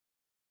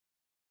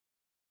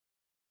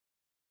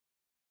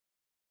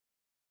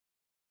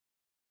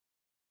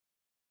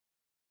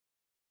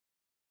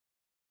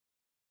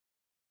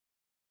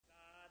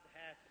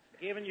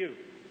given you.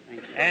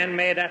 Thank you. And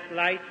may that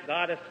light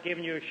God has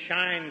given you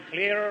shine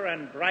clearer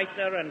and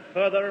brighter and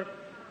further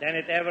than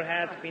it ever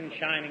has been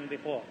shining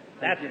before.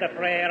 That's the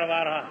prayer of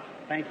our heart.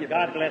 Thank you.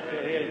 God bless you.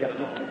 Here you go.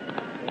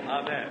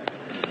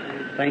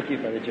 Amen. Thank you,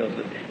 Brother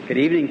Joseph. Good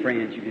evening,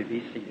 friends. You may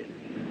be seated.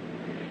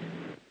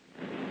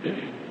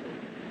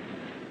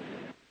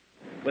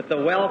 With a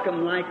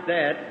welcome like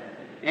that,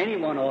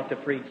 anyone ought to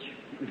preach.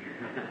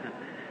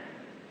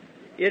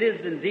 It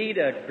is indeed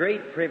a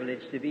great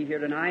privilege to be here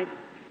tonight,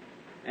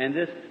 and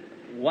this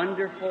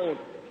wonderful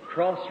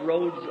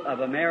crossroads of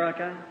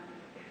America,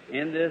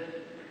 in this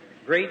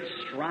great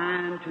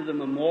shrine to the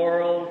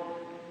memorial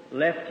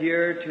left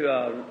here to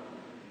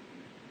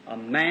a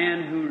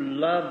man who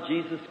loved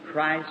Jesus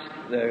Christ,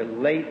 the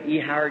late E.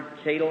 Howard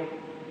Cadle,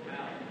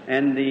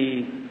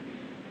 and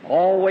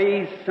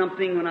always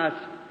something when I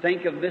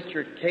think of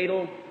Mr.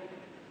 Cadle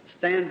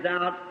stands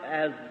out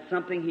as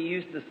something he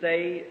used to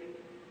say,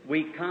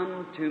 we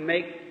come to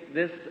make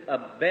this a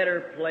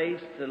better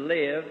place to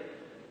live,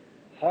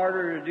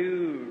 harder to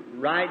do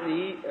right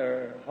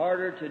or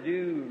harder to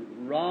do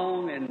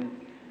wrong and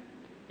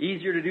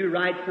easier to do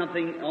right,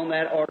 something on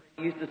that order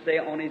he used to say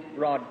on his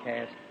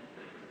broadcast.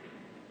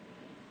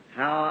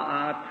 How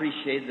I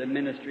appreciate the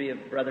ministry of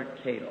Brother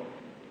Cadle.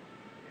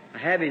 I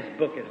have his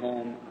book at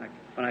home.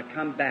 When I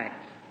come back,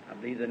 I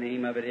believe the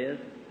name of it is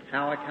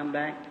How I Come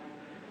Back.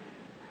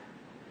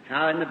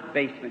 How in the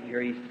basement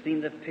here he's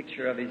seen the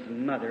picture of his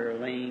mother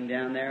laying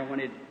down there when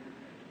he'd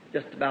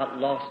just about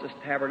lost his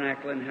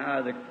tabernacle, and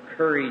how the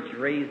courage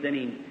raised in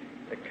him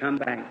to come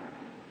back.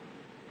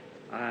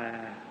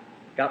 I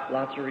got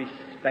lots of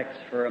respects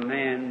for a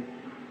man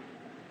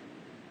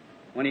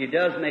when he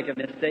does make a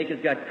mistake, has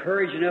got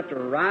courage enough to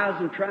rise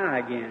and try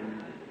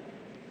again.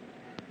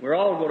 We're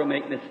all going to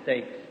make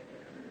mistakes.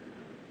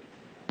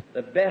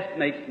 The best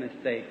makes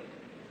mistakes.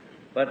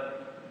 But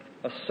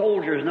a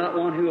soldier is not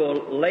one who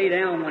will lay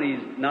down when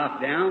he's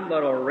knocked down,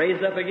 but will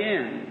raise up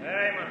again.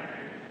 Amen.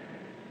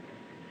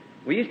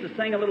 We used to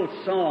sing a little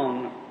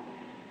song,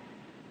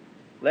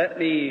 let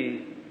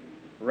me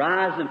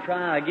rise and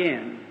try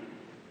again.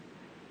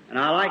 And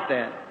I like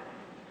that.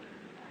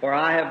 For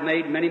I have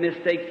made many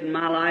mistakes in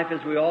my life,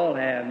 as we all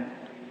have.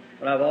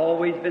 But I've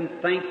always been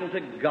thankful to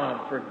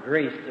God for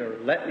grace to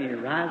let me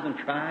rise and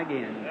try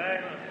again.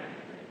 Amen.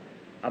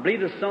 I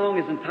believe the song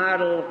is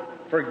entitled,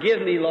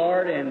 Forgive Me,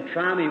 Lord, and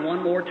Try Me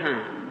One More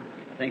Time.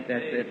 I think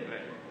that's it.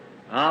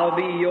 I'll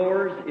be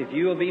yours if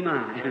you'll be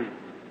mine.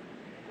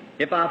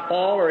 If I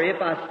fall or if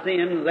I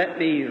sin, let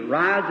me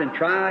rise and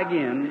try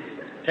again.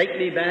 Take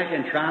me back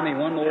and try me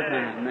one more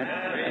time.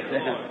 That's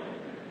it.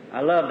 I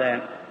love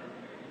that.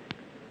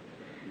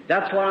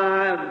 That's what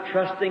I'm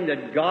trusting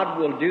that God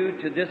will do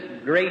to this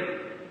great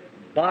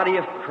body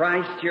of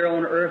Christ here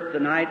on earth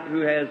tonight,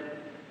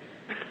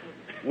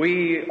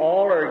 we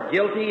all are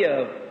guilty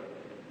of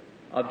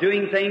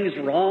doing things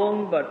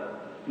wrong,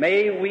 but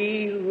may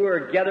we who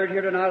are gathered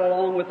here tonight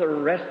along with the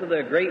rest of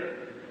the great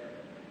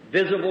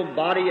visible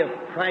body of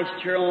Christ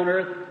here on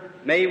earth,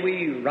 may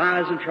we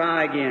rise and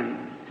try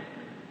again.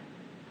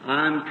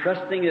 I'm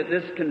trusting that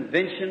this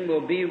convention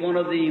will be one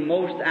of the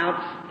most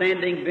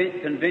outstanding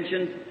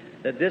conventions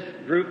that this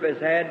group has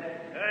had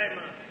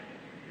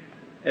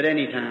at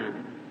any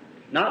time.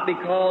 Not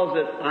because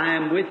that I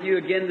am with you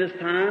again this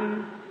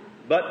time,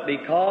 but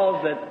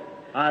because that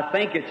I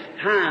think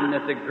it's time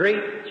that the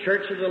great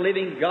Church of the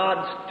Living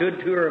God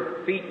stood to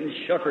her feet and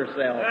shook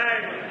herself.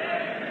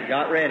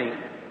 Got ready.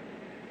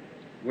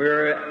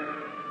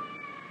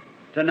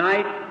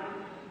 Tonight,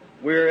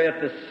 we're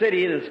at the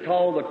city that's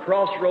called the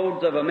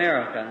Crossroads of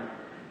America.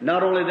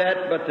 Not only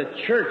that, but the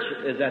church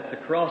is at the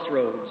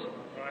crossroads.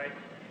 Right.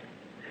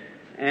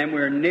 And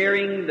we're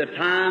nearing the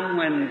time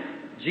when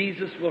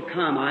Jesus will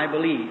come, I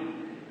believe.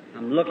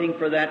 I'm looking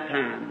for that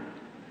time,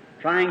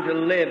 trying to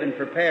live and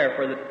prepare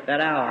for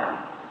that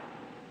hour.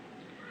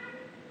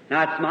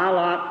 Now, it's my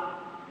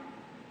lot,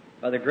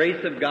 by the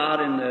grace of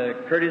God and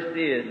the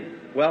courtesy, to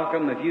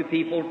welcome a few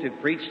people to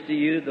preach to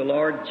you the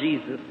Lord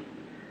Jesus,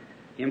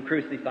 Him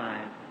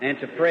crucified, and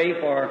to pray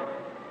for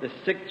the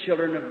sick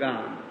children of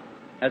God.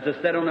 As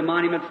I said on the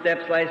monument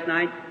steps last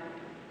night,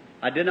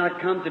 I did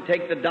not come to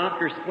take the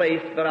doctor's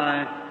place, but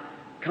I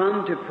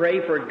come to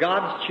pray for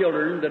God's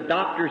children, the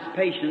doctor's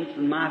patients,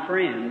 and my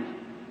friends.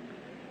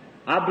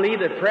 I believe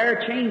that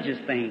prayer changes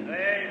things.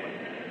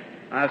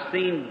 I've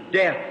seen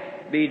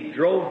death be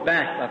drove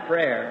back by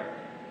prayer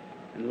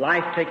and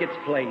life take its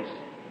place.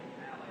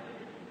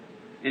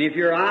 And if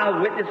you're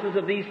eyewitnesses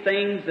of these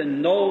things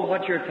and know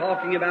what you're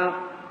talking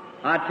about,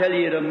 I tell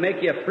you, it'll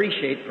make you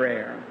appreciate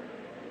prayer.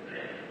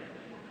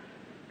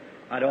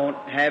 I don't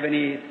have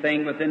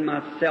anything within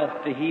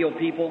myself to heal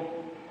people.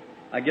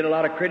 I get a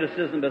lot of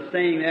criticism by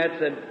saying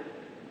that.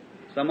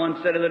 Someone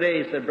said the other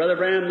day, he said, Brother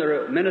Branham,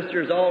 the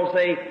ministers all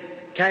say,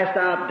 cast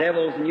out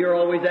devils, and you're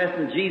always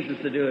asking Jesus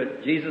to do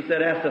it. Jesus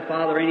said, ask the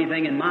Father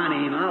anything in my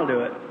name, I'll do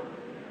it.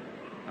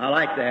 I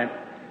like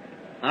that.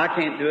 I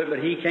can't do it, but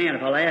He can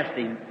if I'll ask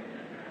Him.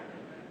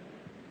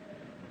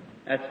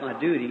 That's my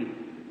duty.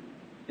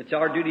 It's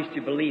our duties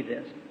to believe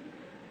this.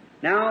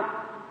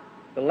 Now,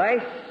 the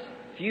last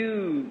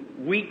few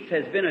weeks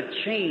has been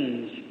a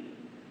change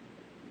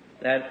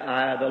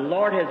that the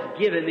Lord has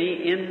given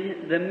me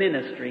in the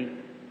ministry.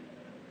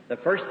 The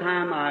first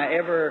time I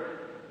ever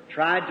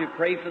tried to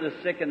pray for the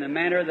sick in the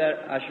manner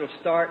that I shall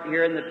start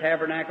here in the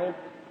tabernacle,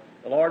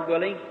 the Lord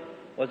willing,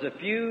 was a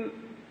few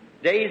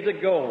days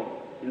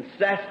ago in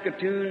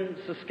Saskatoon,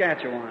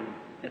 Saskatchewan,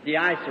 at the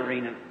ice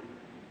arena.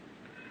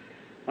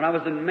 When I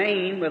was in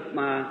Maine with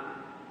my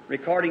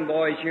recording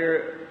boys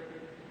here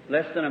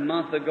less than a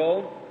month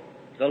ago,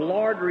 the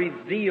Lord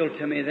revealed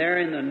to me there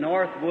in the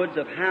north woods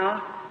of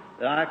how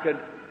that I could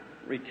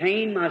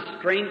retain my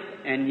strength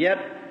and yet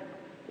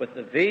with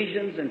the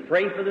visions and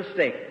pray for the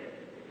sick.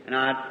 And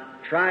I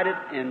tried it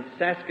in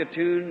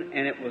Saskatoon,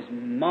 and it was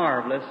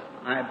marvelous.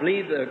 I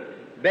believe the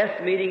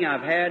best meeting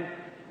I've had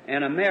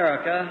in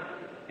America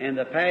in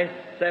the past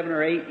 7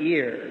 or 8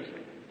 years.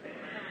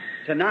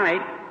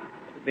 Tonight,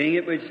 being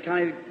it was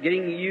kind of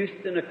getting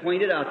used and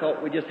acquainted, I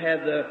thought we'd just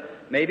have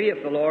maybe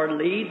if the Lord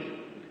leads,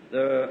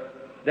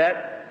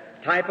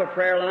 that type of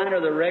prayer line or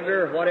the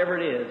regular or whatever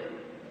it is.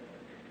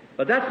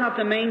 But that's not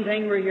the main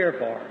thing we're here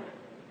for.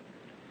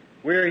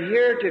 We're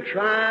here to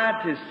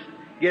try to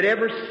get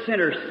every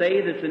sinner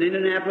saved that's in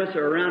Indianapolis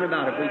or around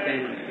about if we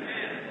can.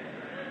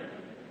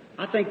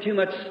 I think too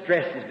much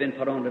stress has been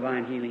put on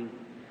divine healing.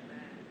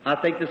 I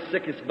think the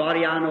sickest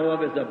body I know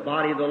of is the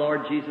body of the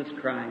Lord Jesus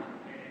Christ.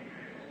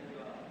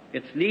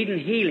 It's needing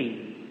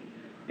healing.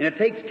 And it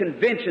takes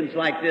conventions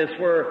like this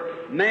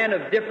where men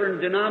of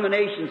different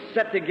denominations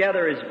set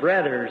together as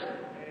brothers.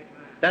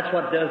 That's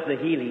what does the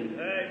healing.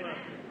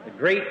 The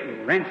great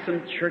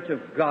ransomed church of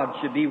God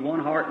should be one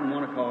heart and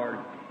one accord.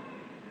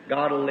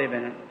 God will live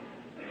in it.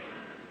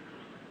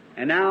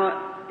 And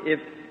now, if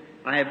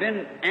I have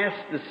been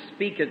asked to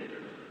speak at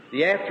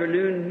the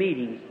afternoon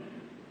meetings,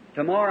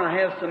 tomorrow I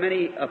have so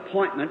many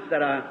appointments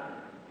that I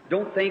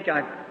don't think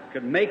I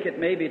could make it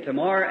maybe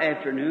tomorrow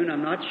afternoon,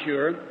 I'm not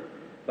sure,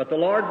 but the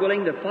Lord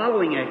willing, the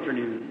following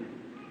afternoon.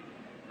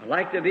 I'd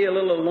like to be a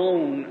little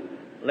alone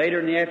later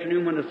in the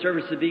afternoon when the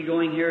service will be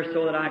going here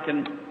so that I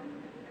can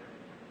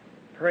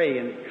pray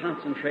and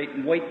concentrate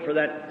and wait for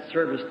that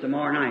service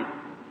tomorrow night.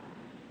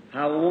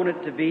 I want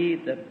it to be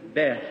the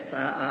best.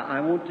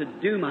 I want to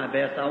do my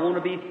best. I want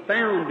to be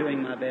found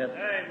doing my best.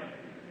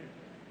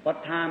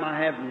 What time I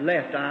have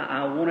left,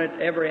 I want it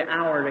every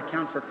hour to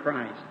count for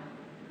Christ.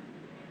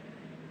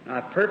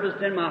 I've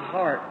purposed in my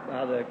heart,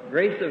 by the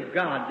grace of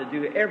God, to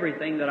do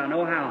everything that I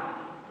know how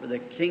for the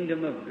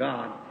kingdom of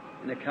God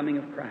and the coming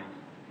of Christ.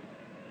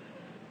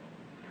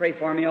 Pray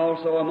for me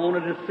also. I'm on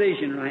a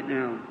decision right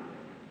now.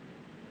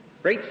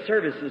 Great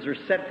services are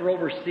set for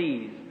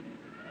overseas.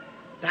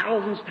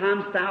 Thousands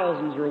times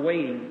thousands are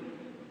waiting.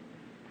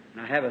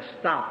 And I have a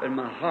stop in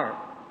my heart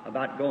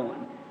about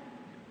going.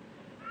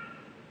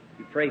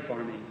 You pray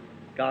for me.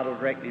 God will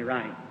direct me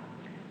right.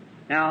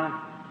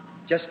 Now,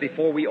 just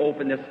before we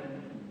open this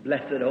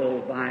blessed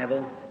old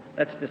Bible,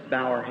 let's just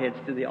bow our heads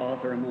to the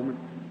altar a moment.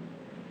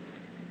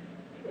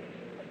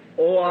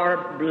 O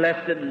our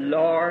blessed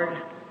Lord,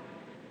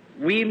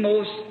 we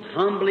most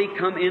humbly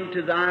come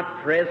into Thy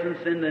presence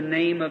in the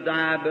name of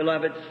Thy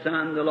beloved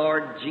Son, the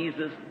Lord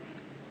Jesus.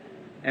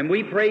 And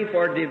we pray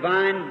for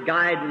divine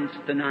guidance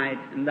tonight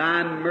and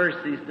Thy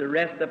mercies to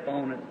rest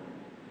upon us.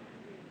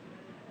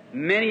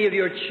 Many of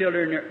your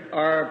children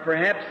are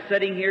perhaps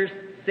sitting here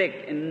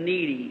sick and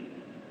needy.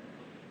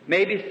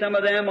 Maybe some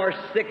of them are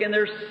sick in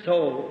their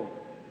soul.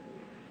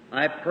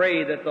 I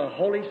pray that the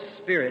Holy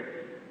Spirit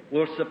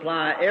will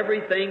supply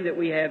everything that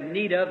we have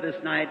need of this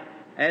night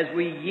as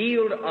we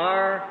yield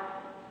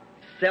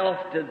ourself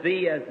to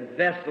Thee as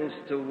vessels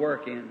to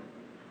work in.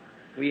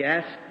 We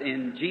ask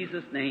in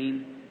Jesus'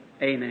 name,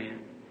 amen.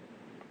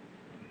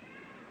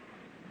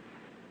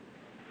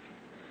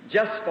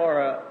 Just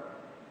for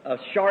a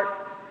short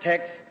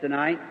text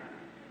tonight.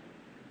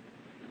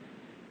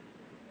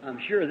 I'm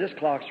sure this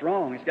clock's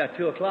wrong. It's got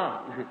 2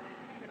 o'clock.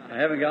 I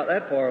haven't got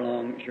that far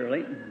along,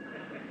 surely.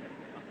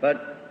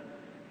 But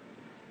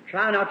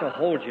try not to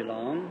hold you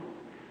long.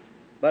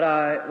 But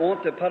I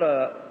want to put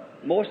a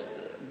most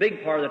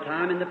big part of the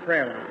time in the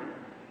prayer line.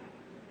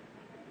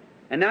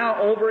 And now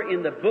over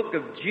in the book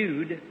of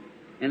Jude,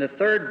 in the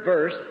 3rd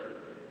verse,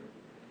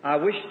 I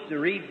wish to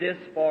read this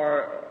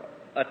for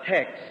a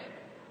text.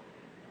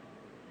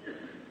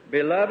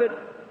 Beloved,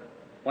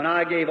 when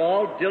I gave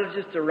all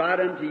diligence to write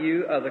unto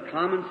you of the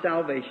common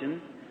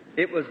salvation,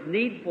 it was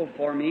needful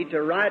for me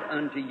to write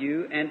unto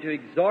you and to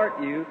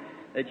exhort you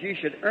that you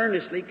should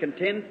earnestly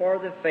contend for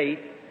the faith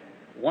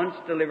once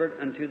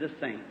delivered unto the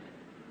saints.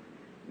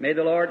 May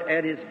the Lord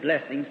add His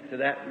blessings to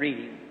that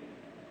reading.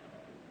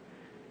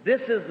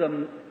 This is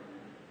a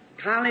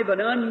kind of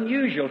an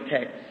unusual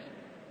text.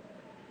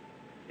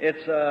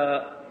 It's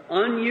an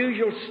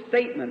unusual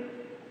statement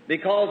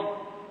because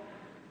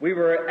we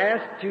were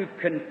asked to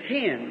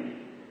contend,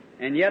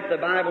 and yet the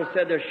Bible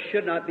said there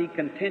should not be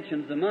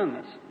contentions among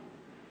us.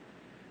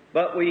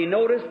 But we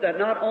notice that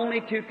not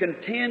only to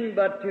contend,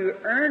 but to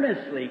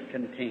earnestly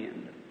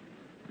contend.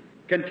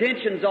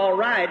 Contention's all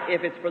right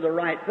if it's for the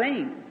right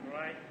thing.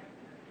 Right.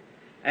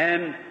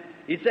 And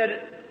he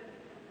said,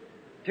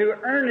 to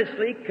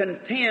earnestly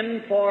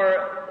contend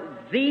for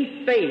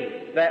the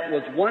faith that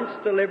was once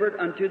delivered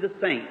unto the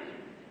saints.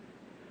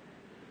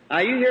 Now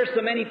you hear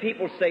so many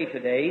people say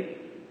today,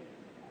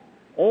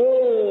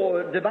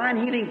 oh,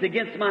 divine healing's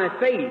against my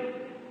faith.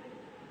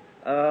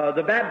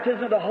 The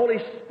baptism of the Holy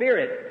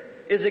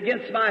Spirit is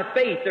against my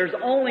faith. There's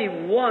only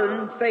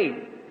one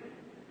faith.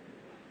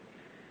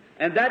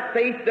 And that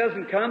faith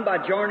doesn't come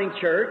by joining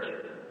church.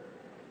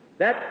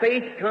 That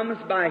faith comes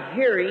by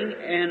hearing,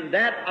 and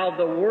that of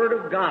the Word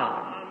of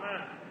God.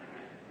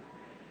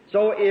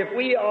 So if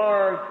we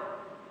are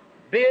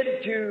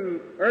bid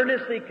to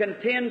earnestly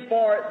contend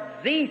for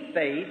the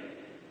faith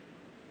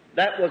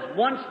that was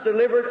once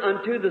delivered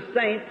unto the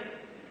saints,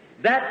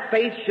 that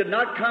faith should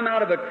not come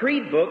out of a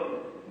creed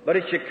book, but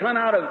it should come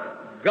out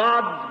of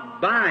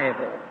God's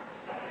Bible.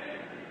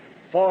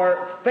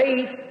 For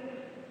faith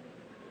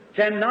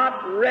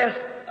cannot rest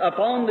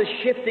upon the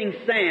shifting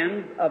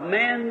sands of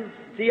man's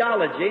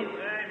theology,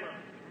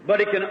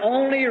 but it can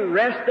only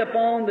rest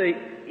upon the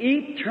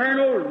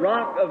eternal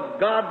rock of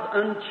God's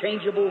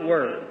unchangeable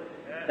Word.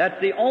 That's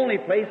the only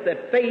place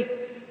that faith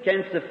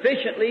can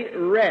sufficiently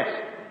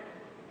rest.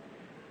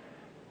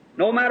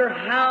 No matter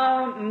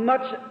how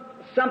much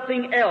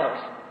something else,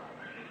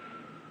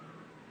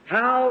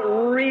 how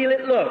real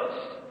it looks,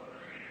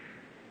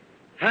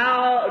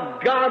 how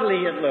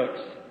godly it looks,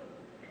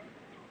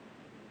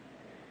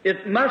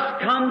 it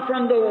must come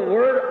from the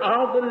Word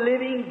of the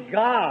living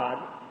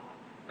God,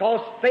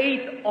 because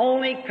faith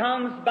only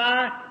comes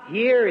by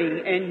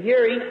hearing, and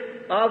hearing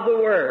of the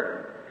Word.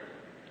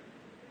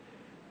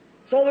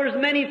 So there's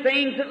many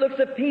things that looks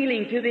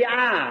appealing to the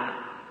eye.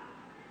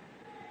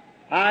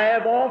 I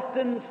have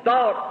often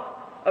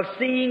thought of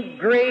seeing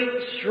great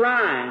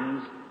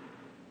shrines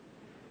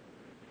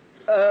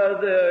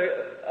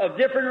of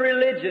different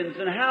religions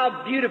and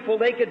how beautiful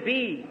they could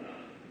be.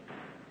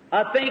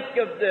 I think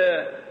of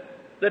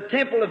the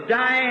Temple of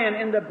Diane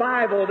in the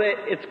Bible.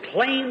 It's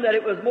claimed that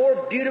it was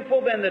more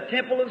beautiful than the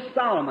Temple of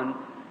Solomon,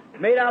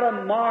 made out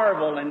of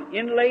marble and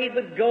inlaid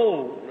with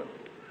gold,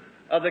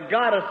 of the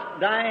goddess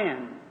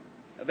Diane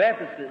of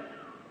Ephesus.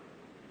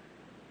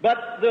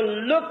 But the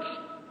looks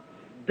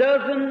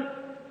doesn't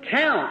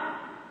count.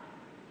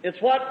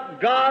 It's what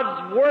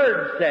God's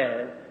Word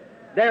says.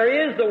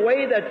 There is the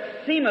way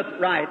that seemeth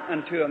right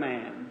unto a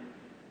man.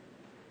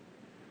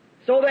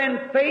 So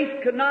then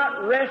faith could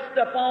not rest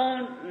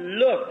upon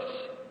looks.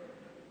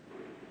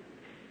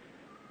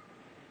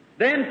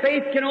 Then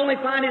faith can only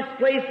find its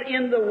place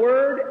in the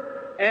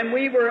Word, and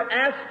we were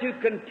asked to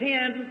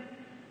contend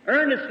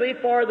earnestly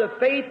for the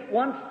faith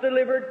once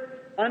delivered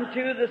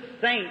unto the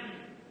saints.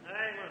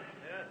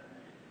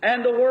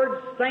 And the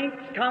word saints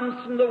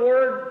comes from the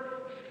word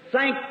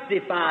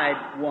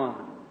sanctified one.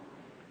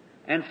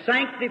 And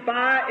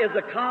sanctify is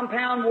a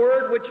compound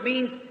word which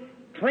means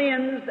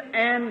cleansed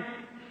and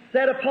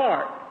set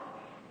apart.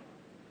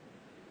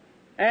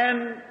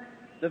 And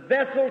the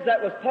vessels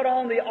that was put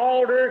on the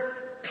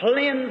altar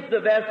cleansed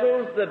the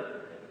vessels. The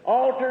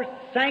altar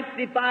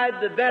sanctified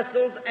the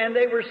vessels, and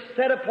they were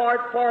set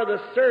apart for the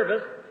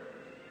service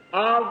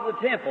of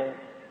the temple.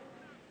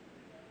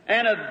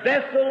 And a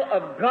vessel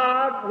of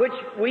God, which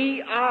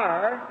we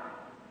are,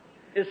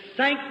 is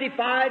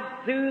sanctified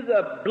through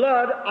the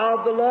blood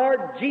of the Lord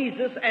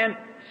Jesus and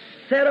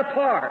set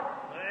apart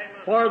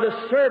for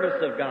the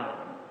service of God.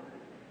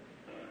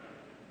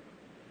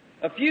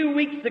 A few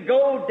weeks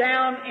ago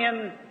down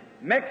in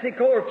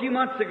Mexico, or a few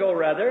months ago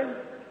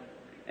rather,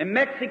 in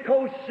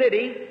Mexico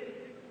City,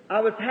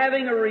 I was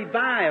having a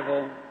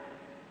revival.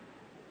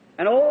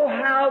 And oh,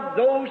 how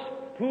those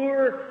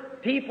poor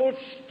people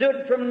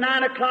stood from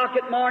 9 o'clock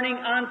at morning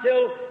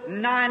until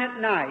 9 at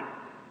night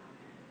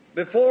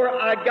before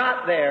I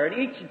got there. And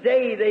each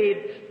day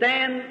they'd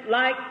stand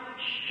like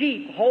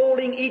sheep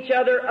holding each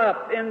other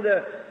up in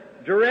the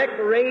direct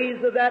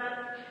rays of that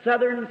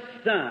southern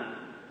sun.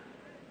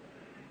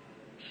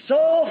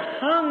 So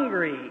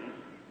hungry.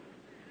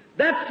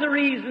 That's the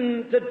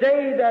reason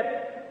today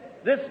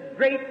that this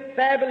great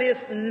fabulous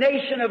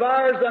nation of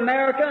ours,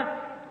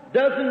 America,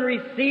 doesn't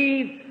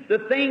receive the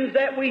things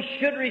that we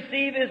should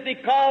receive, is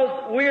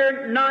because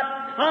we're not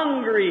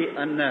hungry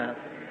enough.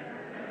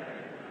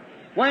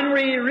 When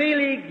we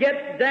really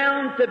get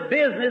down to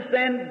business,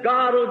 then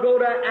God will go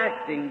to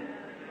acting.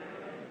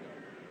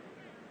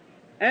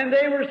 And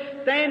they were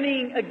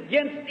standing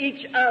against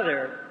each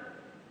other,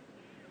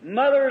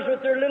 mothers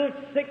with their little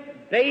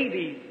sick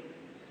babies,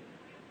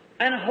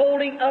 and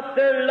holding up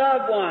their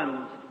loved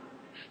ones,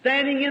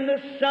 standing in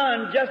the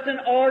sun just in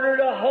order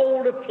to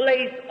hold a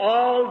place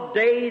all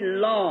day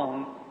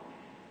long.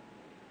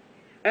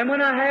 And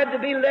when I had to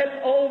be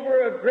let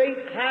over a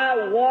great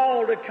high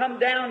wall to come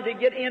down to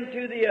get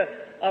into the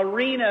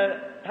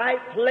arena type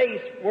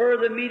place where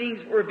the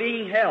meetings were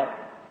being held,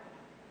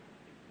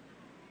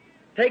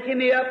 taking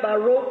me up by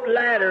rope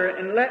ladder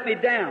and let me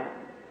down.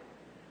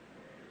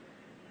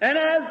 And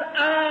as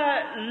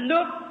I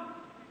looked,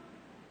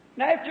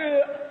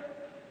 after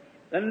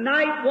the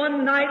night,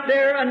 one night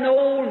there, an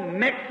old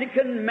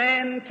Mexican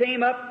man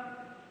came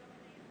up,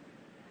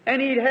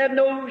 and he'd had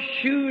no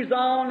shoes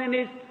on, and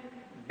his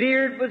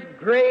beard was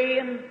gray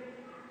and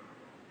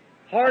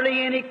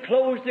hardly any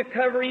clothes to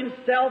cover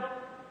himself.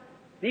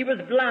 He was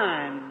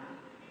blind.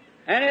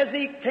 And as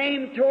he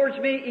came towards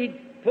me, he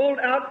pulled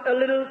out a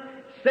little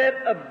set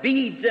of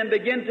beads and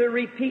began to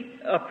repeat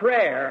a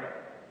prayer.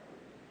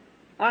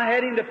 I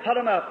had him to put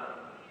them up.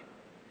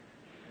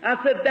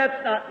 I said,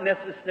 "That's not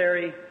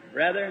necessary,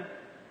 brother."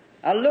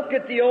 I looked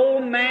at the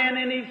old man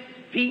and his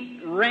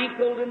feet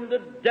wrinkled in the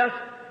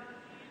dust.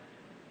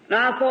 And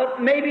I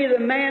thought maybe the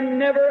man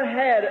never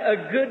had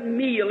a good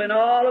meal in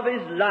all of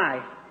his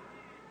life.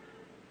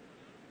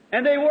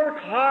 And they work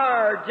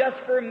hard just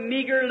for a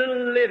meager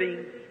little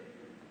living.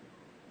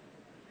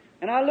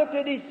 And I looked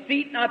at his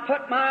feet and I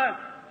put my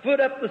foot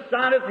up the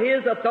side of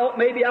his. I thought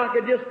maybe I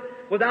could just,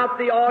 without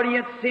the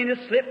audience seeing it,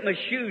 slip my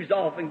shoes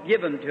off and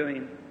give them to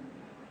him.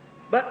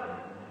 But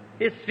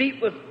his feet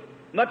was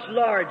much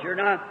larger,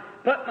 and I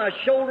put my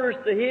shoulders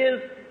to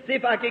his, see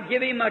if I could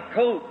give him my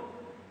coat.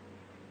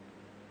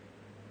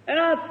 And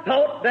I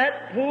thought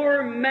that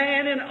poor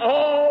man in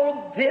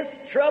all this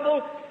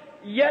trouble,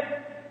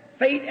 yet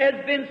fate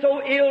has been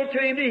so ill to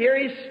him to hear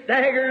he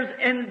staggers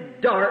in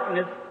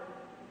darkness.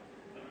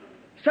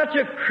 Such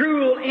a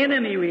cruel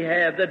enemy we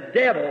have, the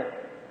devil.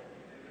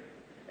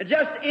 And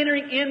just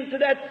entering into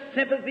that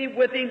sympathy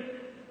with him,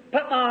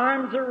 put my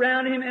arms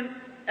around him and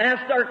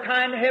asked our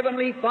kind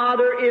Heavenly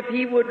Father if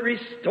He would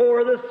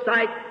restore the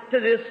sight to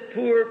this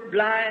poor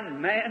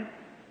blind man.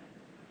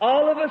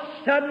 All of a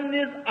sudden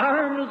his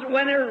arms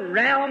went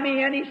around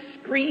me and he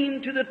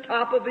screamed to the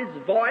top of his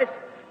voice.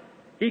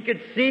 He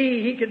could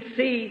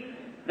see.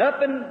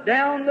 Up and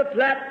down the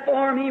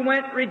platform he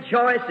went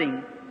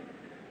rejoicing.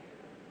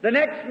 The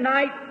next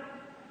night,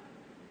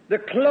 the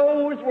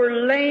clothes were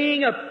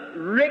laying a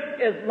rick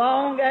as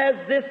long as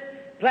this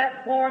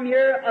platform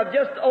here of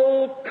just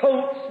old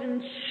coats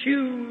and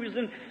shoes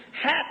and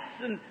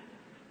hats, and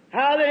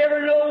how they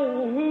ever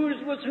know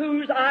whose was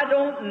whose, I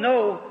don't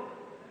know.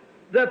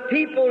 The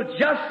people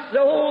just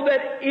so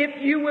that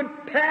if you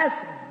would pass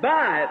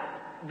by it,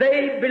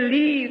 they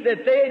believed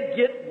that they'd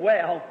get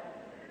well.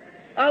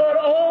 I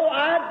thought,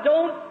 I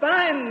don't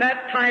find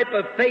that type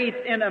of faith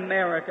in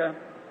America.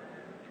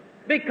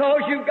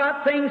 Because you've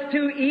got things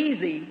too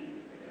easy.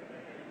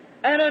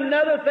 And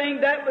another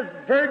thing, that was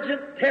virgin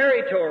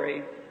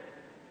territory.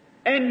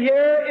 And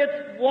here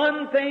it's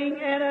one thing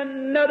and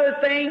another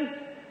thing.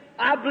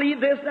 I believe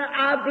this and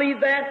I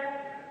believe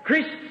that.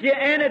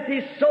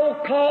 Christianity,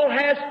 so-called,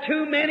 has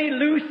too many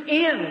loose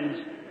ends.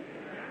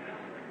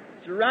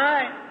 That's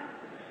right.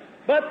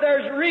 But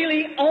there's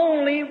really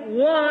only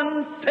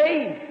one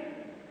faith.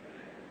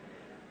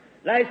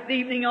 Last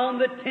evening on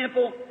the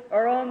temple,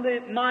 or on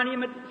the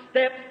monument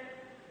steps,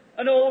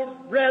 an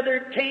old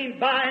brother came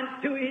by and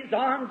threw his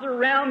arms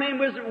around me and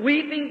was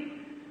weeping.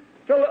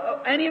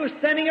 And he was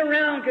standing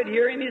around, could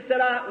hear him. He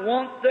said, "I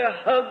want to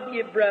hug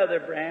you, Brother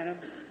Branham."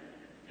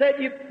 Said,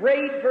 "You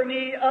prayed for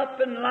me up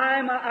in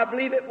Lima," I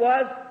believe it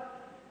was,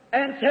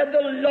 and said,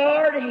 "The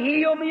Lord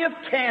healed me of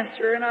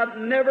cancer." And I've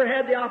never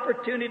had the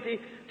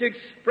opportunity to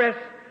express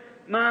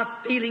my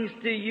feelings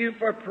to you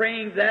for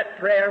praying that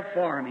prayer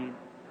for me.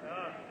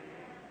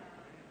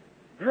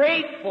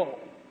 Grateful.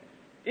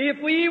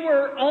 If we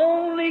were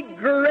only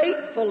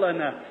grateful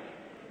enough.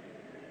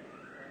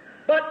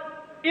 But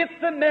if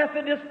the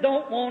Methodists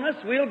don't want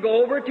us, we'll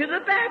go over to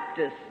the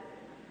Baptists.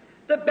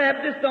 The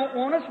Baptists don't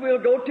want us, we'll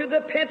go to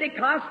the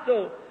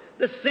Pentecostal.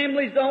 The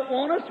Assemblies don't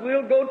want us,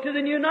 we'll go to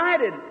the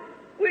United.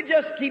 We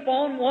just keep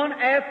on one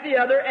after the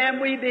other,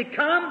 and we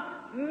become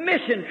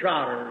mission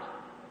trotters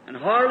and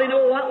hardly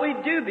know what we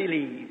do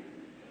believe.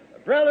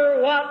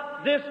 Brother,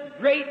 what this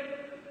great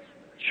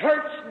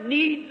church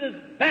needs is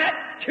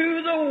back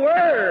to the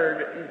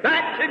Word,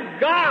 back to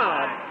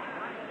God.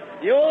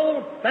 The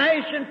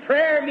old-fashioned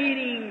prayer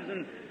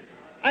meetings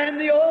and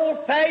the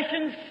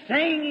old-fashioned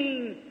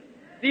singing,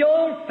 the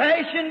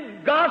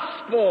old-fashioned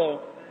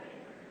gospel,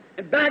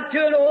 and back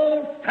to an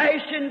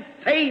old-fashioned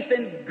faith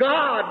in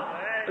God,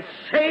 a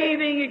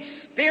saving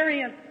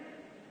experience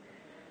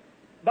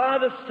by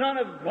the Son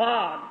of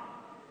God.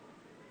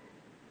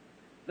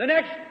 The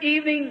next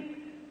evening,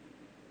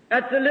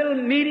 at the little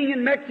meeting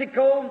in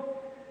Mexico,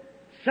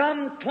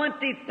 some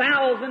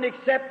 20,000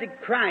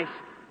 accepted Christ.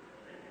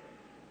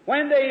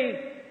 When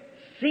they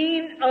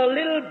seen a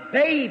little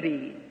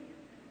baby,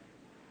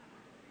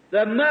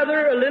 the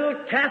mother, a little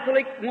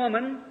Catholic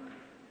woman,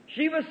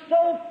 she was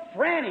so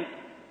frantic.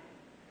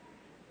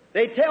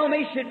 They tell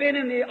me she'd been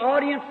in the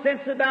audience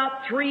since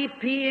about 3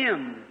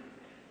 p.m.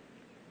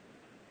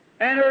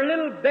 And her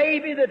little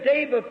baby, the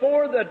day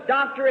before, the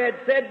doctor had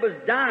said was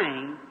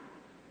dying.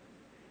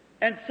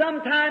 And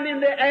sometime in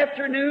the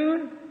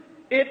afternoon,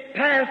 it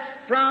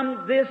passed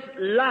from this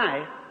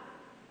life.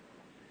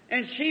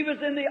 And she was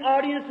in the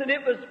audience, and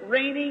it was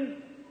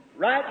raining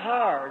right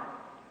hard.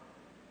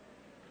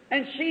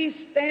 And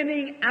she,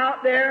 standing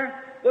out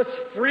there, was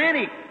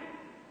frantic.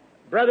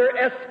 Brother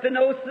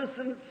Espinosa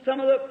and some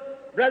of the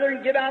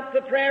brethren give out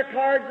the prayer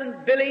cards,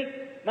 and Billy,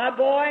 my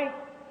boy,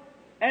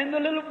 and the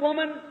little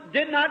woman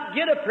did not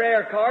get a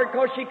prayer card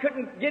because she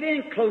couldn't get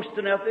in close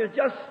enough. It was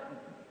just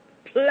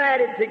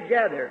plaited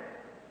together.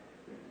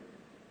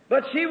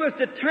 But she was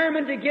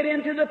determined to get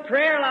into the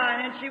prayer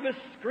line, and she was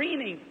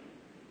screaming.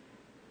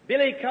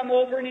 Billy come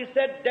over and he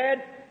said,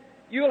 "Dad,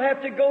 you'll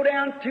have to go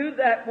down to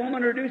that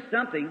woman or do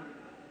something."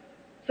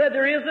 Said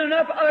there isn't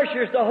enough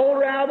ushers to hold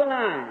her out of the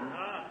line.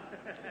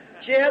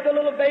 She had the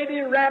little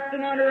baby wrapped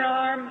in under her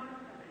arm,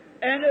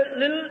 and a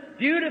little,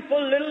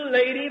 beautiful little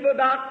lady of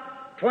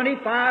about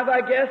 25,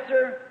 I guess,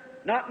 or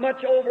not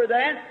much over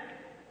that.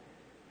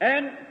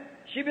 And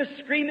she was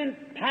screaming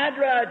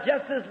Padre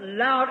just as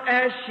loud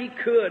as she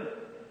could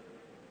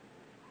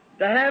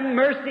to have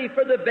mercy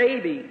for the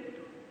baby.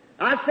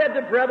 I said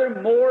to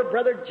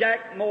Brother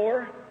Jack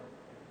Moore,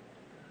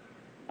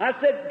 I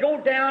said, go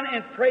down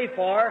and pray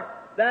for her,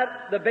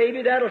 that the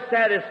baby, that'll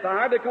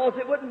satisfy her, because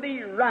it wouldn't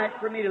be right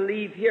for me to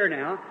leave here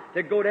now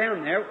to go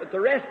down there with the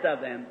rest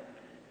of them.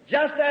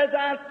 Just as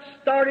I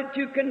started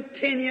to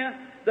continue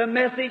the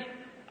message,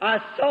 I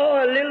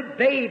saw a little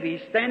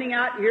baby standing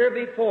out here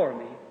before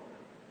me.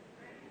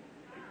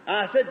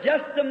 I said,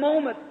 "Just a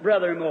moment,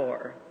 Brother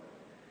Moore,"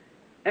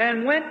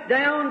 and went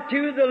down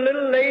to the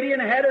little lady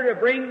and had her to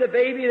bring the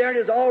baby there, and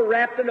it was all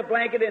wrapped in a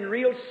blanket and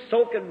real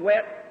soaking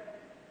wet.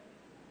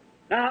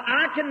 Now,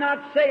 I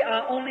cannot say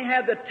I only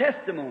have the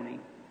testimony.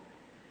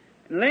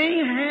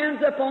 Laying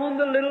hands upon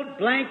the little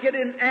blanket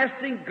and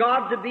asking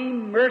God to be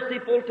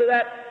merciful to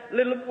that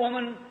little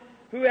woman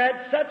who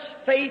had such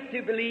faith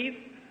to believe.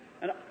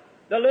 And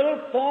the little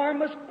form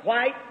was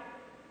white,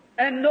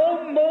 and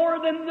no more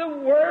than the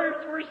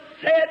words were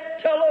said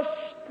till a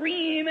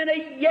scream and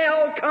a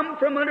yell come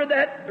from under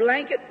that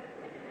blanket.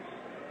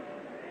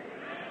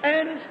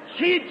 And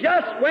she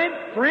just went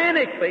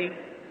frantically.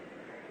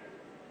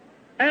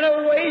 And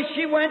away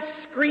she went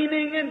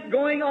screaming and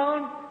going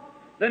on.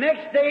 The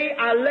next day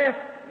I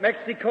left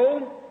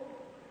Mexico.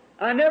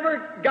 I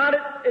never got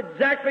it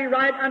exactly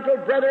right until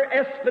Brother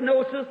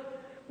Espinosa's.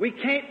 We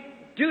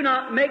do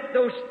not make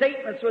those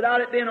statements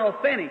without it being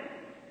authentic.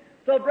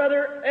 So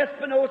Brother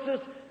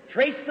Espinosa's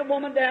traced the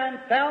woman down,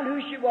 found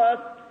who she was,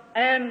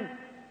 and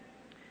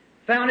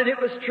found that it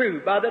was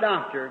true by the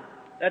doctor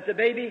that the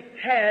baby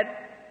had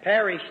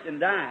perished and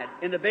died.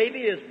 And the baby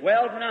is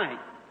well tonight.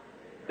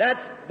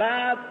 That's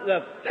by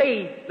the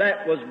faith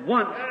that was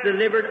once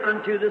delivered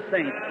unto the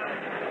saints.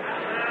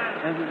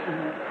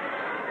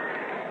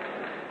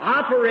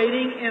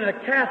 Operating in a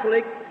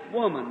Catholic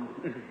woman.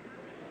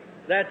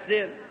 That's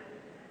it.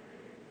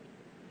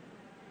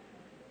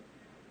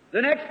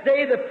 The next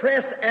day the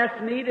press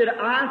asked me, did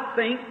I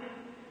think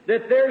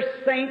that their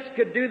saints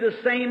could do the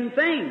same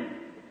thing?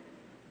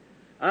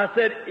 I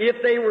said,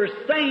 if they were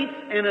saints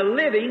and a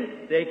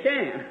living, they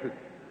can.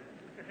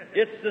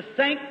 It's the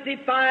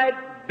sanctified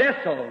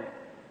vessel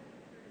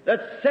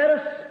that's set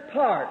us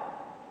apart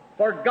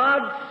for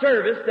God's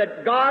service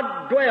that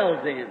God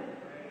dwells in.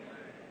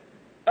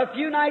 A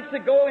few nights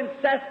ago in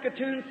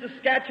Saskatoon,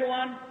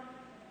 Saskatchewan,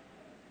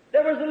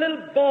 there was a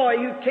little boy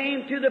who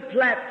came to the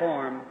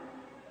platform,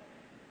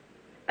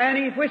 and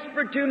he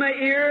whispered to my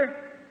ear,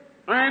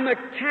 I'm a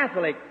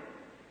Catholic.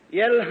 He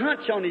had a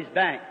hunch on his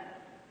back.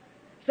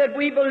 Said,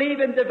 we believe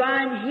in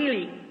divine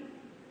healing.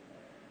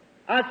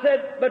 I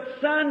said, but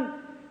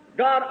son,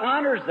 God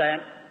honors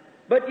that,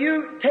 but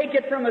you take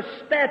it from a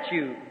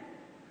statue.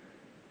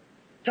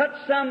 Touch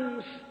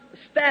some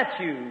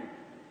statue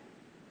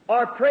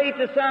or pray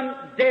to some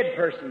dead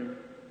person.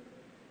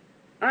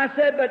 I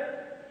said,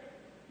 but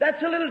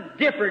that's a little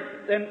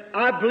different than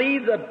I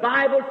believe the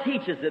Bible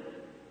teaches it.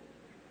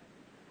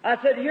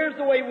 I said, here's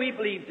the way we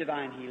believe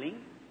divine healing.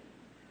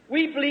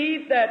 We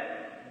believe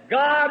that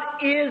God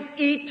is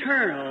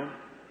eternal,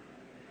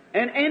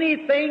 and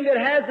anything that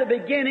has a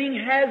beginning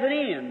has an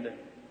end.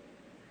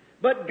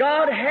 But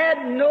God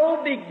had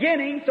no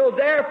beginning, so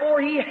therefore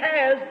He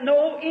has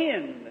no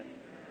end.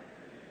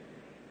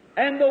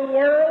 And the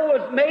world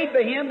was made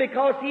by Him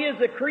because He is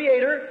the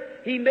Creator.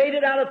 He made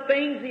it out of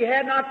things He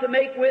had not to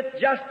make with,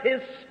 just His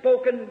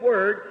spoken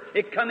word.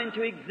 It come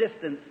into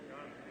existence.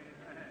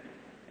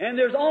 And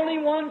there's only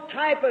one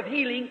type of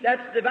healing,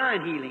 that's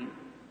divine healing.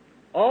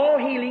 All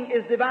healing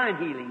is divine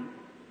healing.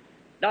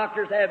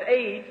 Doctors have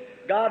AIDS,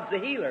 God's the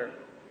healer.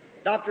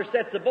 Doctor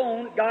sets a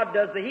bone, God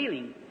does the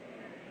healing.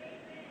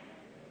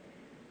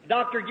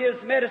 Doctor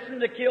gives medicine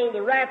to kill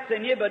the rats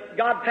in you, but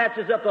God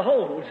patches up the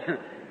holes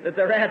that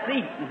the rats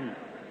eat.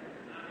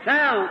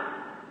 Now,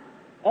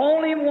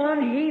 only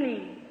one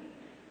healing,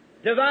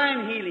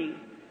 divine healing.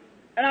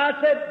 And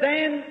I said,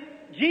 then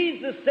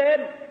Jesus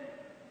said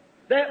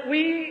that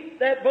we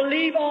that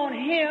believe on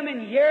Him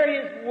and hear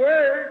His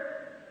word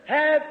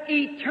have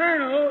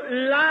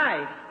eternal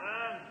life.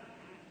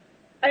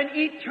 And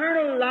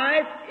eternal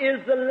life is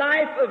the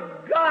life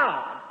of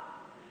God.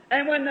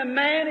 And when the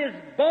man is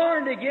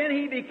born again,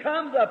 he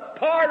becomes a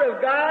part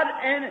of God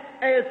and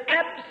is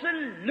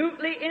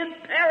absolutely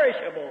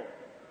imperishable.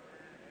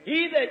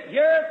 He that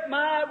heareth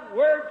my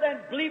words and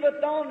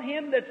believeth on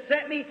Him that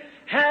sent me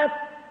hath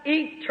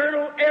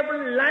eternal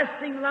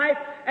everlasting life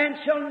and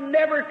shall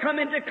never come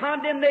into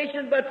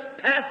condemnation but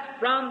pass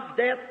from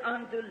death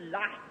unto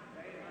life.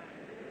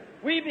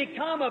 We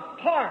become a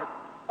part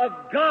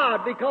of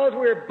God, because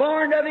we're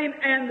born of Him,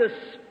 and the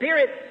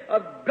Spirit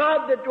of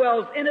God that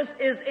dwells in us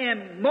is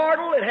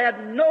immortal. It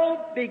had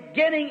no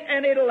beginning,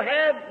 and it'll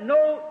have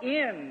no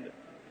end.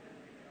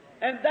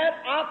 And that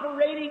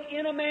operating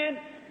in a man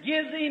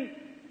gives him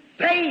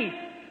faith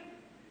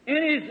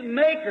in his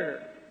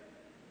Maker.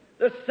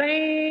 The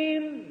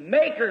same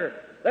Maker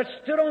that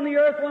stood on the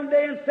earth one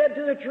day and said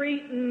to the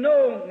tree,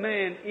 "No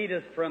man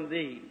eateth from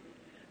thee."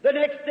 The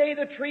next day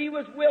the tree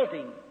was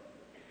wilting.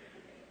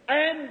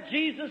 And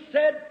Jesus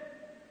said,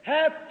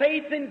 "Have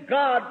faith in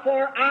God,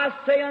 for I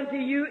say unto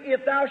you,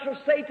 if thou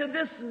shalt say to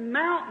this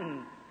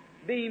mountain,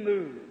 be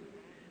moved.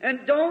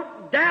 And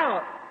don't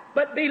doubt,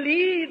 but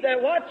believe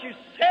that what you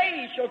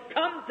say shall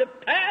come to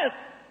pass.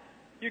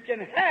 You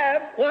can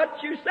have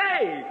what you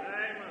say."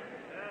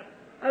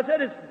 I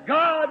said, it's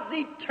God's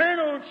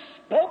eternal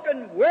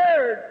spoken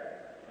word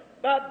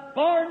by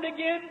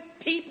born-again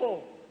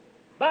people,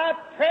 by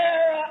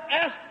prayer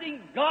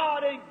asking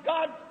God, and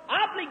God's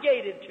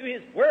obligated to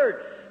His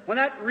word. When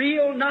that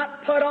real,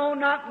 not put on,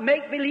 not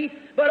make-believe,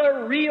 but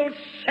a real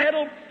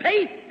settled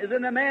faith is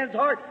in the man's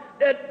heart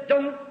that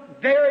don't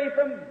vary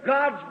from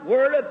God's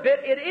word a bit.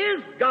 It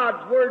is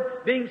God's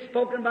word being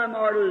spoken by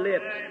mortal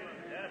lips.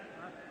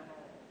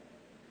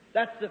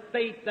 That's the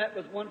faith that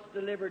was once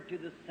delivered to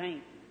the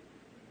saints.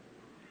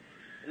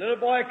 The little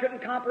boy couldn't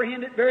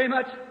comprehend it very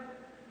much.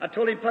 I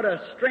told him put a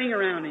string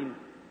around him.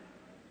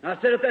 I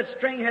said, if that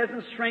string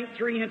hasn't shrank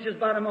 3 inches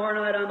by tomorrow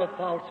night, I'm a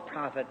false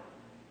prophet.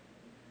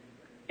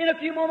 In a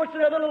few moments,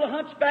 another little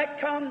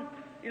hunchback come,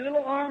 his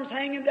little arms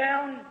hanging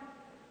down.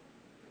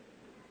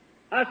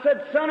 I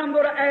said, "Son, I'm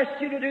going to ask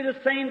you to do the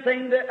same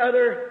thing the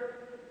other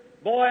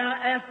boy." And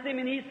I asked him,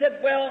 and he said,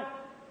 "Well,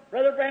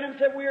 Brother Branham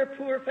said we're a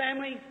poor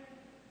family,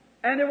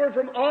 and they were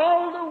from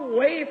all the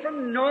way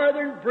from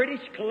northern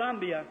British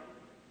Columbia.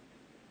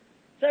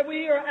 Said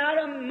we are out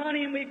of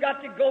money and we've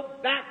got to go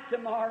back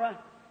tomorrow."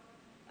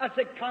 I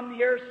said, "Come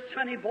here,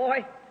 sonny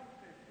boy."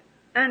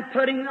 And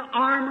putting the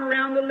arm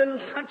around the little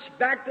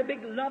hunchback, the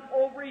big lump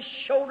over his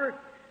shoulder,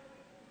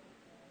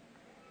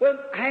 with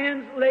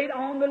hands laid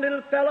on the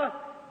little fella,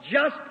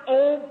 just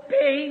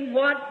obeying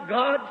what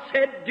God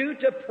said do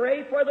to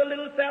pray for the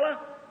little fella.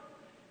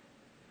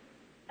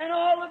 And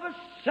all of a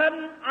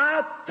sudden,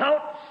 I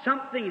thought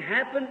something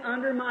happened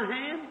under my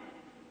hand.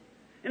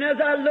 And as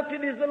I looked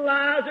at his little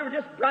eyes, they were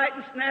just bright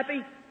and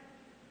snappy.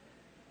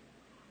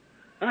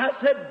 And I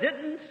said,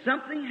 "Didn't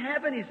something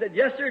happen?" He said,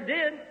 "Yes, sir,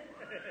 did."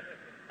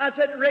 I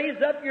said,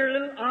 "Raise up your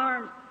little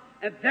arms."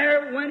 And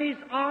there went his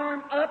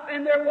arm up,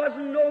 and there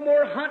wasn't no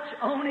more hunch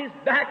on his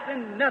back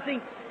than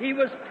nothing. He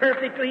was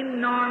perfectly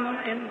normal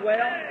and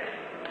well.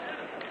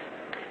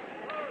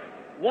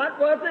 What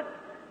was it?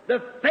 The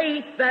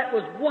faith that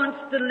was once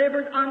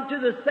delivered unto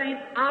the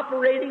saints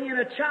operating in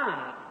a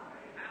child.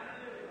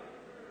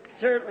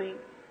 Certainly.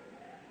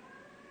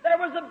 There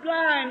was a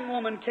blind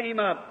woman came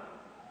up.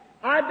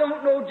 I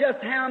don't know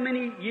just how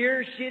many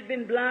years she had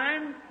been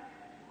blind.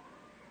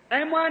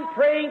 And when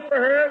praying for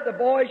her, the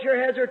boy sure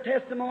has her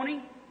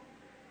testimony.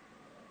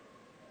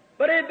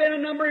 But it had been a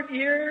number of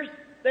years.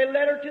 They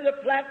led her to the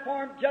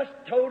platform just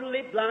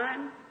totally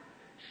blind,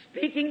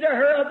 speaking to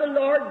her of the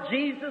Lord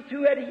Jesus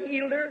who had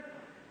healed her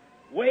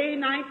way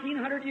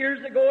 1900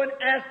 years ago, and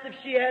asked if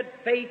she had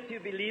faith to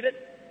believe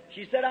it.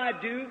 She said, "I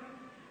do."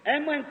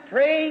 And when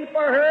praying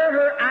for her,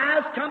 her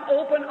eyes come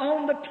open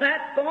on the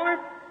platform.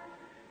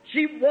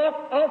 She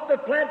walked off the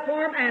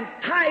platform and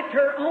typed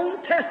her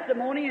own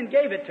testimony and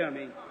gave it to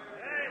me.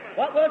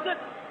 What was it?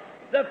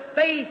 The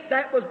faith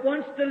that was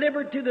once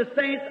delivered to the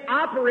saints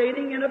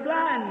operating in a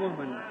blind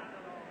woman.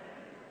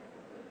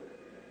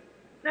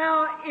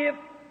 Now, if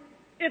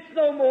it's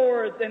no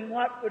more than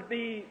what would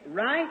be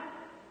right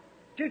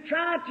to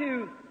try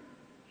to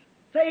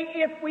say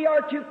if we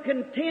are to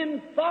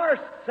contend for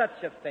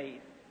such a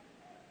faith,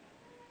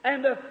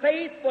 and the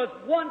faith was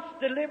once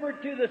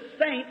delivered to the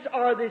saints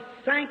or the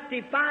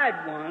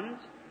sanctified ones,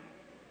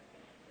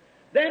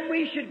 then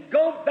we should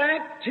go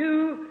back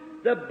to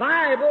the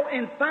Bible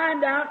and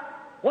find out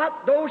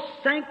what those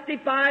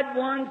sanctified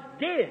ones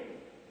did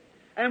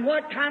and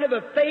what kind of a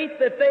faith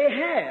that they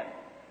had.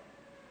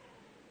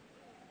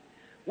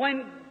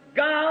 When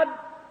God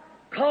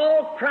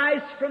called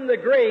Christ from the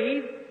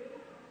grave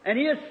and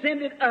He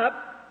ascended up,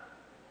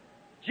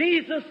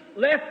 Jesus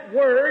left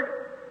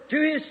word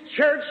to His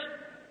church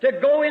to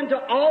go into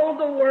all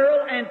the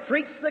world and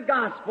preach the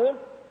gospel.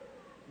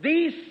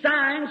 "These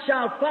signs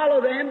shall follow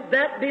them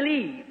that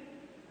believe."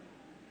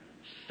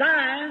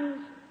 Signs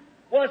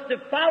was to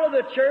follow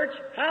the church,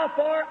 how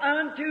far?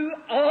 Unto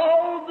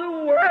all the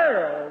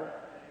world.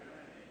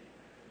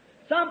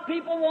 Some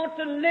people want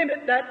to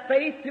limit that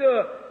faith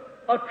to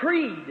a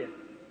creed.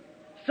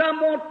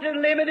 Some want to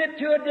limit it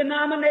to a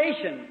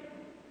denomination.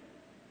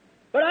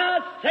 But I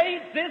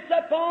say this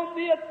upon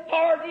the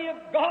authority of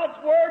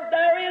God's Word,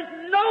 there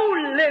is no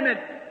limit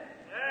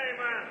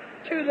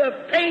to the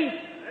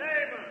faith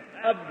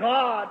of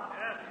God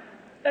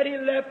that He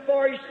left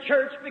for His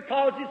church,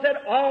 because He said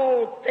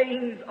all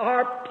things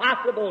are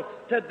possible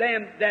to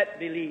them that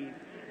believe.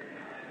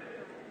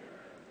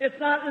 It's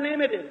not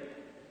limited.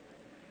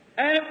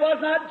 And it was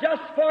not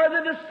just for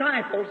the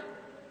disciples.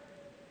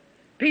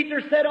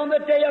 Peter said on the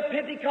day of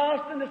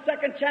Pentecost in the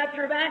 2nd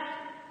chapter of Acts,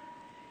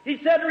 he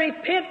said,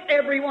 repent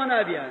every one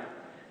of you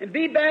and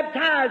be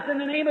baptized in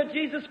the name of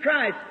Jesus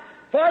Christ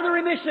for the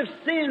remission of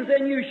sins,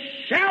 and you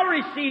shall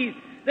receive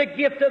the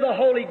gift of the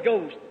Holy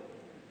Ghost.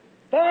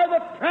 For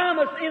the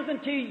promise is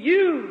unto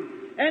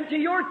you and to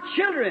your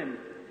children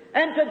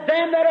and to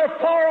them that are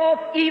far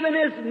off, even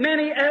as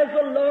many as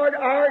the Lord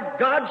our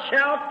God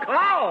shall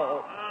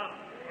call.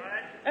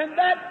 And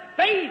that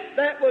faith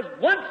that was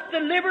once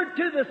delivered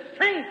to the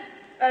saints,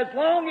 as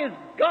long as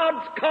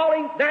God's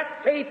calling,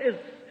 that faith is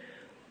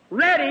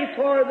ready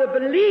for the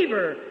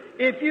believer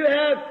if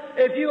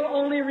you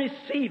only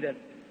receive it.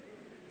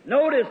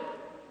 Notice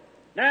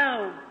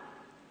now,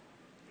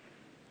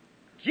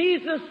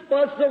 Jesus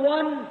was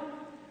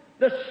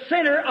the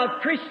center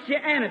of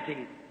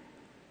Christianity.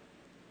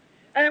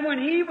 And when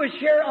He was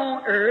here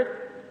on earth,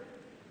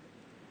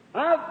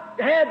 I've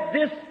had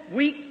this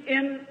week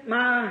in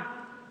my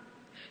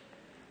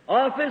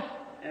office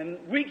and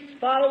weeks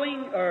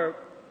following or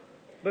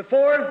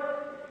before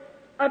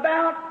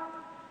about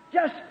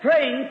just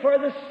praying for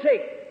the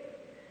sick.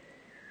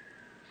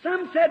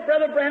 Some said,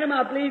 Brother Branham,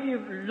 I believe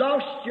you've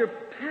lost your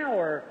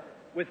power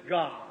with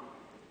God.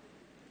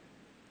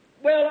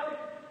 Well,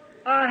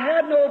 I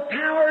had no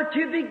power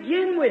to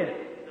begin with.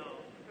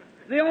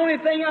 The only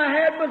thing I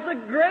had was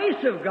the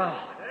grace of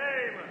God.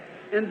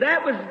 And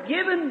that was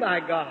given by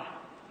God.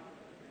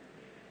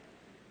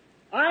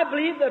 I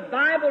believe the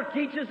Bible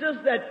teaches us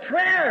that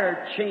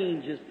prayer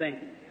changes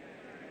things.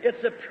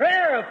 It's the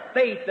prayer of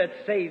faith that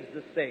saves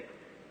the sick.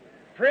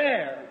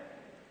 Prayer.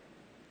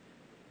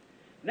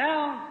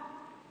 Now,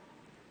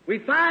 we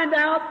find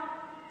out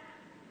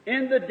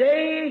in the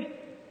day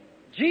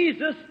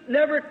Jesus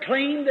never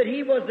claimed that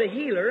He was a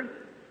healer,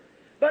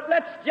 but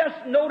let's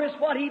just notice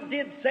what He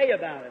did say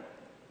about it.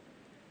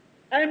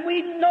 And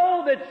we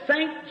know that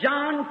St.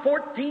 John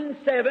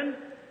 14:7,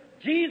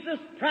 Jesus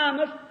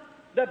promised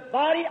the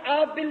body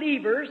of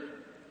believers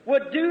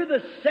would do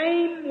the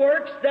same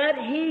works that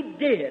He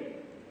did.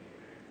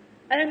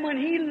 And when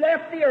He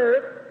left the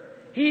earth,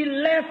 He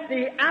left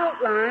the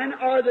outline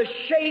or the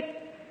shape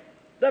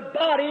the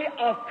body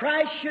of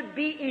Christ should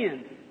be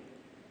in.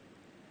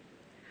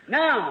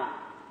 Now,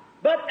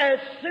 but as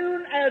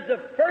soon as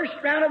the first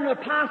round of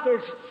the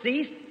apostles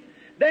ceased,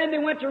 then they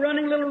went to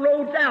running little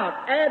roads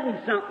out, adding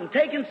something,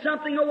 taking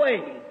something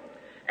away,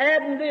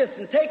 adding this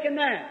and taking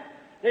that.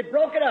 They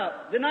broke it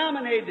up,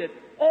 denominated it.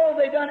 Oh,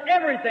 they've done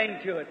everything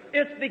to it.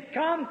 It's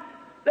become,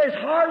 there's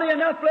hardly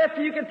enough left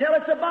so you can tell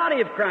it's the body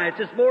of Christ.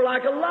 It's more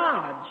like a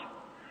lodge.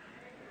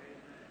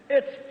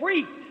 It's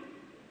freaked,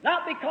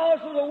 not because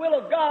of the will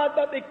of God,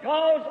 but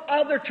because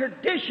of the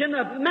tradition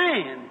of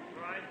man.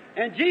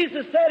 And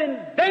Jesus said, in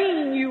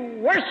vain you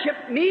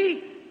worship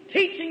me,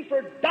 teaching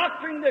for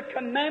doctrine the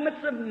commandments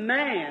of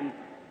man.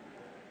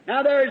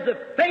 Now there is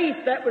a faith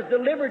that was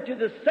delivered to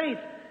the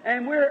saints,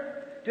 and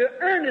we're to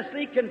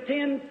earnestly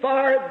contend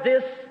for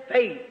this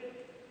faith.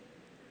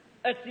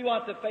 Let's see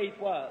what the faith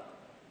was.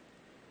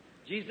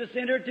 Jesus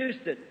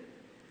introduced it.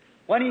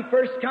 When He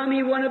first come,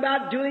 He went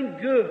about doing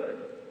good.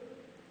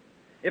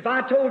 If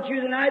I told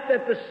you tonight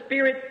that the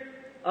spirit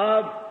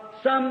of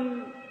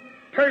some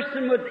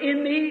person was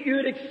in me, you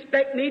would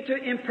expect me to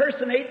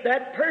impersonate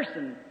that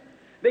person,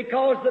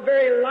 because the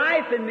very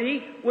life in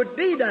me would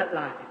be that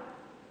life.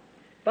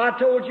 If I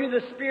told you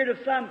the spirit of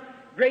some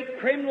great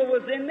criminal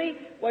was in me,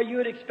 well, you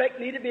would expect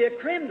me to be a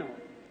criminal.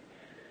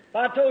 If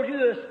I told you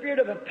the spirit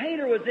of a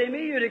painter was in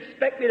me, you'd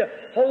expect me to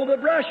hold the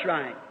brush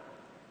right.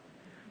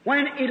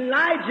 When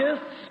Elijah's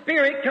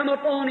spirit come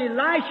upon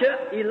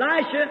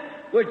Elisha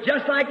was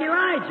just like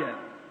Elijah.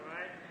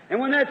 And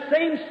when that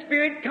same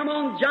spirit come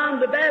on John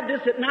the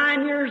Baptist at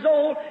 9 years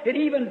old, it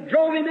even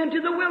drove him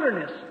into the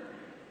wilderness.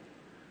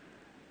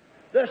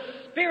 The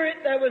spirit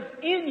that was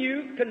in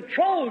you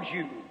controls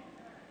you.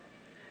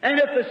 And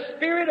if the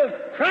Spirit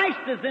of Christ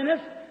is in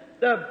us,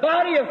 the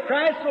body of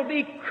Christ will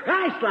be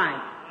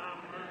Christ-like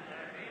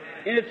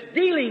in its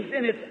dealings,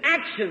 in its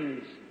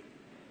actions.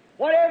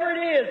 Whatever it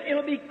is,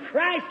 it'll be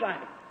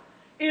Christ-like.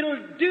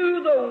 It'll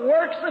do the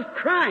works of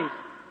Christ.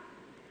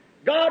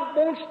 God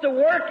wants to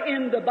work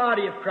in the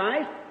body of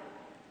Christ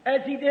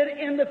as He did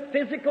in the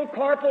physical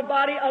corporal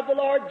body of the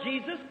Lord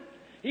Jesus.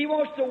 He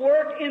wants to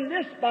work in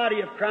this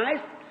body of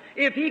Christ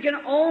if He can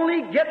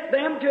only get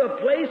them to a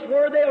place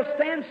where they'll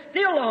stand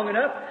still long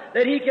enough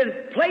that He can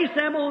place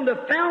them on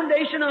the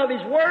foundation of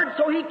His Word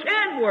so He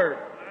can work.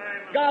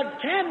 God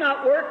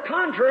cannot work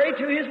contrary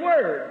to His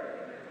Word.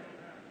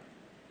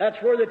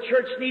 That's where the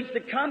church needs to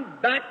come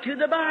back to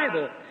the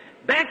Bible,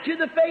 back to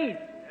the faith.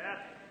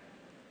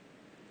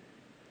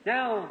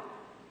 Now,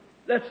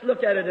 let's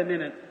look at it a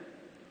minute.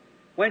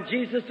 When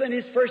Jesus, in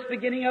His first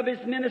beginning of His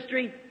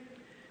ministry,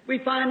 we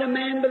find a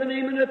man by the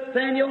name of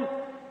Nathaniel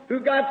who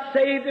got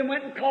saved and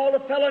went and called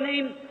a fellow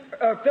named,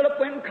 Philip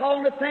went and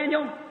called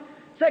Nathaniel,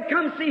 said,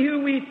 come see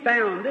who we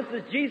found. This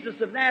is Jesus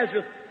of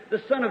Nazareth,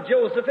 the son of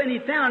Joseph, and he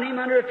found him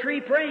under a tree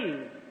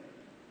praying.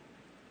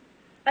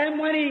 And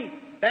when he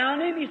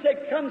found him, he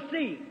said, come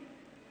see.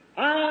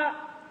 I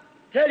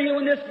tell you,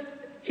 when this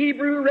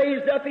Hebrew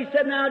raised up, he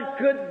said, now,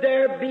 could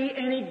there be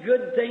any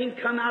good thing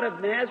come out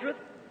of Nazareth?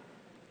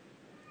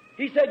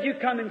 He said, you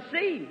come and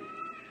see.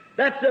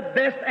 That's the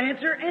best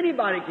answer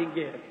anybody can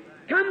give.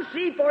 Come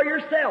see for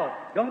yourself.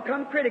 Don't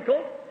come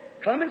critical.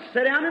 Come and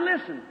sit down and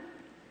listen.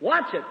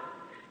 Watch it.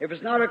 If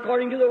it's not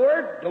according to the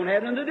Word, don't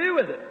have nothing to do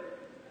with it.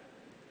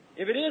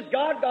 If it is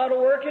God, God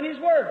will work in His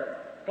Word,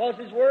 because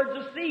His Word's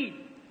a seed.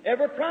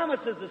 Every promise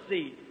is a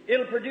seed.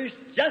 It'll produce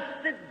just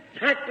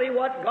exactly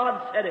what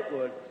God said it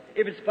would,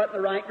 if it's put in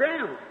the right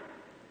ground.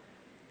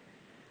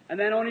 And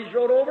then on his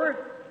road over,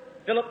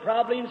 Philip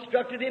probably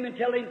instructed him and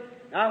told him,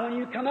 now when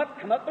you come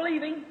up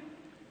believing.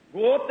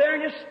 Go up there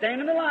and just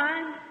stand in the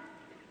line.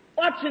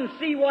 Watch and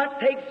see what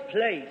takes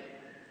place.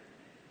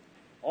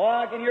 Oh,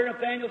 I can hear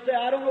Nathaniel say,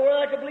 I don't know whether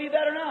I can believe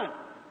that or not.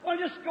 Well,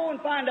 just go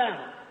and find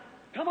out.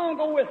 Come on,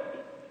 go with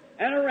me.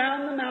 And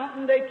around the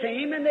mountain they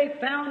came and they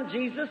found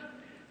Jesus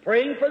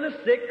praying for the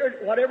sick,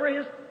 or whatever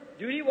his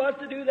duty was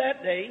to do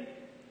that day.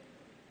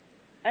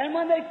 And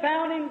when they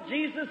found him,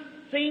 Jesus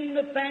seen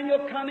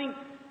Nathanael coming,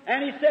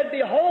 and he said,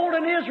 behold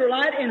an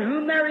Israelite in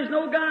whom there is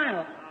no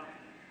guile.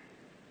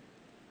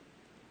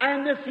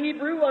 And this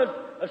Hebrew was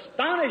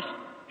astonished.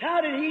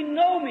 How did he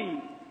know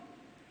me?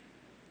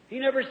 He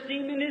never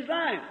seen me in his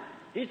life.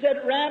 He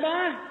said,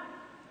 Rabbi,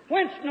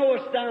 whence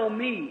knowest thou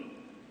me?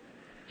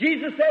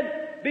 Jesus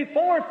said,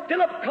 before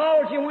Philip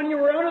called you when you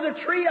were under the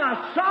tree,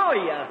 I saw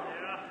you.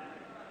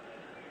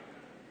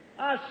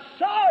 I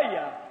saw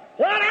you.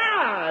 What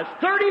eyes?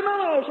 30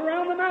 miles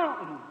around the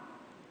mountain.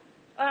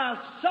 I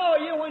saw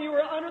you when you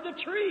were under the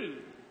tree.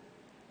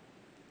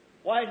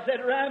 Why, he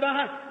said,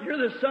 Rabbi, you're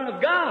the Son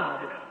of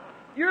God.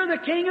 You're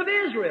the King of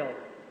Israel.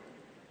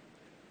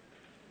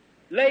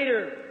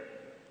 Later,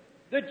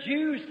 the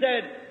Jews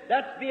said,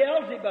 that's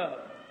Beelzebub.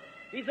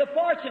 He's a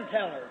fortune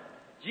teller.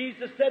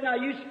 Jesus said, now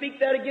you speak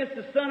that against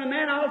the Son of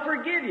Man, I'll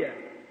forgive you.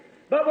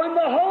 But when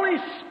the Holy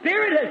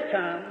Spirit has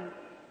come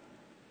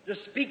to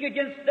speak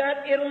against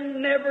that, it'll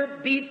never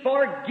be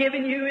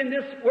forgiven you in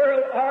this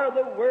world or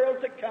the world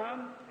to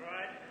come.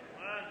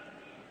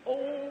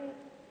 Oh,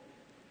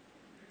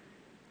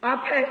 I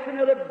passed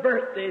another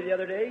birthday the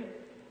other day.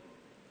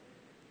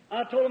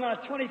 I told him I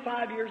was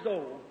 25 years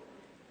old.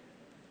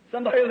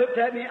 Somebody looked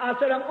at me. I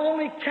said, I'm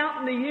only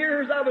counting the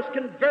years I was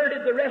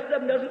converted. The rest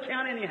of them doesn't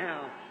count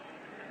anyhow.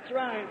 That's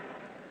right.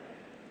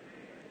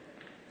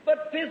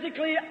 But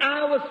physically,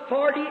 I was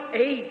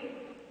 48.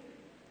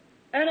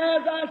 And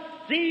as I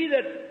see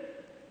that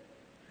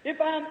if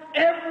I'm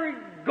ever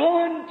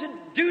going to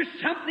do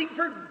something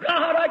for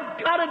God,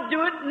 I've got to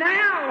do it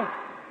now.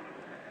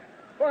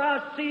 For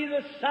I see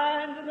the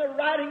signs and the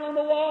writing on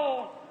the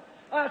wall.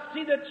 I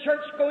see the church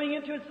going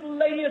into its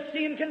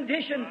Laodicean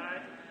condition.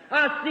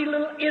 I see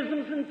little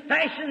isms and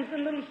fashions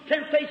and little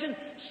sensations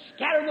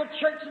scattering the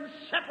church and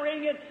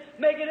separating it,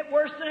 making it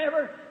worse than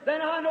ever.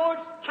 Then I know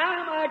it's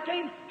time. I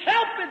can't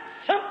help it.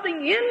 Something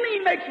in me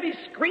makes me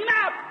scream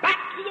out back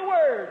to the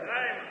Word.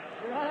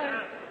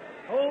 Right.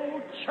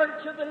 Oh,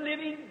 church of the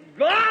living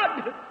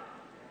God,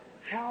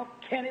 how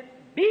can it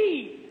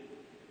be?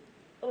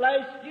 The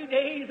last few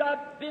days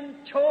I've been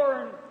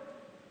torn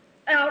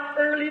out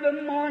early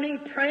the morning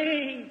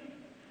praying.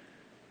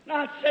 And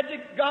I said to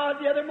God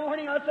the other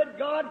morning, I said,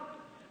 God,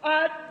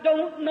 I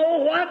don't know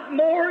what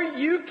more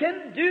you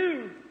can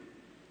do.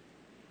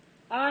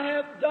 I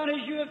have done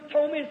as you have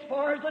told me as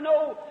far as I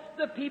know.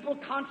 The people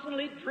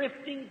constantly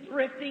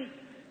drifting.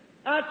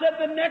 I said,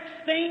 the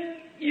next thing,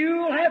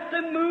 you'll have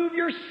to move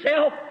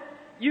yourself.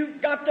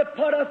 You've got to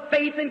put a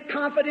faith and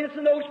confidence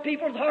in those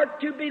people's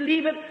heart to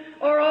believe it,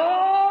 or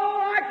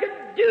all I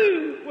can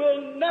do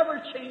will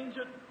never change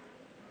it.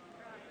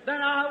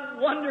 Then I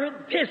wonder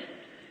at this,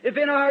 if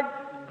in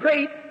our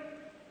great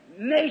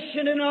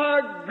nation, in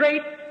our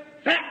great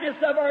fatness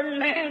of our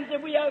lands,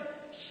 that we have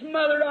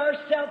smothered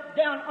ourselves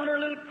down under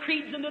little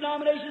creeds and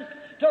denominations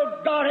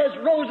till God has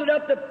rose it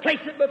up to place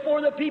it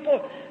before the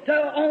people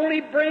to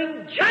only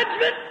bring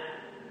judgment.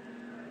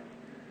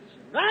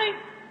 Right?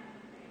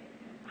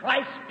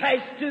 Christ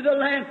passed through the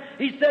land.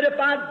 He said, if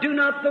I do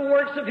not the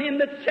works of Him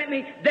that sent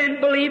me,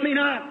 then believe me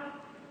not.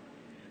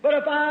 But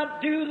if I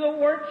do the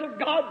works of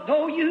God,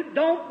 though you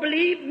don't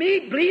believe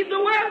me, believe the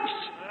works.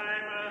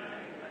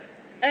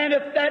 And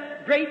if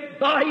that great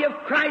body of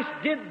Christ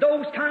did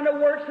those kind of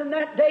works in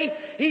that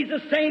day, He's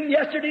the same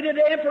yesterday,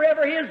 today, and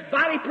forever. His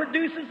body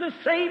produces the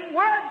same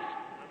works.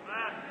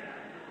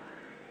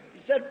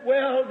 He said,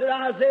 well, did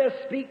Isaiah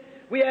speak?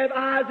 We have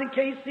eyes and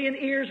can't see and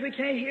ears we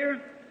can't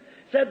hear.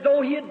 Said,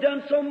 though He had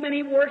done so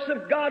many works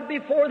of God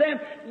before them,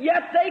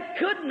 yet they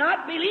could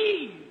not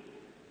believe.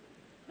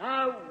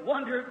 I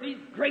wonder if these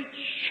great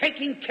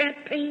shaking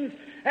campaigns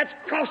that's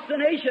crossed the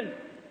nation,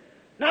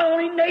 not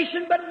only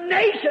nation, but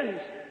nations,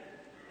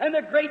 and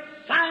the great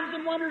signs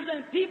and wonders,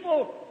 and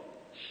people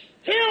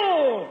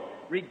still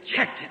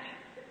reject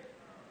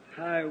it.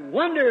 I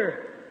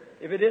wonder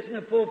if it isn't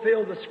to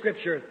fulfill the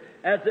Scripture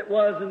as it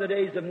was in the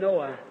days of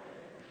Noah,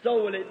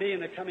 so will it be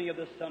in the coming of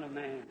the Son of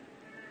Man.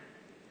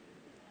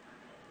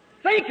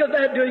 Think of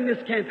that during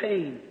this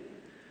campaign.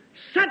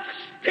 Such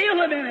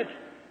still a minute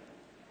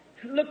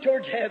and look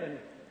towards heaven.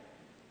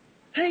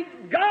 Thank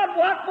God,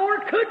 what more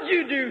could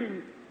you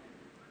do?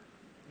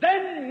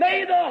 Then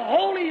may the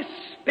Holy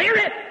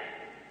Spirit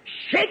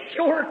shake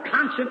your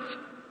conscience,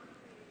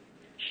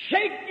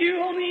 shake you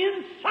on the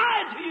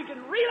inside so you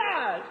can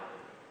realize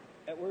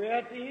that we're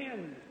at the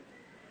end.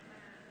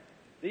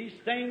 These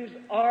things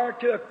are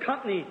to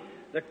accompany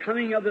the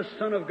coming of the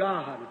Son of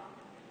God.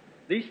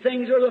 These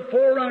things are the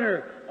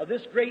forerunner of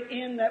this great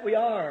end that we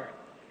are.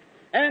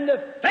 And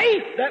the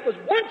faith that was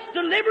once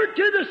delivered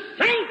to the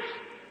saints,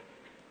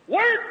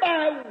 word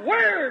by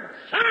word,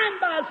 sign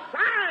by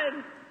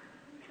sign,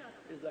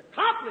 is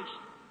accomplished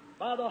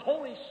by the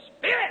Holy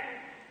Spirit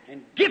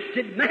and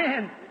gifted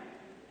man.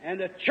 And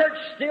the church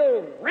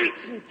still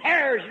rants and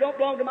tears. You don't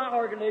belong to my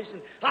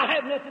organization. I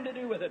have nothing to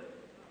do with it.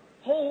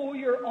 Oh,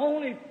 you're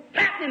only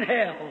fattening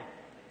hell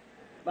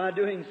by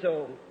doing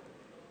so.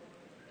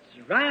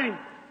 It's right.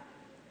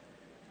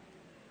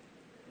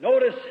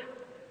 Notice,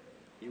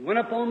 he went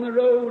up on the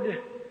road,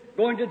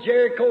 going to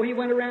Jericho. He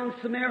went around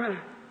Samaria.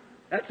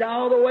 That's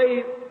all the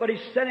way, but he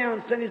sat down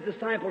and sent his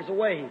disciples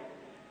away.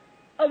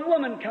 A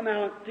woman come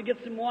out to get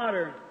some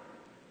water.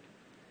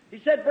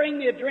 He said, bring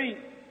me a drink.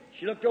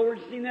 She looked over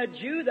and seen that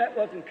Jew. That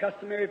wasn't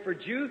customary for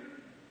Jew.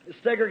 The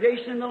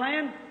segregation in the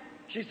land.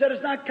 She said,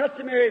 it's not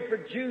customary for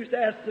Jews to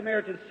ask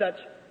Samaritans such.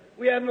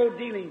 We have no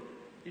dealing.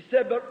 He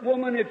said, but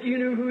woman, if you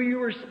knew who you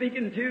were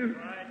speaking to,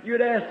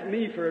 you'd ask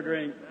me for a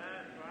drink.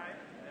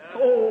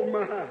 Oh,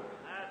 my.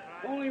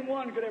 Only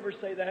one could ever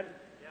say that.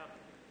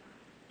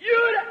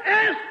 You'd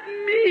ask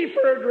me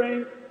for a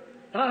drink.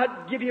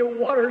 I'd give you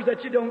waters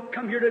that you don't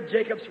come here to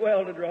Jacob's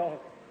well to draw.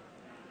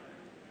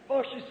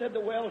 Oh, she said, the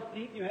well's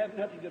deep and you have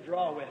nothing to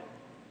draw with.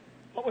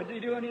 What was he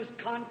doing? He was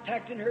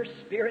contacting her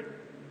spirit.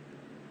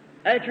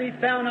 After he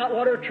found out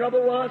what her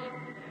trouble was,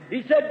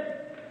 he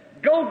said,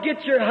 go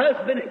get your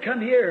husband and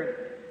come here.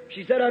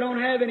 She said, I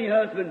don't have any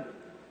husband.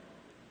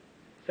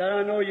 He said,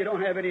 I know you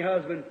don't have any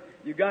husband.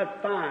 You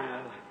got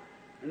 5.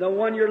 And the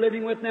one you're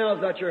living with now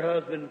is not your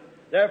husband.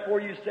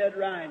 Therefore you said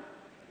right.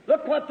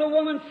 Look what the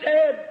woman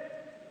said.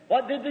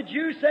 What did the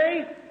Jew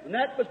say when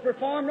that was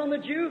performed on the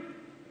Jew?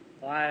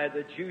 Why,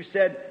 the Jew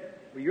said,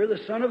 well, you're the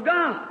Son of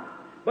God.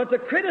 But the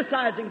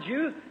criticizing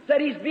Jew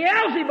said he's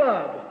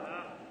Beelzebub.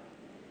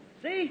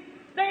 See?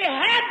 They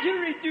had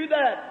to do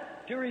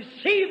that to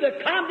receive the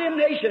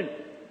condemnation.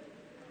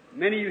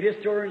 Many of you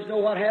historians know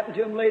what happened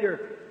to them later.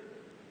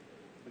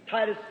 When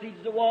Titus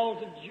sieged the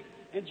walls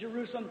in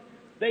Jerusalem,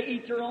 they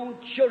eat their own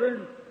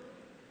children,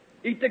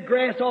 eat the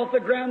grass off the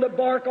ground, the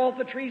bark off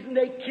the trees, and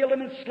they killed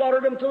them and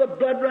slaughtered them till the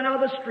blood ran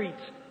out of the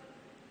streets.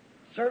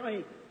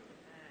 Certainly,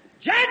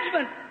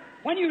 judgment.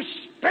 When you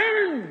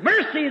spurn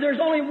mercy,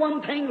 there's only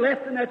one thing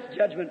left, and that's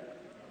judgment.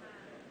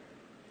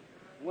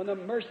 When the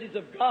mercies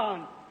of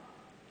God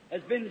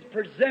has been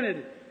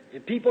presented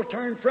and people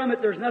turn from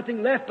it, there's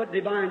nothing left but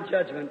divine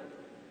judgment.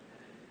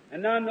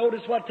 And now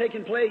notice what's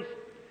taking place.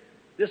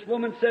 This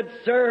woman said,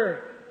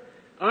 Sir,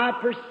 I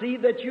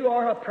perceive that you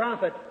are a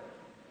prophet.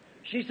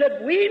 She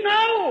said, we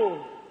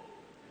know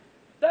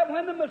that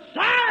when the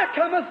Messiah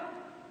cometh,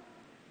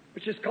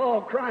 which is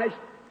called Christ,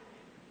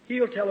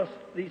 He'll tell us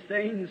these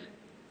things.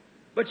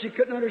 But she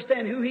couldn't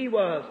understand who He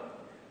was.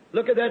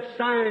 Look at that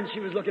sign she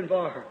was looking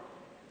for.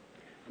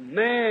 A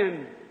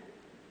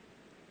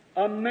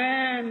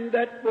man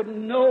that would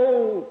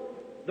know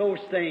those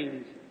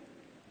things,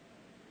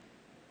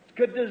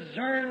 could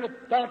discern the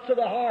thoughts of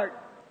the heart.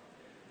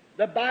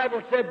 The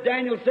Bible said,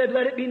 Daniel said,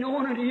 let it be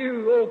known unto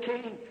you, O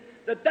King,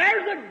 that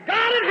there's a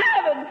God in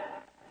heaven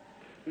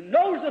who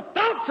knows the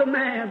thoughts of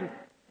man.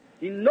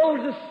 He knows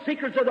the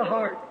secrets of the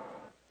heart.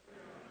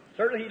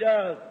 Certainly He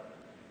does.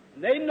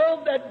 And they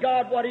know that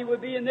God, what He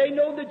would be, and they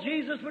know that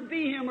Jesus would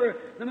be Him, or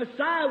the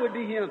Messiah would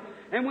be Him.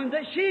 And when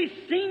she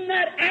seen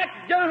that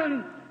act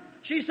done,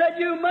 she said,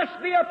 you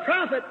must be a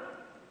prophet,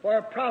 for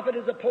a prophet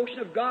is a portion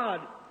of God.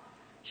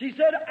 She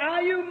said,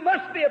 you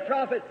must be a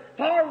prophet,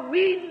 for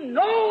we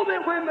know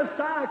that when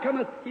Messiah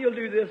cometh, He'll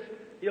do this.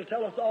 He'll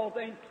tell us all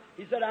things.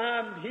 He said,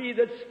 I'm He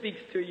that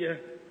speaks to you.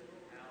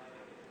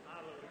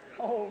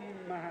 Oh,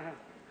 my.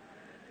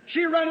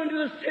 She ran into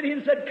the city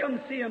and said, come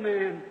see a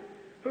man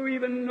who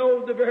even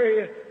knows the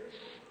very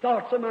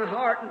thoughts of my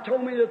heart and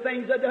told me the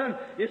things I've done.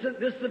 Isn't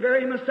this the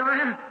very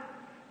Messiah?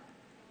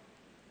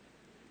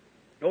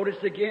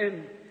 Notice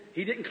again,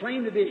 He didn't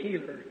claim to be a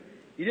healer.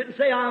 He didn't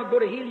say, I'll go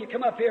to heal you,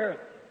 come up here.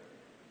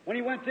 When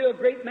He went through a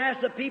great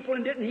mass of people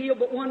and didn't heal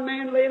but one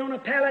man laying on a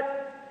pallet,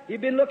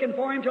 He'd been looking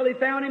for him till He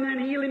found him and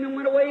healed him and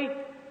went away.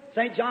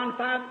 St. John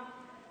 5,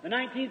 the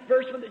 19th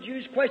verse, when the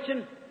Jews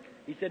questioned,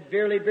 He said,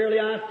 verily, verily,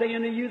 I say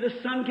unto you, the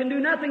Son can do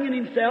nothing in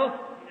Himself.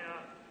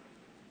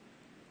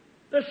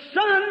 The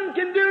Son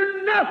can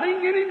do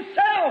nothing in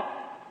Himself.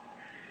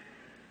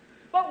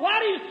 But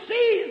what He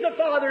sees the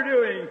Father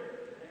doing,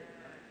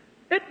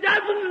 it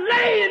doesn't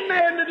lay in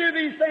man to do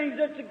these things.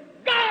 It's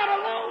God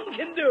alone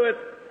can do it.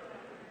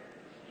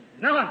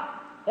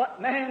 Not what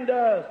man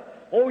does.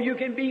 Oh, you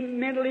can be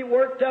mentally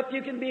worked up.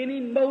 You can be in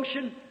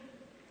emotion.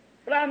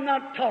 But I'm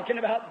not talking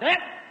about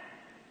that.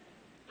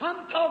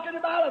 I'm talking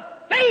about a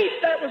faith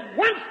that was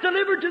once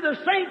delivered to the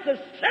saints has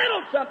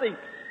settled something.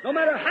 No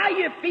matter how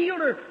you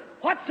feel or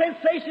what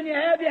sensation you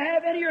have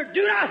any or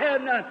do not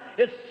have none.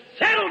 It's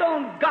settled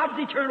on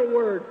God's eternal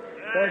Word.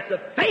 For it's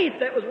the faith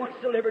that was once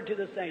delivered to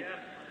the saints.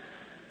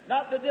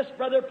 Not that this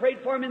brother prayed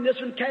for him and this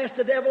one cast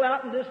the devil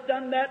out and this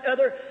done that,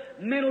 other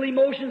mental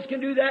emotions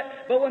can do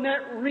that. But when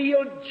that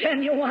real,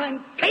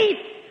 genuine faith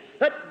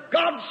that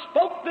God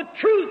spoke the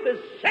truth is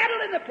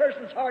settled in the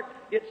person's heart,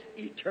 it's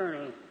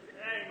eternal.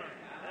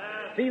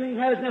 Feeling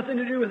has nothing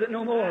to do with it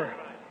no more.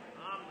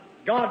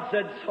 God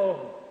said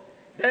so.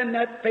 Then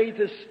that faith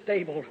is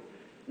stable.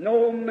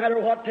 No matter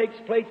what takes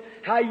place,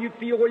 how you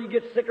feel, whether you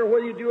get sick or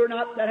whether you do or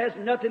not, that has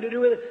nothing to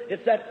do with it.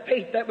 It's that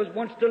faith that was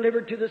once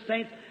delivered to the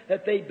saints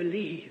that they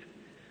believe.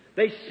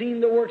 They seen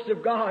the works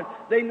of God.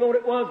 They know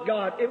it was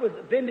God. It was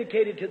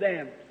vindicated to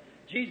them.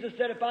 Jesus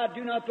said, if I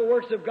do not the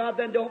works of God,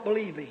 then don't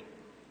believe me.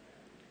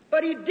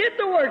 But He did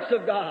the works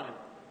of God.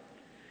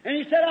 And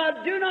He said,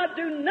 I do not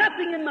do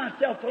nothing in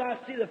myself till I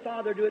see the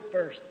Father do it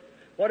first.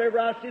 Whatever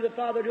I see the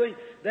Father doing,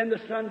 then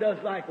the Son does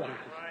likewise.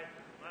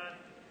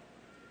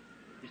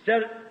 He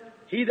said,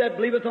 he that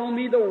believeth on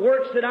me, the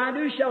works that I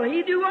do shall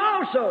he do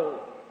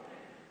also.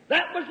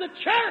 That was the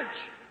church.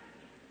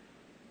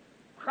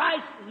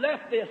 Christ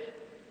left this,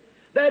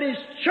 that His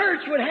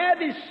church would have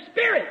His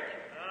Spirit.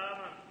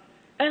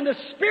 And the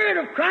Spirit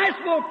of Christ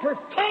will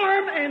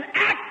perform and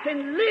act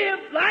and live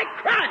like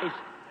Christ.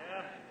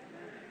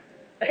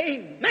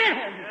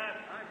 Amen.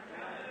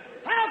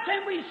 How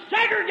can we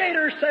segregate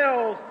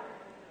ourselves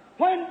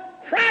when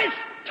Christ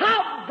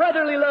taught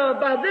brotherly love?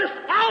 By this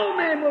all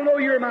men will know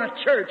you're my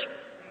church,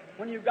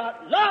 when you've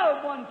got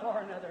love one for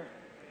another.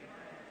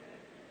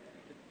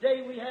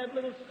 Today we have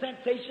little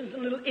sensations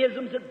and little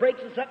isms that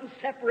breaks us up and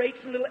separates,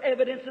 and little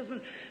evidences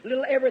and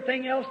little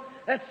everything else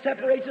that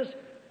separates us.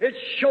 It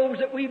shows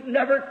that we've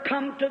never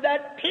come to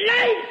that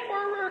place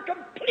where we're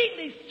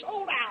completely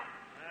sold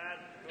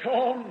out to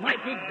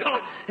Almighty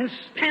God and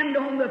stand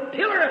on the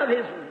pillar of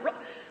His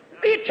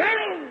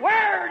eternal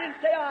Word and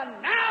say,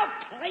 I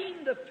now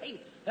claim the faith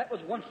that was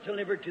once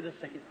delivered to the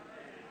saints.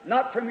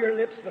 Not from your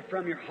lips, but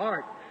from your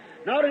heart.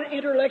 Not an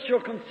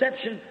intellectual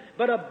conception,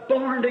 but a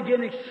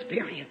born-again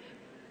experience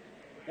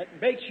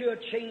that makes you a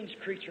changed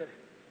creature.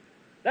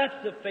 That's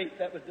the faith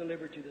that was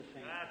delivered to the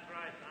saints.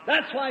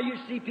 That's why you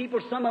see people,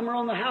 some of them are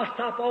on the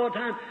housetop all the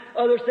time.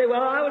 Others say,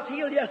 well, I was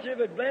healed yesterday,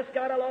 but bless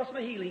God, I lost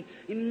my healing.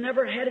 You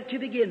never had it to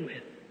begin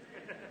with.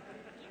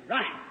 That's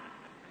right.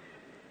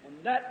 When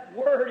that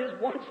Word is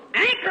once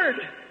anchored,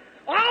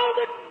 all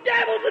the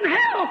devils in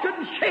hell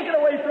couldn't shake it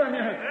away from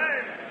you.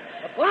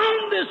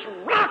 Upon this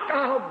rock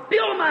I'll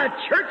build my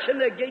church, and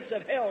the gates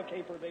of hell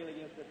can't prevail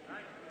against it.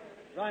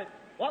 Right?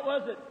 What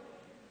was it?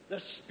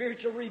 The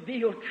spiritual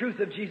revealed truth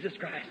of Jesus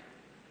Christ.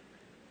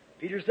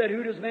 Peter said,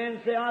 who does man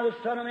say I, the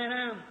Son of Man,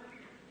 am?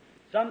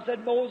 Some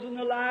said Moses and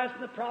Elias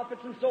and the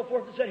prophets and so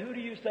forth. They said, who do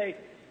you say?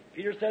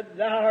 Peter said,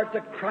 thou art the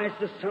Christ,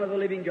 the Son of the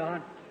living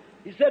God.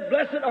 He said,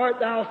 blessed art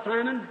thou,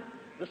 Simon,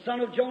 the son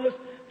of Jonas,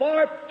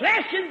 for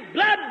flesh and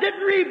blood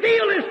didn't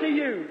reveal this to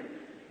you.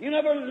 You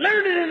never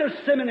learned it in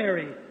a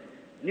seminary.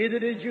 Neither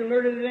did you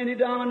learn it in any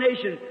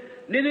denomination.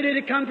 Neither did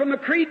it come from a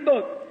creed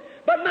book.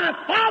 But my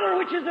Father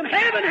which is in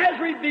heaven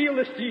has revealed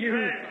this to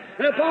you.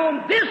 And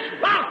upon this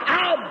rock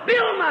I'll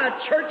build my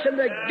church, and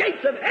the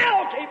gates of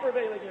hell can't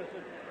prevail against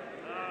it.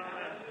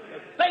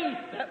 The faith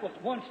that was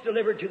once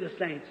delivered to the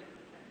saints.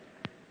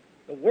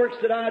 The works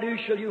that I do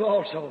shall you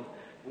also.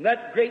 And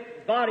that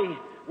great body,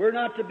 we're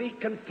not to be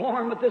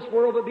conformed with this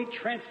world, but be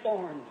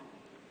transformed.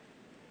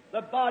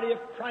 The body of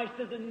Christ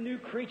is a new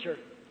creature.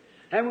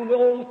 And when the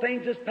old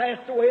things has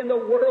passed away and the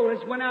world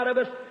has went out of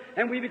us,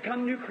 and we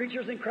become new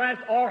creatures in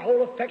Christ, our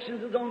whole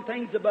affections is on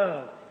things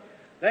above.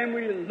 Then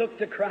we look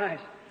to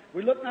Christ.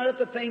 We look not at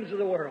the things of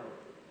the world.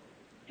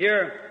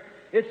 Here,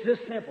 it's this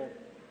simple.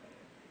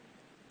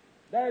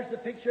 There's the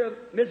picture of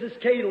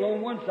Mrs. Cadle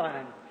on one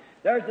side.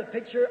 There's the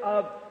picture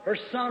of her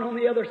son on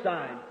the other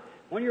side.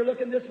 When you're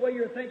looking this way,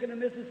 you're thinking of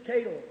Mrs.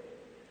 Cadle.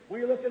 When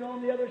you're looking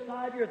on the other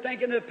side, you're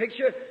thinking of the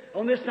picture.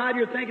 On this side,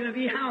 you're thinking of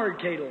E. Howard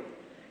Cadle.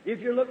 If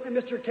you're looking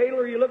at Mr. Cadle,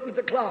 or you're looking at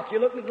the clock,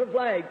 you're looking at the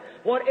flag,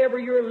 whatever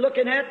you're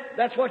looking at,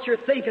 that's what you're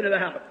thinking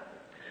about.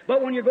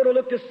 But when you're going to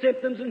look to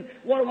symptoms and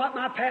what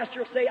my pastor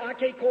will say, I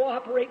can't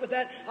cooperate with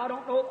that, I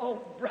don't know,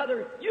 oh,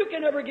 brother, you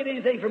can never get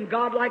anything from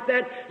God like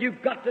that.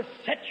 You've got to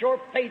set your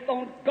faith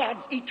on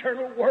God's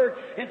eternal Word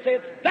and say,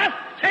 thus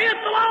saith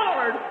the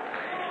Lord.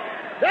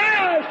 There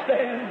I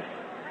stand.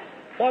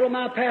 What will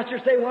my pastor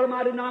say? What will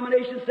my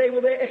denomination say?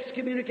 Will they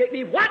excommunicate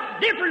me? What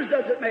difference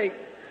does it make?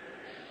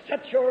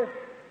 Set your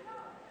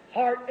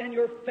heart and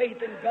your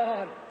faith in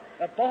God.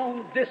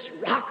 Upon this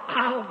rock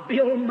I'll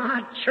build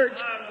my church,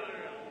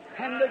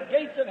 and the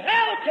gates of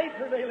hell can't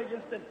prevail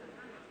against it.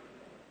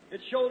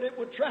 It showed it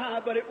would try,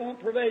 but it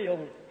won't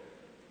prevail.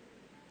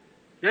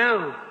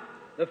 Now,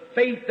 the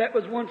faith that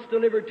was once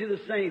delivered to the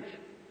saints.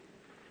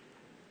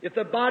 If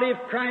the body of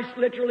Christ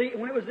literally,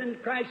 when it was in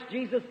Christ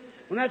Jesus,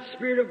 when that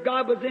Spirit of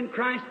God was in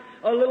Christ,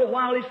 a little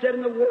while He said,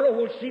 in the world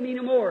will see me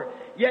no more,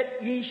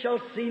 yet ye shall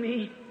see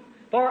me.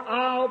 For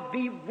I'll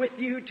be with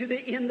you to the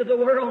end of the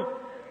world.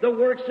 The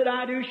works that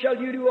I do shall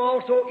you do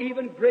also.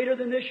 Even greater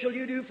than this shall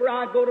you do, for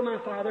I go to my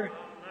Father.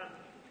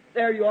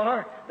 There you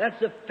are. That's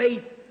the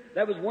faith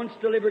that was once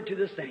delivered to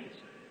the saints.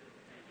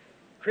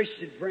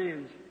 Christian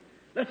friends,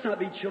 let's not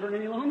be children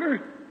any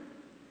longer.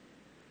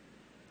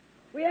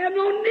 We have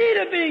no need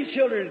of being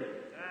children.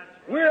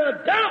 We're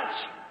adults.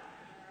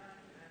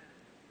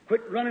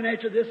 Quit running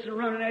after this and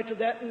running after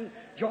that and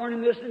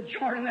joining this and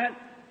joining that.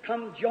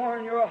 Come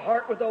join your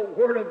heart with the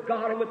Word of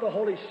God and with the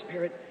Holy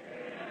Spirit.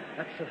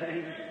 That's the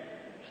thing.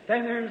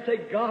 Stand there and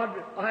say, God,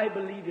 I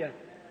believe you.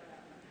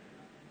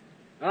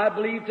 I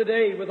believe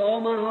today with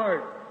all my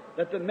heart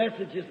that the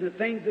messages and the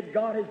things that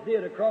God has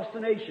did across the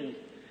nations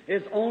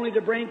is only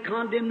to bring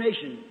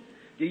condemnation.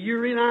 Do you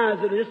realize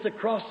that it's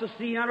across the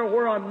sea under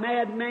where a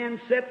madman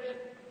sits?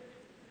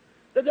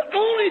 That the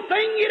only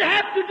thing you'd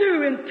have to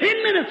do in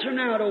 10 minutes from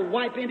now to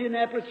wipe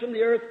Indianapolis from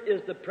the earth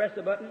is to press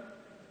a button.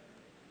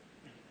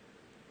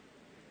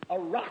 A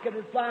rocket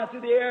would fly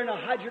through the air and a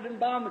hydrogen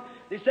bomb.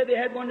 They said they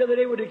had one the other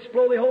day would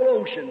explode the whole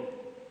ocean.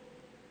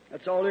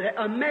 That's all it had.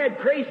 A mad,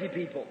 crazy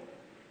people.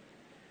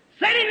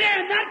 Sitting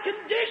there in that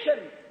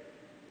condition.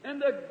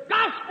 And the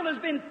gospel has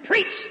been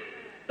preached.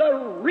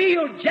 The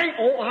real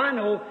I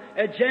know.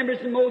 Jambres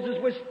and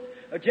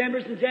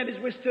Jambres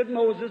withstood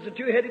Moses, the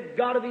two-headed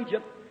God of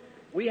Egypt.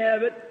 We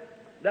have it.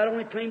 That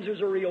only claims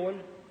there's a real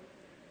one.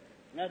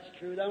 That's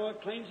true. That only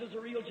claims there's a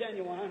real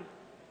genuine.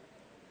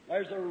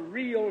 There's a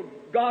real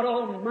God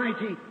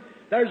Almighty.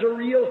 There's a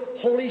real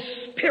Holy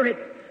Spirit.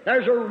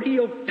 There's a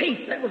real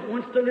faith that was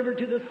once delivered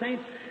to the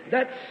saints.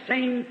 That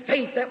same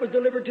faith that was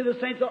delivered to the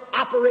saints will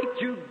operate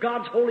through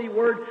God's holy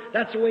Word.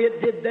 That's the way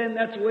it did then.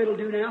 That's the way it'll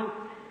do now.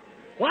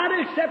 Why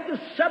to accept the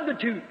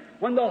substitute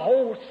when the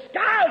whole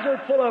skies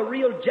are full of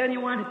real,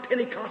 genuine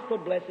Pentecostal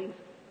blessings?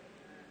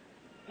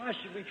 Why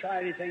should we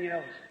try anything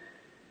else?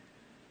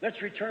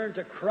 Let's return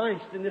to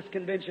Christ in this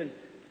convention.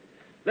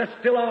 Let's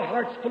fill our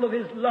hearts full of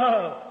His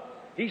love.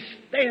 He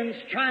stands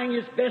trying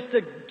His best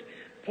to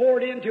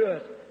pour it into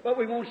us, but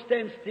we won't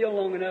stand still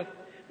long enough.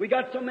 We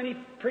got so many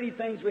pretty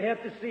things we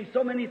have to see,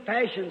 so many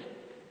fashions.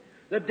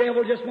 The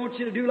devil just wants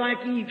you to do like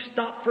Eve,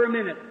 stop for a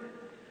minute.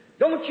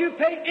 Don't you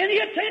pay any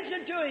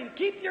attention to him.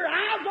 Keep your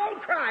eyes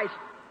on Christ,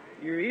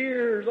 your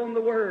ears on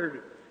the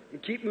Word,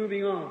 and keep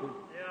moving on.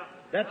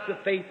 That's the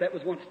faith that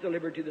was once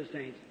delivered to the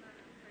saints.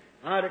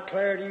 I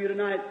declare to you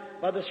tonight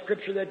by the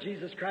Scripture that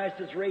Jesus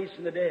Christ is raised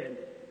from the dead,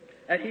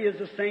 that He is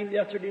the same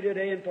yesterday,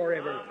 today, and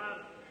forever.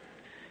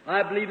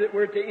 I believe that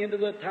we're at the end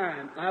of the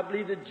time. I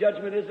believe that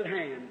judgment is at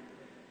hand.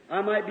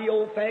 I might be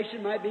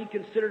old-fashioned, might be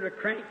considered a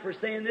crank for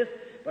saying this,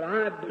 but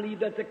I believe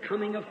that the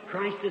coming of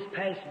Christ is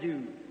past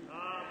due.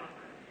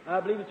 I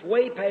believe it's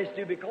way past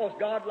due because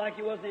God, like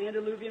He was in the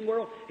antediluvian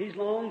world, He's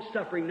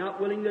long-suffering, not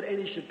willing that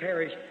any should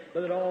perish,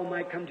 but that all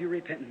might come to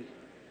repentance.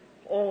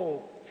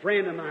 Oh,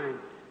 friend of mine,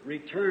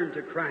 return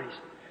to Christ.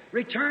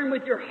 Return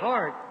with your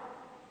heart.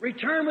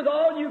 Return with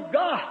all you've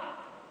got.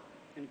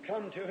 And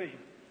come to Him.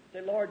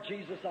 Say, Lord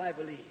Jesus, I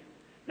believe.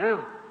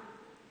 Now,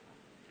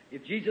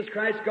 if Jesus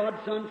Christ, God's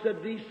Son,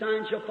 said, these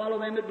signs shall follow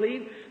them that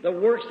believe, the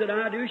works that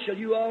I do shall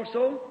you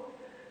also.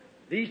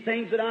 These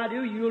things that I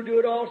do, you'll do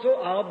it also.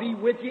 I'll be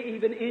with you,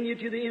 even in you,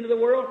 to the end of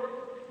the world.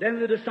 Then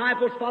the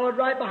disciples followed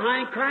right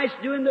behind Christ,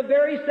 doing the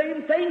very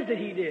same things that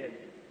He did.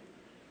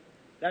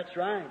 That's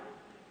right.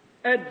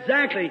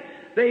 Exactly.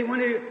 When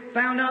they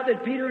found out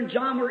that Peter and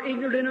John were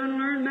ignorant and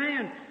unlearned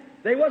men,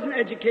 they wasn't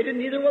educated,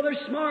 neither were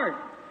they smart.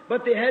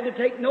 But they had to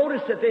take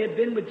notice that they had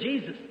been with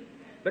Jesus,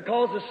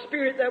 because the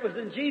Spirit that was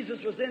in Jesus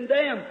was in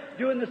them,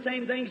 doing the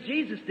same things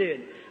Jesus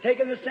did,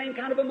 taking the same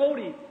kind of a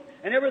motive,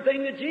 and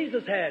everything that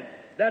Jesus had.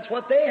 That's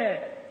what they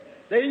had.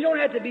 You don't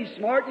have to be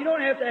smart. You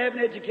don't have to have an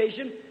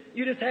education.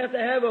 You just have to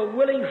have a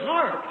willing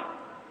heart.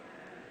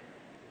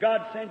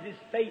 God sends His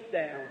faith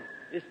down,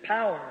 His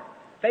power.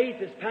 Faith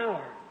is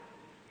power.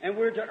 And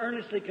we're to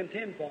earnestly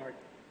contend for it.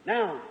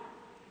 Now,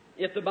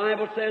 if the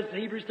Bible says,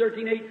 Hebrews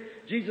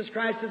 13:8, Jesus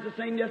Christ is the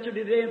same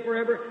yesterday, today, and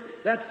forever,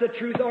 that's the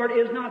truth, or it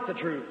is not the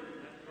truth.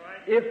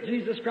 If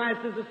Jesus Christ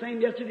is the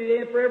same yesterday,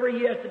 today, and forever,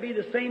 He has to be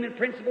the same in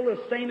principle,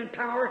 the same in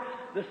power,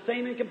 the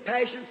same in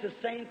compassion, the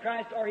same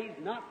Christ, or He's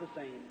not the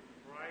same.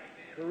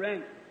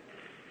 Correct.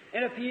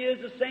 And if He is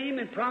the same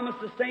and promised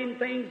the same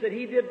things that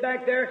He did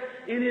back there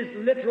in His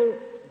literal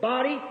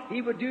body,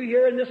 He would do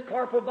here in this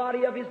corporal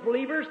body of His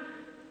believers.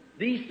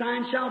 These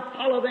signs shall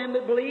follow them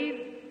that believe.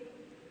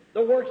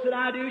 The works that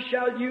I do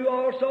shall you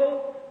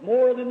also.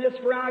 More than this,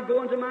 for I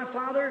go unto my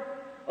Father.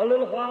 A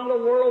little while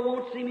the world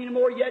won't see me no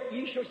more, yet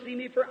ye shall see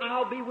me, for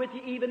I'll be with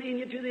you, even in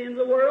you, to the end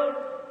of the world.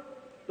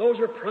 Those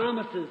are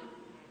promises.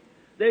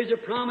 Those are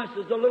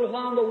promises. A little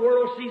while the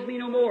world sees me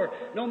no more.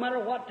 No matter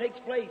what takes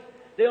place,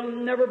 they'll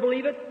never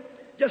believe it.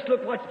 Just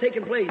look what's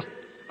taking place.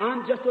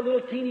 I'm just a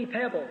little teeny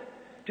pebble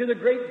to the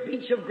great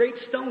beach of great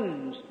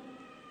stones.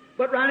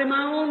 But right in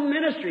my own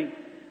ministry,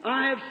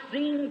 I have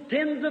seen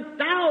tens of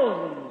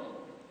thousands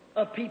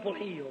of people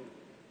healed.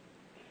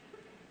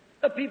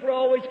 The people are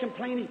always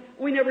complaining,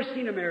 we never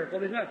seen a miracle.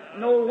 There's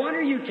no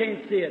wonder you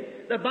can't see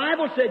it. The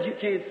Bible said you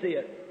can't see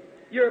it.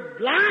 You're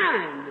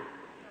blind,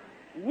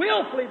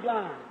 willfully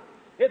blind.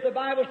 If the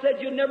Bible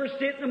said you'll never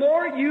see it no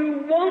more,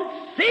 you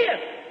won't see it.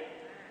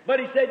 But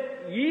He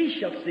said, ye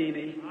shall see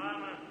me,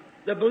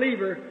 the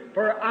believer,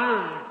 for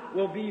I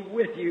will be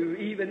with you,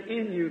 even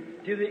in you,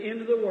 to the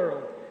end of the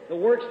world. The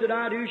works that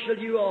I do shall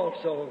you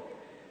also.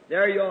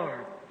 There you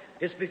are.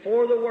 It's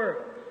before the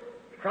work.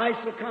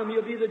 Christ will come,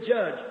 He'll be the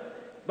judge.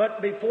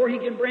 But before He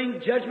can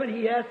bring judgment,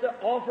 He has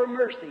to offer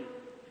mercy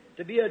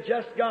to be a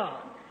just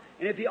God.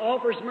 And if He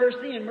offers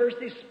mercy and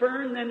mercy is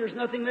spurned, then there's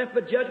nothing left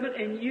but judgment,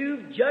 and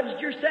you've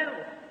judged yourself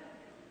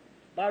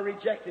by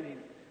rejecting Him.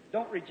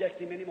 Don't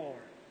reject Him anymore.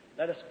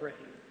 Let us pray.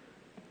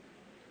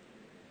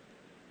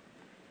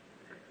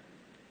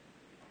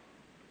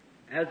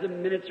 As the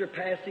minutes are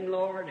passing,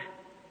 Lord,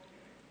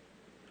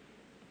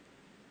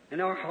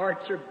 and our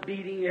hearts are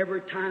beating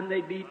every time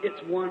they beat,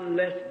 it's one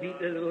less beat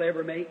that it'll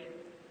ever make.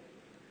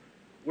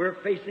 We're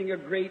facing a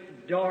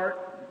great dark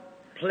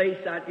place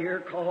out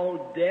here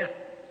called death.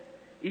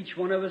 Each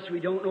one of us, we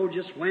don't know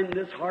just when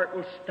this heart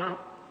will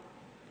stop.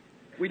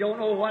 We don't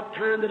know what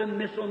time that a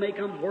missile may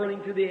come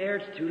whirling through the air.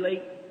 It's too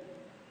late.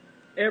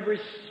 Every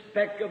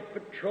speck of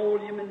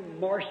petroleum and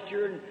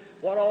moisture and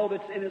what all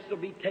that's in us will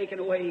be taken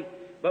away.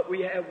 But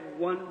we have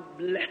one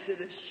blessed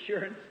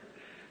assurance.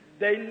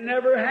 They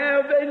never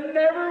have, they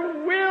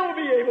never will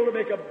be able to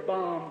make a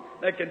bomb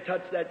that can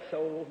touch that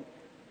soul.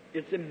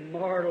 It's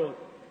immortal.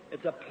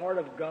 It's a part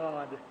of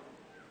God.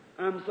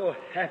 I'm so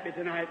happy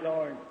tonight,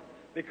 Lord,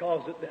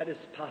 because that is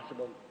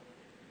possible.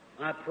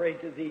 I pray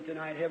to Thee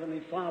tonight,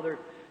 Heavenly Father,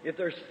 if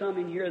there's some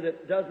in here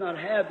that does not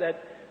have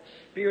that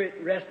Spirit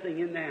resting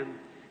in them,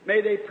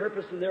 may they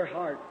purpose in their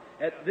heart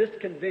at this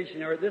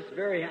convention or at this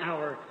very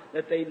hour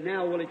that they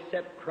now will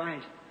accept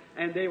Christ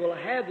and they will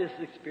have this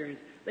experience.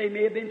 They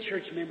may have been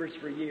church members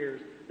for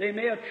years. They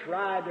may have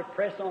tried to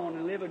press on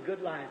and live a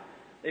good life.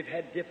 They've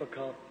had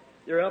difficulty.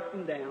 They're up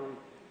and down.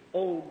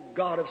 Oh,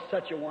 God of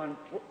such a one,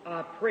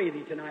 I pray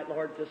Thee tonight,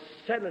 Lord, to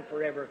settle it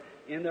forever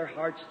in their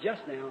hearts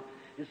just now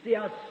and see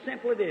how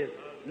simple it is,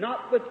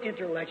 not with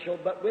intellectual,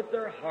 but with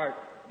their heart,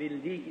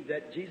 believe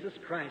that Jesus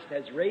Christ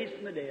has raised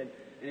from the dead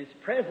and is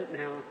present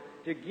now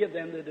to give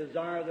them the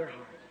desire of their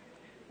hearts.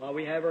 While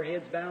we have our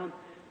heads bowed,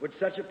 would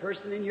such a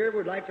person in here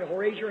would like to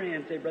raise your hand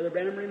and say, Brother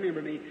Branham,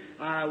 remember me.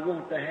 I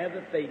want to have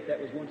the faith that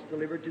was once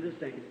delivered to the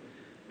saints.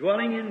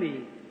 Dwelling in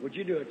me, would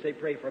you do it? Say,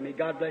 pray for me.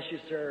 God bless you,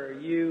 sir.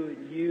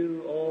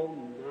 You, oh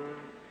my.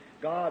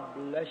 God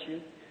bless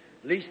you.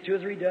 At least 2 or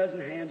 3 dozen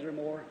hands or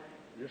more.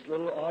 This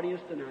little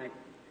audience tonight.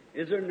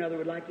 Is there another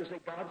would like to say,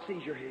 God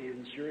sees your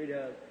hands? Sure He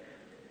does.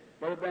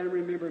 Brother Branham,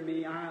 remember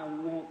me. I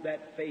want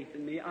that faith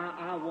in me.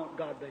 I want,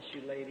 God bless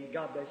you, lady.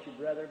 God bless you,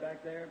 brother,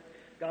 back there.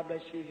 God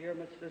bless you here,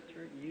 my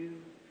sister. You.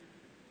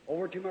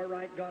 Over to my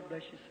right, God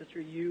bless you, sister.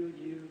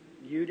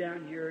 You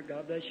down here,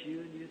 God bless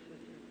you and you,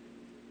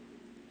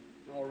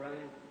 sister. All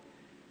right.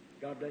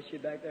 God bless you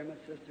back there, my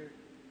sister.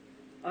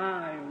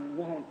 I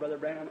want, Brother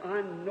Branham,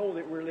 I know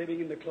that we're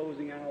living in the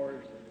closing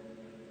hours.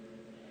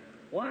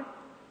 What?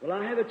 Will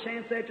I have a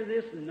chance after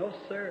this? No,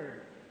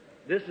 sir.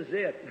 This is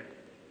it.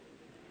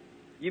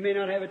 You may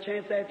not have a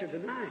chance after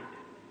tonight.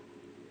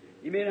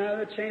 You may not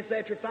have a chance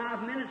after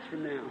 5 minutes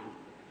from now.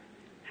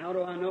 How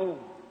do I know?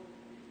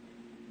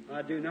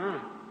 I do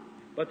not.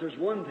 But there's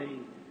one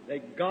thing,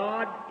 that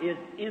God is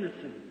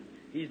innocent.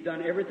 He's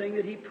done everything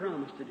that He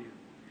promised to do.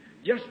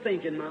 Just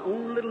think, in my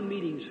own little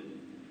meetings,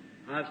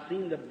 I've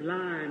seen the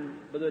blind,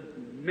 but the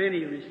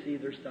many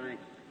receive their sight.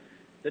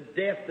 The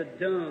deaf, the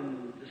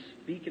dumb, to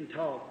speak and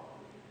talk.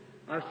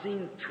 I've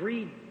seen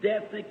 3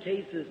 definite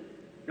cases,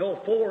 no,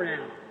 4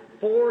 now.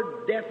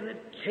 4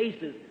 definite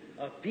cases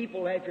of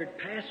people after it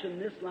passed from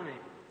this life,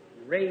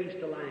 raised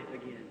to life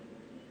again.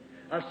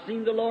 I've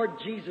seen the Lord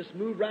Jesus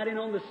move right in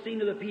on the scene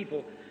of the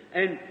people,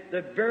 and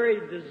the very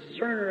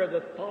discerner of the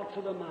thoughts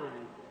of the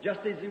mind. Just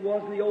as He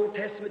was in the Old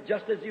Testament,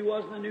 just as He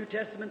was in the New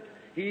Testament,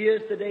 He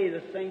is today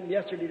the same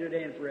yesterday,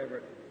 today, and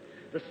forever.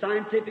 The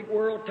scientific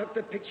world took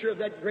the picture of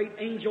that great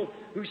angel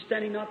who's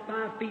standing not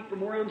 5 feet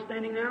from where I'm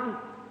standing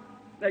now.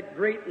 That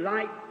great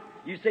light.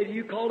 You say, do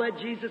you call that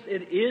Jesus?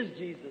 It is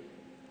Jesus.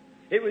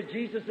 It was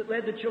Jesus that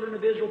led the children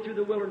of Israel through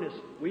the wilderness.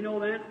 We know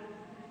that.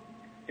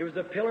 It was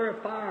a pillar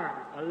of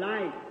fire, a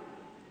light.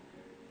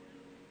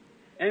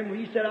 And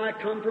He said, I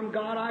come from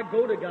God, I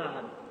go to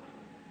God.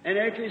 And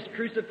after His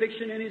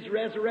crucifixion and His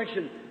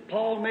resurrection,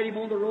 Paul met Him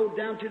on the road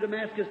down to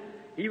Damascus.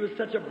 He was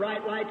such a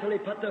bright light till He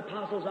put the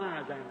apostles'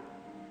 eyes out.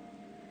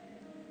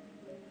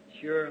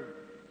 Sure,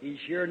 He's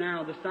here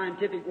now. The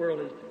scientific world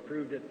has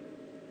proved it.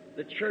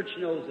 The church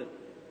knows it.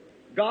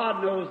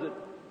 God knows it.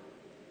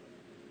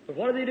 But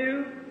what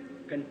do?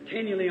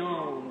 Continually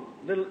on.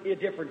 Little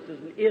differences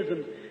and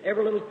isms.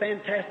 Every little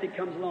fantastic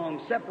comes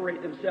along.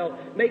 Separate themselves.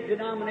 Make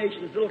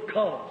denominations, little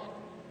cults.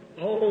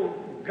 Oh,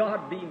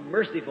 God be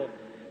merciful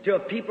to a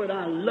people that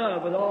I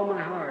love with all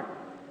my heart.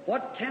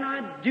 What can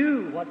I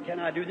do? What can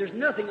I do? There's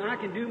nothing I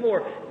can do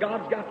more.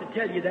 God's got to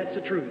tell you that's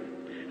the truth.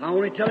 I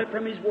only tell it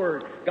from His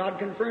Word. God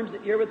confirms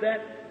it here with that.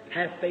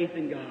 Have faith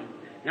in God.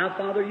 Now,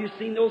 Father, you've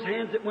seen those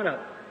hands that went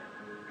up.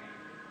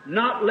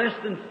 Not less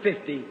than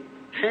 50.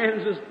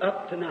 hands was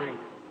up tonight,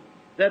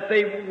 that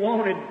they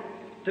wanted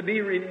to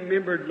be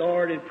remembered,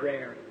 Lord, in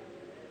prayer.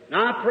 And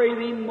I pray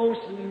Thee,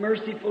 most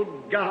merciful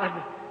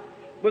God,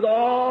 with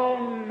all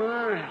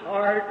my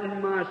heart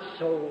and my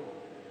soul,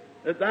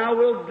 that Thou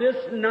wilt this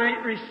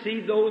night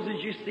receive those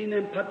as you've seen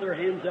them put their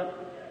hands up.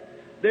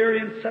 They're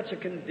in such a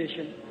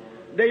condition.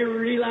 They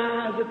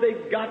realize that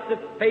they've got to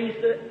face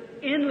an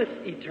endless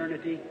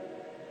eternity.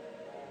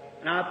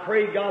 And I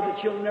pray, God,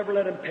 that You'll never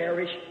let them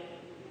perish.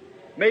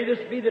 May this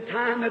be the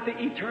time that the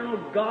eternal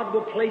God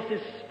will place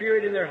His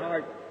Spirit in their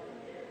heart,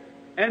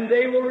 and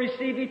they will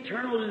receive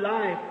eternal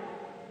life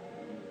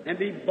and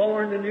be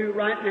born anew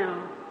right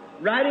now,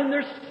 right in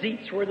their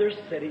seats where they're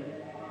sitting.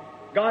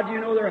 God, You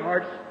know their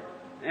hearts,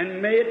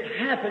 and may it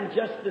happen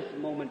just this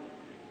moment.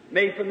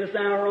 May from this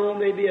hour on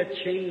they be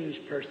a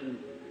changed person.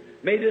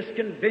 May this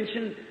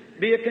convention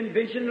be a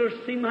convention that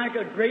will seem like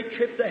a great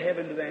trip to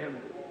heaven to them.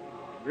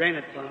 Grant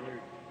it, Father.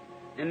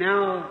 And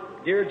now,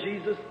 dear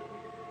Jesus,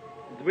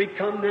 as we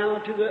come now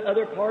to the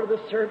other part of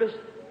the service,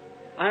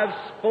 I have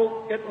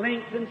spoke at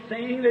length in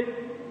saying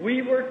that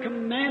we were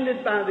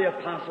commanded by the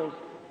apostles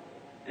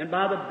and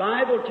by the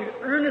Bible to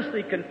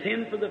earnestly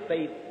contend for the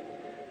faith.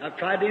 I've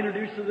tried to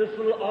introduce to this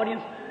little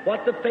audience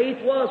what the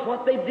faith was,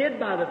 what they did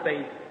by the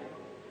faith.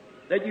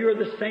 That You are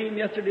the same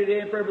yesterday, today,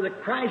 and forever. The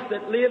Christ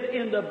that lived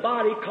in the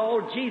body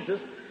called Jesus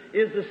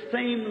is the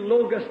same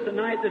Logos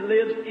tonight that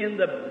lives in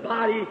the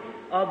body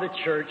of the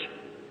church.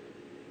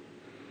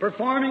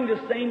 Performing the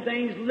same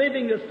things,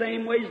 living the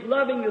same ways,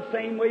 loving the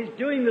same ways,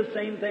 doing the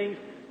same things,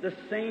 the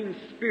same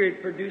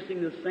Spirit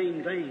producing the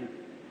same thing.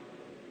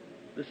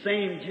 The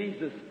same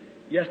Jesus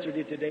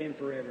yesterday, today, and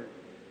forever.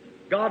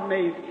 God,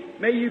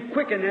 may You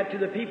quicken that to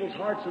the people's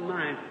hearts and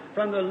minds,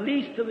 from the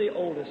least to the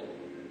oldest.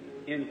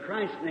 In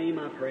Christ's name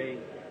I pray.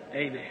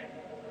 Amen.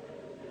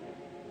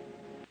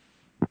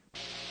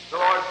 The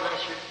Lord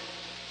bless you.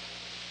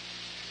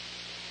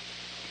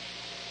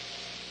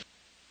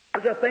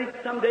 As I think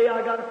someday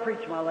I got to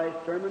preach my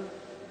last sermon.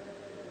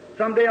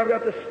 Someday I've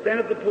got to stand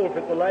at the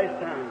pulpit the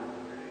last time.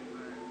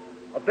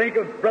 I think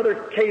of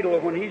Brother Cadle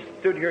when he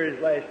stood here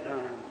his last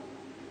time.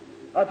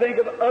 I think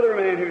of other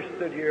men who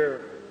stood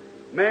here,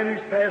 man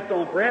who's passed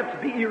on, perhaps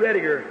B.E.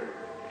 Rediger,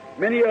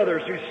 many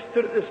others who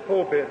stood at this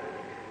pulpit.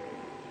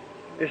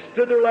 They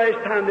stood their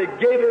last time. They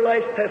gave their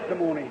last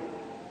testimony.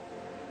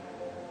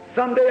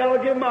 Someday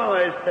I'll give my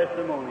last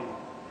testimony.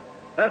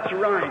 That's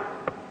right.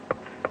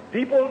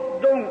 People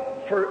don't,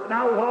 for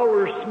now while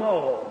we're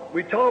small,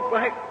 we talk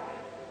like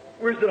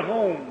we're at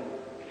home,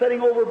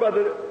 sitting over by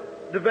the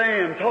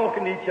divan,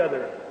 talking to each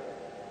other.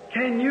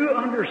 Can you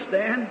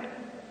understand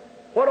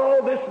what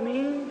all this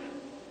means?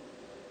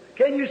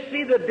 Can you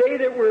see the day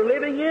that we're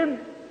living in?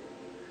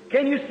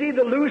 Can you see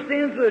the loose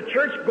ends of the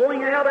church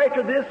going out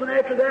after this and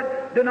after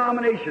that?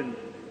 Denominations.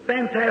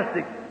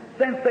 Fantastic.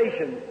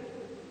 Sensation.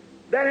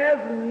 That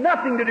has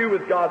nothing to do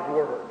with God's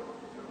Word.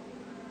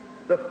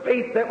 The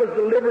faith that was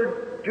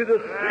delivered to the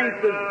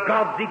saints is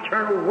God's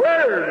eternal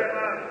Word.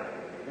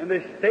 And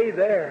they stay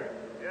there.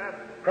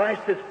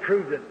 Christ has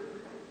proved it.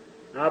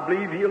 I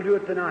believe He'll do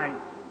it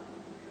tonight.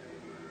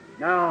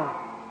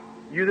 Now,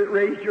 you that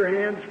raised your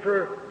hands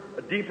for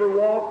a deeper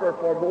walk or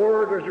for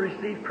more or to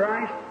receive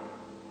Christ,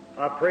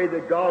 I pray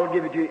that God will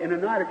give it to you. In a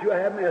night or two, I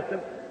haven't asked Him.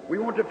 We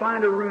want to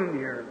find a room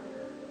here.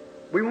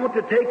 We want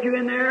to take you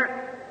in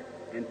there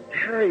and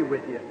tarry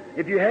with you.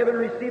 If you haven't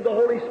received the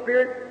Holy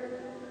Spirit,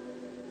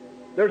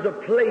 there's a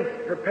place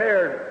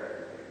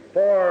prepared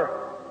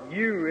for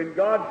you in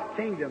God's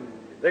kingdom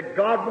that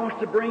God wants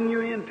to bring you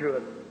into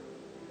it.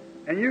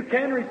 And you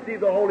can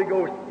receive the Holy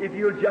Ghost if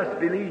you'll just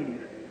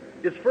believe.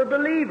 It's for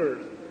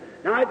believers.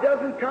 Now, it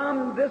doesn't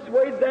come this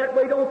way, that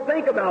way. Don't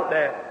think about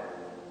that.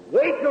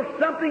 Wait till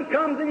something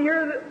comes in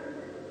here that,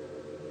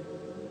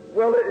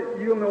 well,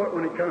 you'll know it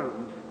when it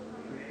comes.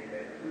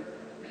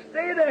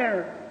 Stay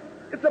there.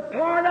 It's a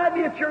part of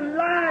you. It's your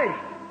life.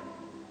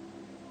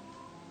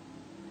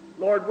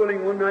 Lord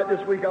willing, one night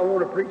this week I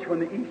want to preach when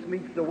the East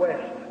meets the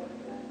West.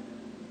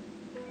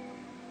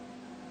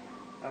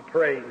 I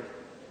pray.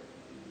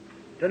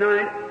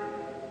 Tonight,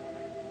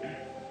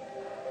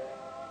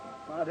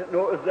 I didn't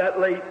know it was that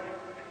late.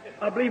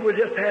 I believe we'll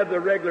just have the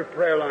regular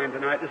prayer line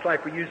tonight, just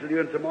like we usually do,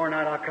 and tomorrow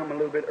night I'll come a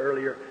little bit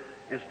earlier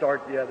and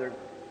start the other.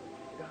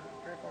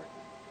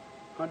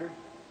 100?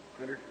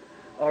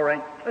 All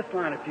right, let's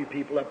line a few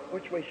people up.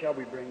 Which way shall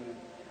we bring them?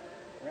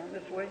 Around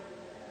this way?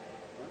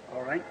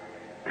 All right.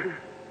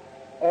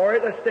 All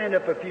right, let's stand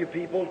up a few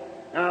people.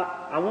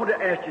 Now, I want to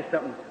ask you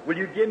something. Will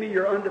you give me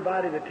your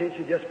undivided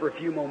attention just for a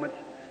few moments?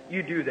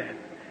 You do that.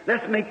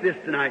 Let's make this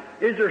tonight.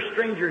 Is there a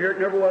stranger here that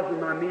never was in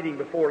my meeting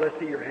before? Let's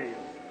see your hand.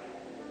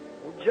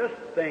 Well, just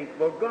think.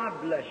 Well,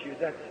 God bless you.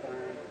 That's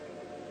fine.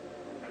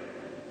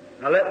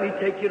 Now, let me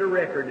take you to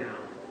record now.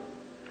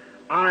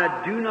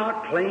 I do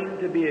not claim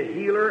to be a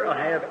healer or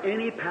have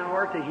any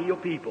power to heal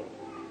people.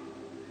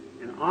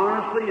 And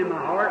honestly, in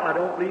my heart, I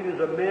don't believe there's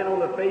a man on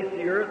the face of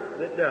the earth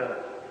that does.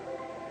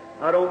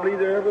 I don't believe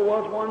there ever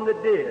was one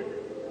that did.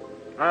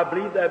 I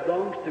believe that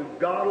belongs to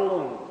God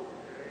alone.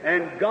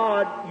 And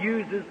God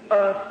uses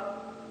us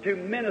to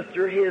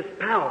minister His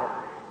power.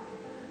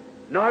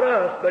 Not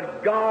us,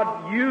 but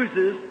God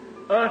uses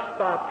us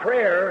by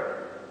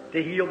prayer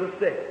to heal the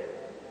sick.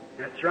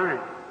 That's right.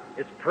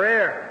 It's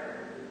prayer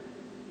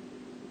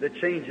that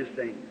changes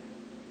things.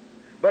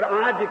 But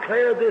I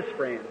declare this,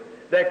 friend,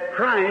 that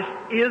Christ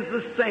is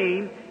the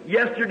same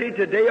yesterday,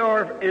 today,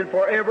 and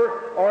forever,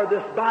 or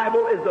this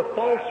Bible is a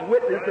false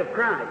witness of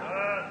Christ.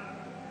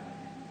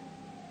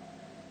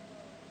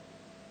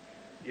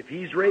 If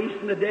He's raised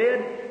from the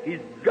dead, He's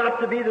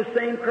got to be the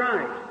same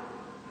Christ.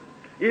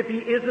 If He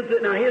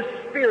isn't, now His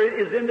Spirit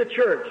is in the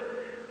church.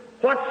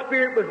 What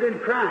Spirit was in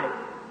Christ?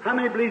 How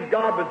many believe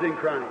God was in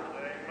Christ?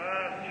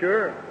 Amen.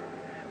 Sure.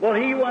 Well,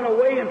 He went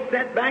away and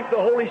sent back the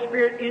Holy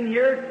Spirit in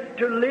here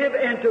to live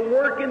and to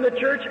work in the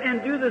church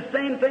and do the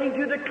same thing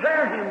to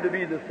declare Him to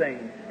be the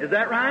same. Is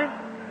that right?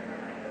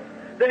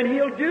 Then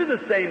He'll do the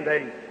same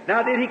thing.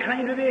 Now, did He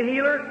claim to be a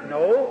healer?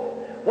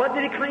 No. What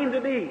did He claim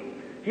to be?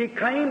 He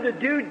claimed to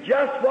do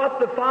just what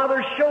the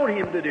Father showed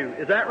Him to do.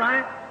 Is that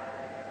right?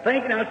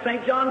 Think now,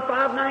 St. John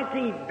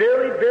 5:19.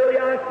 Verily, verily,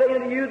 I say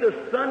unto you, the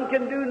Son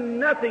can do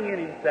nothing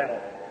in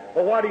Himself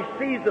but what He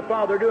sees the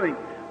Father doing.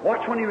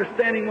 Watch when He was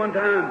standing one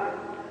time,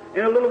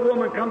 and a little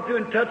woman come through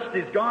and touched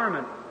His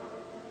garment.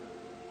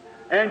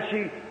 And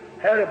she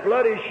had a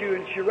blood issue,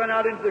 and she ran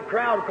out into the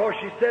crowd because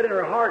she said in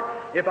her heart,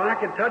 if I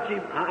can touch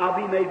Him, I'll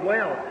be made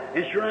well.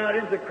 And she ran out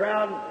into the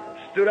crowd and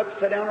stood up,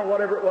 sat down, or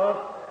whatever it was.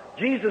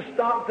 Jesus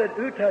stopped and said,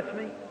 who touched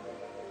me?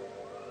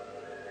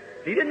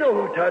 He didn't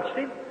know who touched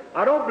Him.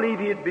 I don't believe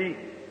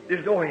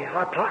there's no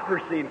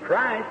hypocrisy in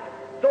Christ.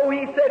 So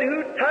He said,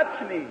 who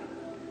touched me?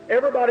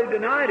 Everybody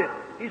denied it.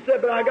 He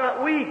said, but I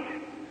got weak.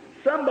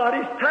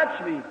 Somebody's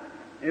touched me. And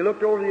He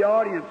looked over the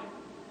audience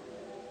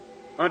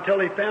until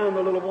He found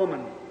the little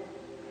woman.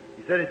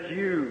 He said, it's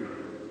you.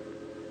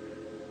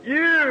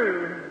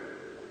 You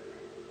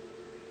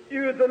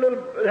had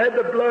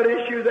the blood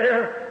issue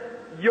there.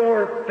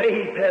 Your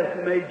faith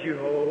has made you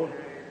whole.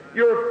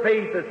 Your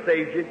faith has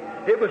saved you.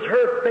 It was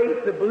her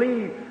faith to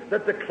believe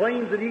that the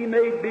claims that He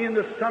made, being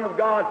the Son of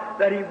God,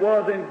 that He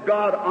was, and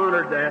God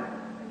honored that.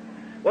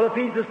 Well, if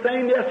He's the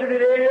same yesterday,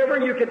 today, and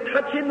ever, you can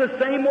touch Him the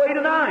same way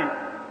tonight.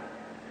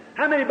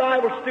 How many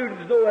Bible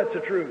students know that's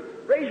the truth?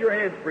 Raise your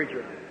hands,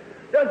 preacher.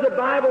 Does the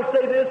Bible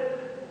say this?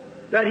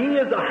 That He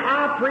is a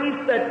high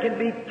priest that can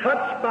be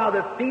touched by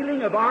the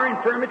feeling of our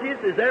infirmities?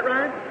 Is that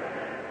right?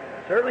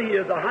 Certainly He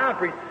is a high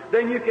priest.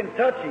 Then you can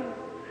touch Him.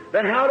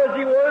 Then how does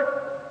He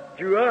work?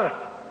 Through us.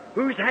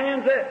 Whose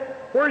hands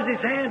that? Where's His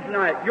hands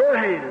tonight? Your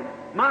hands.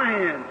 My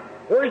hands.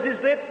 Where's His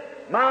lips?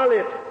 My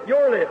lips.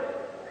 Your lips.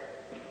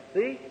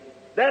 See?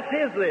 That's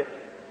His lips.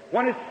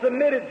 When it's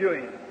submitted to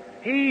Him,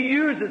 He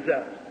uses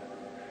us.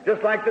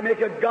 Just like to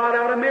make a god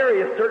out of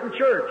Mary, a certain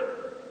church.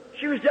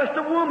 She was just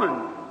a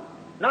woman,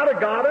 not a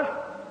goddess.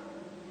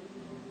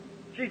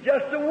 She's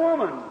just a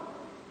woman.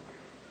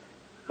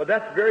 But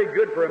that's very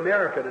good for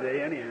America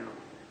today anyhow.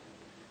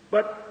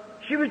 But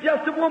she was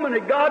just a woman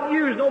that God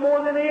used no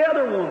more than any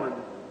other woman.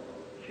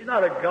 She's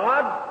not a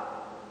god.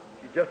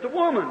 She's just a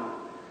woman.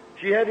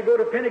 She had to go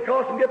to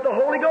Pentecost and get the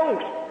Holy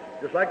Ghost,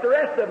 just like the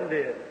rest of them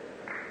did.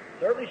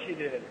 Certainly she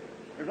did.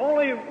 There's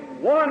only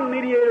one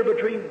mediator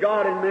between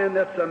God and man.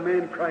 That's the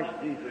man Christ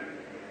Jesus.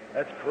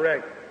 That's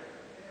correct.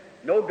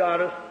 No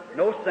goddess,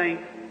 no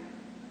saint,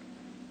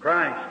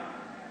 Christ.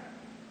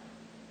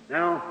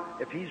 Now,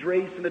 if He's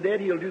raised from the dead,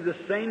 He'll do the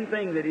same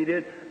thing that He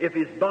did. If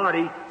His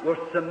body will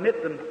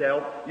submit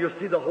themselves, you'll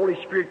see the Holy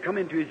Spirit come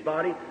into His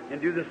body and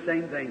do the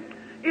same thing.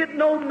 It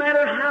no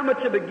matter how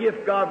much of a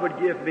gift God would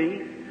give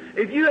me,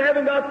 if you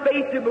haven't got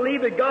faith to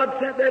believe that God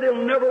sent that,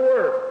 it'll never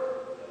work.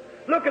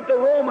 Look at the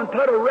Roman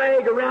put a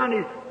rag around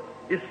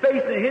his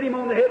face and hit him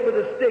on the head with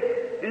a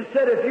stick and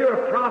said, if you're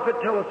a prophet,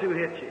 tell us who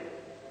hit you.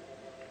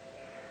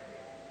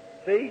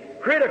 See?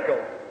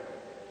 Critical.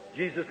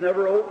 Jesus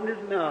never opened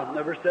His mouth,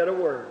 never said a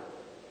word.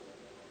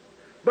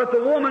 But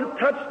the woman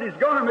touched His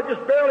garment,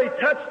 just barely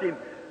touched Him.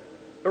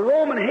 The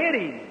Roman hit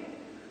Him,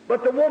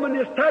 but the woman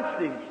just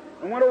touched Him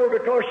and went over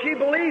because she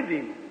believed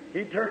Him.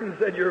 He turned and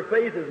said, your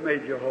faith has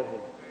made you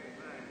whole.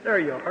 There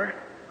you are.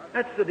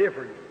 That's the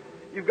difference.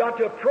 You've got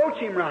to approach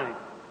Him right.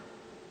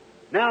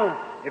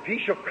 Now, if He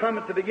shall come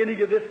at the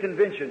beginning of this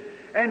convention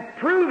and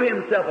prove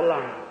Himself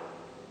alive.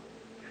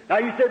 Now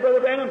you say, Brother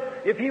Branham,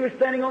 if He was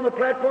standing on the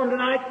platform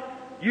tonight,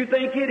 you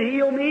think He'd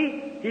heal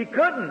me? He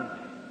couldn't.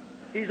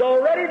 He's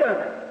already done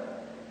it.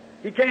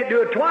 He can't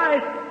do it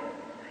twice.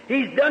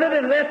 He's done it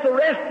and left the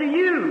rest to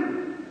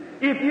you.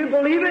 If you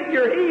believe it,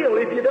 you're healed.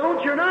 If you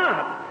don't, you're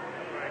not.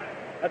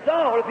 That's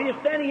all. If He was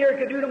standing here,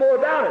 He could do no more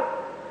about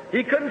it.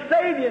 He couldn't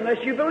save you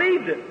unless you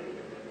believed it.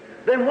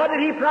 Then what did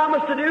He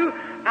promise to do?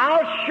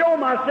 I'll show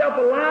myself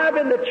alive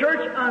in the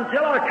church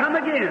until I come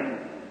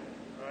again.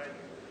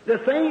 The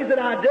things that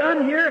I've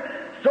done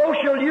here, so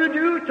shall you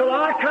do till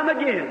I come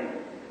again.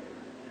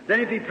 Then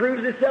if He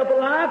proves Himself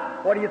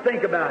alive, what do you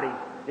think about Him?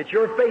 It's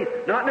your faith.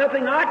 Not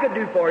nothing I could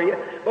do for you,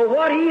 but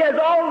what He has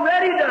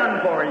already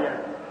done for you.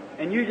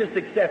 And you just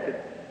accept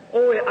it.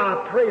 Oh,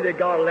 I pray that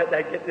God will let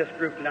that get this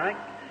group tonight.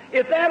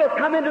 If that'll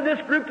come into this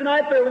group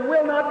tonight, there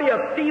will not be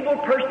a feeble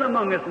person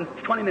among us in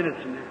 20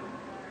 minutes from now.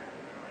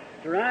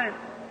 That's right.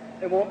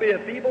 There won't be a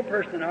feeble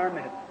person in our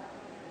midst.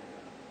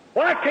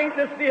 Why can't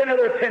this be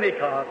another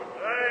Pentecost?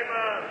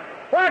 Amen.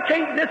 Why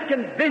can't this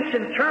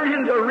convention turn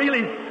into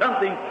really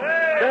something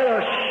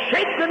that'll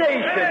shake the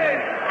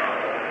nation?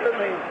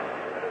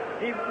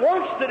 He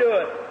wants to do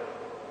it.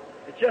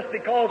 It's just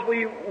because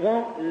we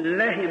won't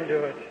let Him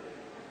do it.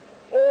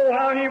 Oh,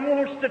 how He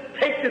wants to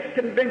take this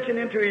convention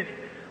into His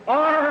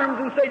arms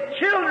and say,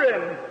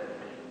 children,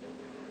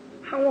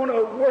 I want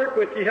to work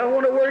with you. I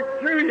want to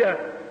work through you.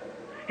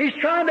 He's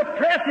trying to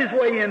press His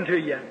way into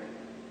you.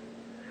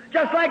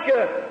 Just like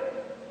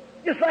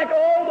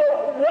all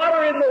the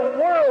water in the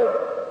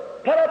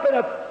world put up in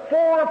a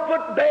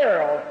 4-foot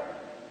barrel,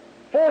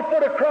 4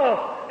 foot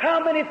across.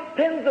 How many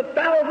tens of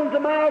thousands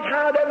of miles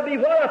high that would be?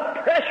 What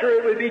a pressure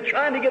it would be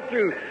trying to get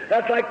through.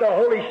 That's like the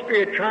Holy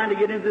Spirit trying to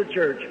get into the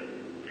church.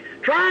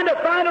 Trying to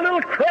find a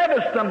little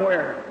crevice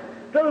somewhere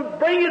to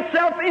bring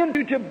itself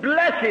into, to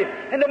bless you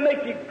and to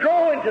make you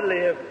grow and to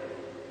live.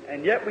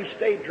 And yet we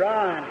stay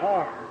dry and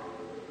hard.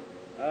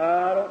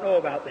 I don't know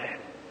about that.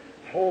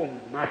 Oh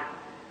my.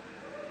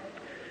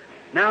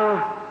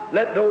 Now,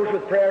 let those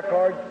with prayer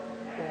cards,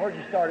 where'd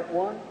you start at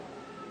 1?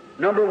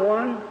 Number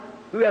 1.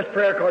 Who has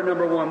prayer card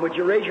number 1? Would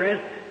you raise your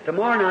hands?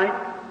 Tomorrow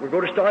night, we're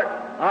going to start.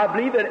 I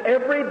believe that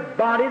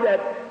everybody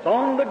that's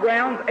on the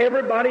grounds,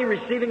 everybody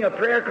receiving a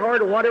prayer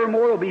card or whatever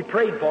more will be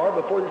prayed for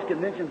before this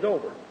convention's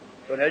over.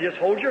 So now just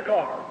hold your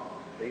card.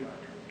 See?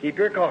 Keep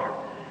your card.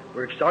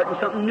 We're starting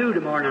something new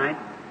tomorrow night.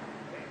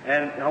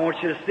 And I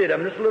want you to sit.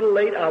 I'm just a little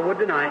late. I would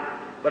tonight.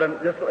 But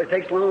it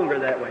takes longer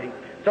that way.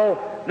 So,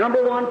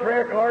 number 1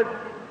 prayer card.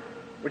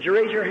 Would you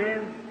raise your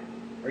hand?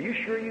 Are you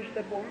sure you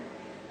said 1?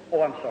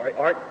 Oh, I'm sorry.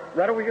 All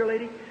right over here,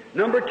 lady.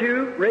 Number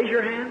 2, raise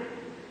your hand.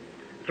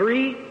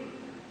 3,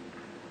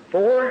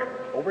 4,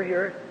 over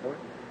here.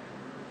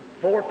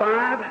 4,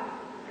 5.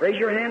 Raise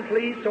your hand,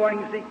 please, so I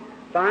can see.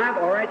 5,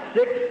 all right.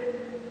 6,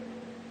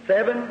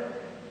 7,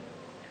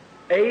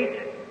 8,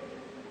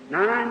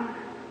 9,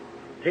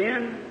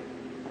 10.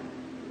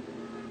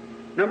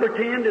 Number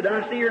 10, did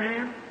I see your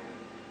hand?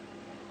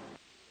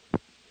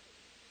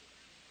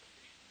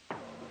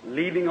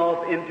 Leaving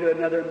off into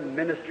another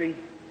ministry,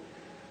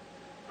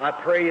 I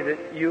pray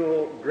that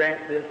you'll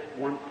grant this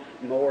once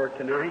more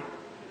tonight.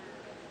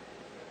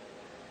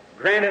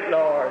 Grant it,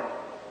 Lord,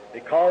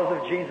 because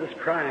of Jesus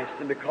Christ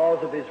and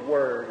because of His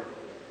Word.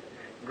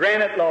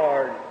 Grant it,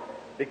 Lord,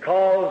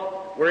 because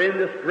we're in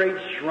this great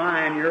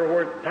shrine here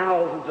where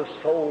thousands of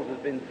souls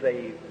have been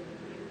saved.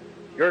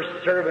 Your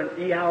servant,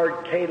 E.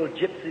 Howard Cadle,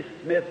 Gypsy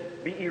Smith,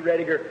 B.E.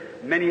 Rediger,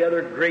 many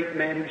other great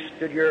men who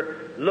stood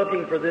here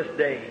looking for this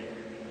day.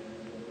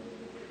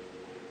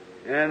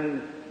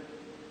 And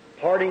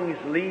partings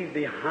leave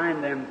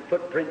behind them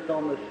footprints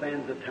on the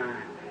sands of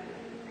time.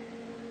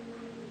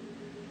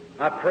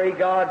 I pray,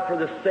 God, for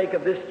the sake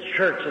of this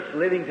church that's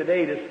living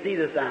today to see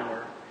this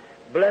hour.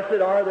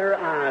 Blessed are their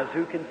eyes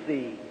who can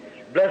see.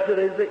 Blessed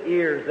is the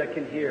ears that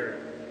can hear.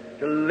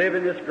 To live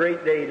in this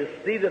great day, to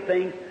see the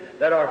things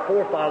that our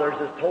forefathers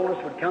has told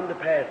us would come to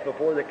pass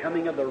before the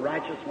coming of the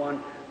righteous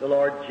one, the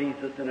Lord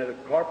Jesus, in a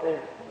corporal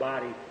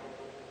body.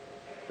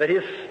 That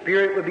His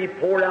Spirit would be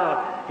poured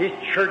out. His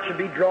church would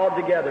be drawn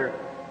together.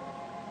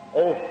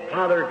 Oh,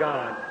 Father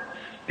God,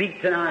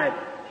 speak tonight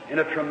in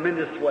a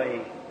tremendous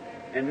way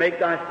and make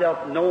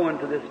Thyself known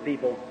to this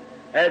people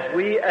as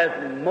we, as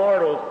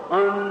mortals,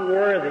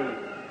 unworthy.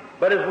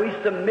 But as we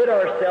submit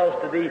ourselves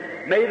to Thee,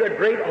 may the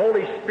great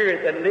Holy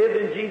Spirit that lived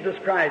in Jesus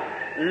Christ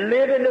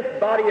live in this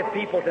body of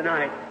people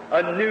tonight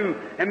anew.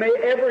 And may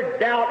every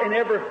doubt and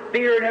every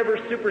fear and every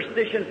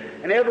superstition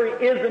and every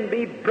ism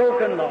be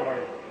broken,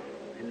 Lord.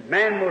 And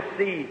man will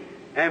see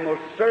and will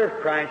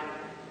serve Christ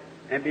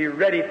and be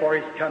ready for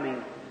His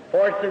coming.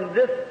 For it's in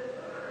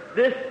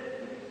this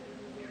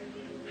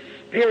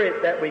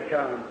Spirit that we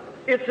come.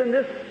 It's in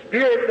this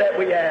Spirit that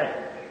we ask.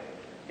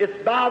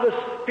 It's by the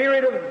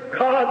Spirit of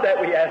God that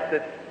we ask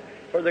it,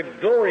 for the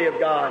glory of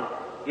God,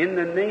 in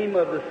the name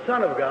of the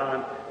Son of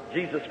God,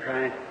 Jesus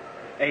Christ.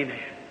 Amen.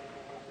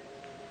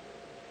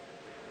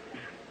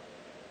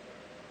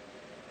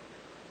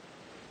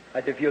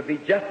 If you'll be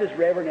just as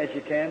reverent as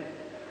you can,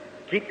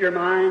 keep your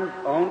minds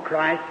on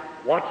Christ.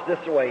 Watch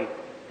this way.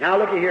 Now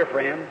look here,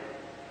 friend.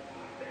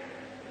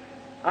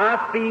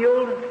 I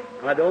feel,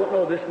 I don't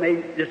know, this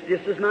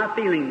is my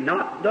feeling,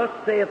 not thus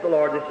saith the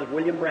Lord, this is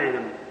William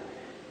Branham.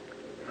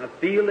 I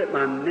feel that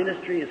my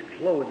ministry is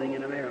closing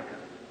in America.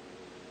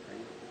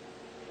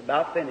 It's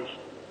about finished.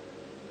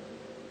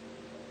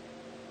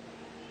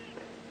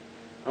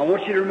 I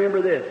want you to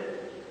remember this,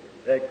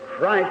 that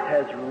Christ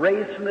has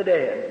raised from the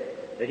dead,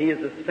 that He is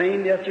the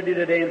same yesterday,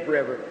 today, and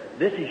forever.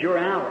 This is your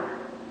hour.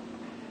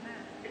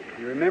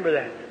 You remember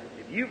that.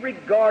 If you've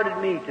regarded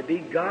me to be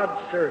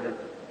God's servant,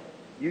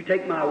 you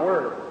take my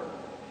word.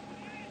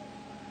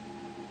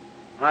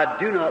 I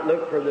do not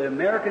look for the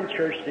American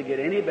church to get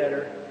any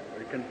better or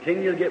to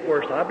continue to get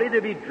worse. I believe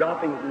there'll be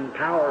droppings and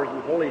powers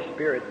and Holy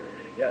Spirit.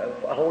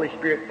 A Holy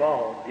Spirit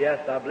fall.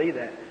 Yes, I believe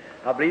that.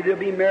 I believe there'll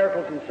be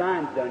miracles and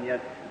signs done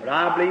yet. But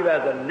I believe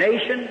as a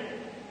nation,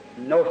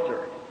 no,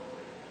 sir.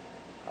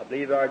 I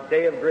believe our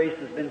day of grace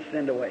has been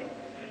sent away.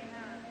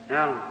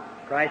 Now,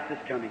 Christ is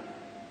coming.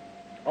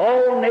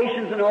 All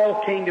nations and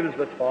all kingdoms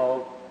must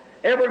fall.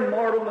 Every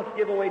mortal must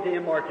give away to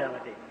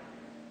immortality.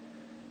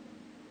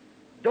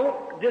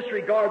 Don't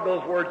disregard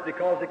those words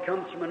because it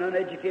comes from an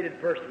uneducated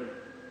person.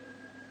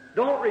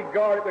 Don't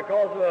regard it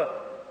because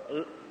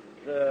of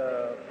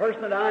the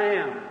person that I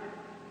am.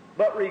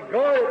 But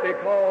regard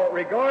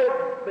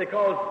it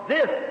because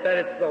this, that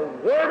it's the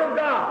Word of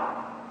God.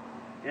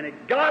 And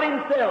that God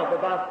Himself,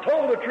 if I've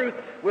told the truth,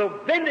 will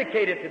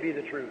vindicate it to be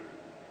the truth.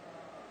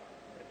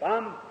 If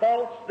I'm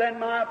false, then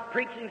my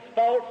preaching's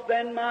false,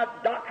 then my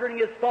doctrine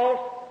is false,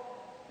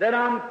 then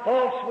I'm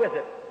false with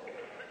it.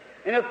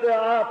 And if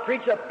I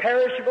preach a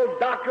perishable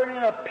doctrine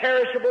and a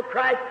perishable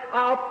Christ,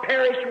 I'll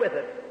perish with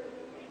it.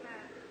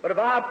 But if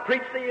I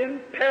preach the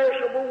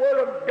imperishable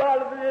Word of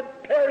God and the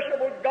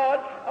imperishable God,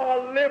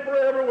 I'll live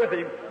forever with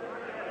Him.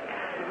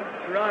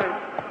 That's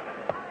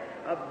right.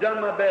 I've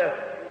done my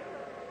best.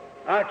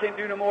 I can't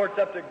do no more. It's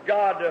up to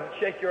God to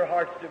shake your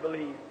hearts to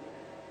believe.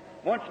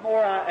 Once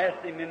more I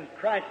ask Him in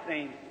Christ's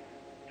name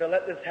to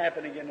let this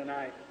happen again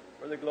tonight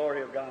for the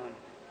glory of God.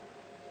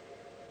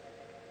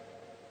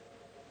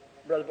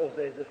 Brother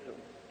Jose, is this the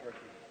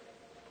person?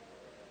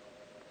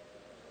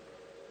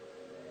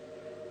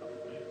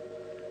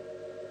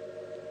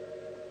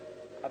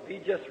 I'll be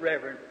just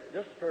reverent,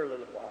 just for a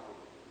little while.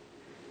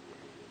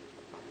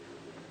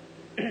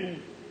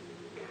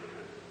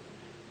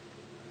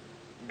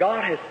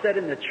 God has said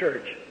in the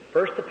church,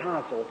 first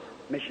apostles,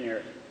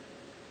 missionaries,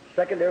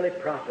 secondarily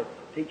prophets,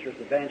 teachers,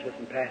 evangelists,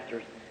 and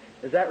pastors.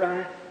 Is that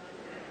right?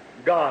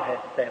 God has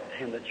said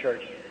in the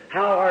church.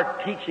 How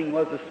our teaching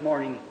was this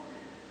morning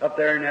up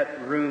there in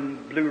that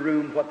room, blue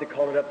room, what they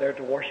call it up there at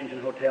the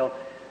Washington Hotel,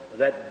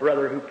 that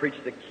brother who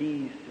preached the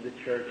keys to the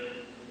church.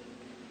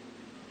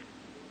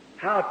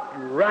 How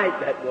right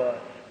that was.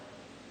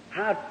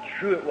 How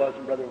true it was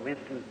in Brother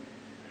Winston's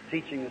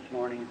teaching this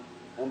morning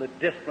on the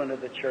discipline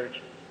of the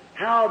church.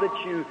 How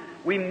that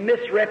we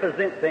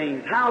misrepresent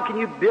things. How can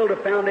you build a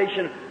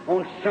foundation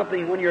on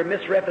something when you're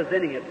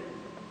misrepresenting it?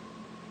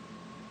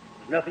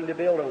 There's nothing to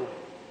build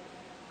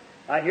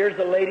on. Here's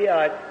a lady,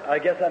 I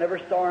guess I never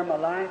saw her in my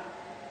life.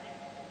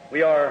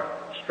 We are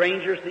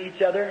strangers to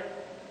each other.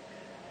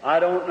 I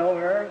don't know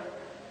her.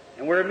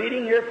 And we're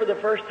meeting here for the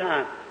first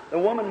time. The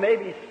woman may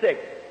be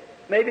sick.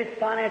 Maybe it's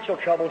financial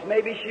troubles.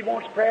 Maybe she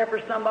wants prayer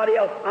for somebody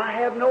else. I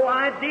have no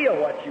idea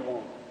what she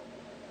wants.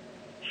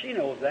 She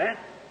knows that.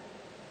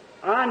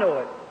 I know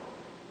it.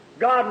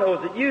 God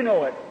knows it. You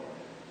know it.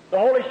 The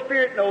Holy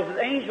Spirit knows it.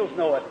 Angels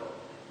know it.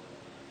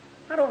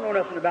 I don't know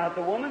nothing about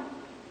the woman.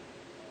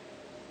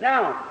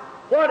 Now,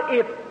 what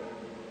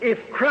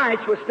if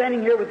Christ was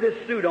standing here with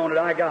this suit on that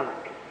I got,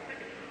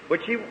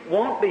 which He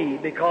won't be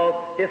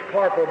because His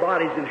corporal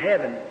body's in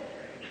heaven,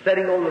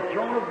 sitting on the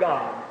throne of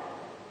God.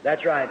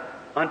 That's right.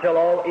 Until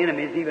all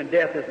enemies, even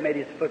death, has made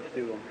His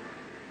footstool.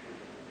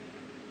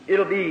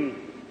 It'll be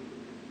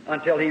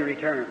until He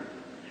returns.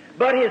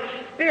 But His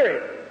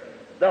Spirit,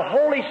 the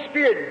Holy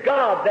Spirit,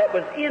 God that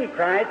was in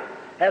Christ,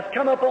 has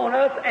come upon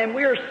us, and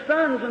we're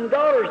sons and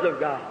daughters of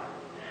God.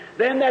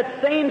 Then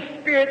that same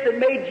Spirit that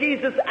made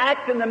Jesus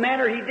act in the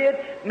manner He did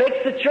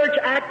makes the church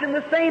act in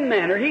the same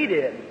manner He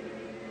did.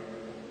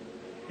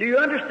 Do you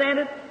understand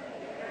it?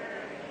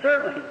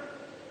 Certainly.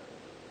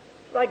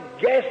 It's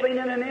like gasoline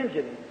in an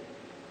engine.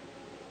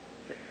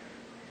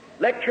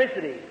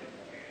 Electricity.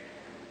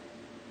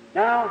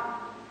 Now,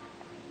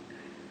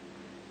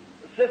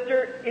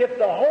 sister, if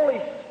the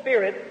Holy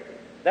Spirit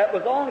that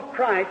was on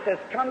Christ has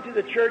come to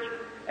the church,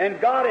 and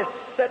God has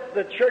set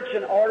the church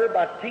in order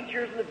by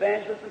teachers and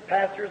evangelists and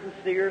pastors and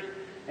seers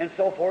and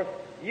so forth,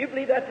 you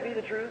believe that to be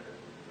the truth?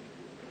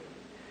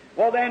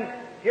 Well then,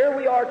 here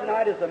we are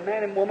tonight as a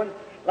man and woman,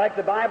 like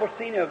the Bible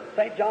scene of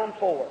St. John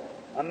 4.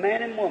 A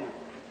man and woman.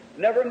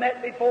 Never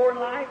met before in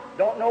life,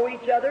 don't know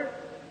each other,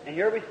 and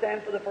here we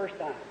stand for the first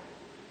time.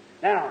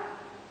 Now,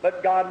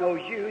 but God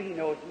knows you, He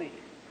knows me.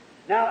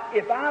 Now,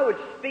 if I would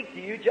speak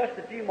to you just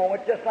a few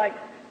moments, just like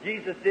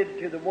Jesus did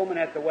to the woman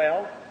at the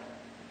well,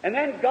 and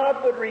then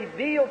God would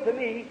reveal to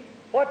me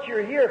what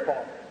you're here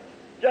for,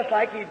 just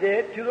like He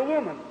did to the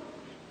woman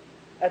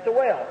at the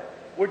well.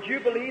 Would you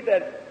believe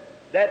that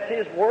that's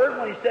His word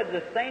when He said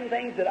the same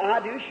things that I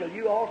do shall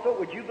you also?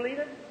 Would you believe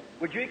it?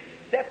 Would you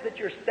accept that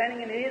you're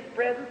standing in His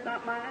presence,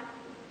 not mine?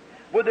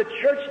 Would the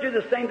church do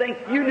the same thing?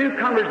 You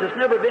newcomers that's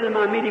never been in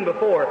my meeting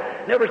before,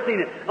 never seen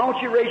it, I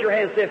want you to raise your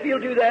hand and say, if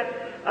you'll do that,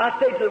 I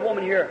say to the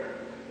woman here,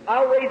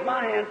 I'll raise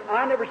my hand.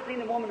 I've never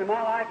seen a woman in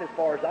my life as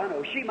far as I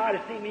know. She might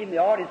have seen me in the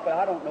audience, but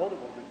I don't know the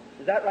woman.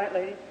 Is that right,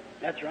 lady?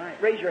 That's right.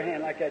 Raise your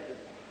hand like that.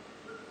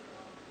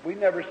 We've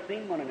never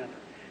seen one another.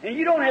 And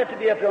you don't have to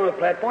be up there on the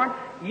platform.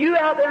 You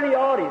out there in the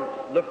audience,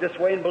 look this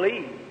way and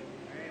believe.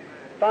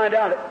 Find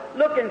out it.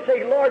 Look and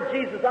say, Lord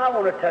Jesus, I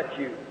want to touch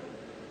you.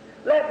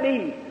 Let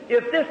me,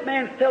 if this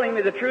man's telling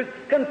me the truth,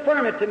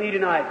 confirm it to me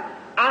tonight.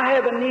 I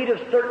have a need of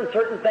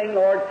certain thing,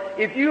 Lord.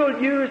 If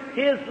you'll use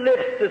His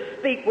lips to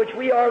speak, which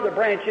we are the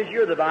branches,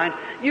 you're the vine,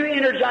 you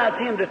energize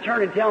Him to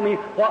turn and tell me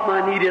what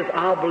my need is,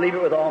 I'll believe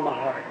it with all my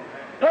heart.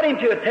 Put Him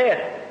to a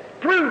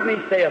test. Prove me,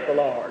 saith the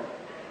Lord.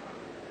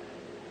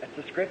 That's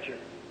the Scripture.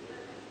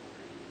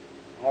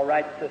 All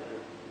right, sister.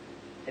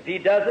 If He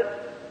does it,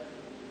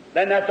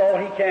 then that's all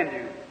He can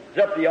do. It's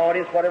up to the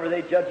audience. Whatever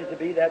they judge it to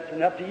be, that's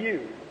enough to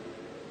you.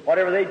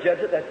 Whatever they judge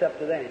it, that's up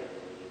to them.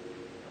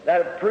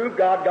 That'll prove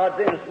God's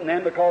innocent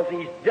then, because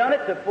He's done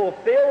it to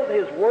fulfill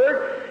His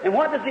Word. And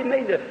what does He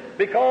mean to?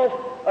 Because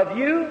of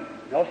you?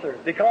 No, sir.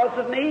 Because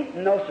of me?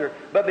 No, sir.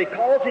 But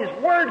because His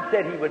Word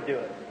said He would do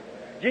it.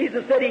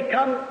 Jesus said He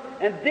come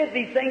and did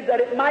these things that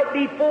it might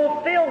be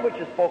fulfilled, which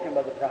is spoken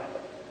by the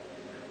prophet.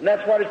 And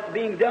that's what is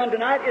being done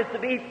tonight, is to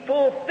be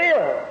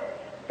fulfilled.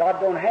 God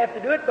don't have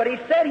to do it, but He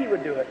said He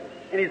would do it.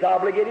 And He's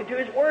obligated to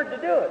His Word to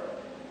do it.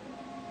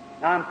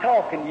 Now I'm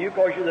talking to you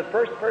because you're the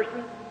first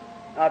person.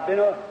 I've been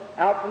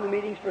out from the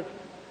meetings for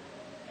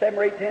 7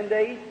 or 8, 10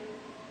 days.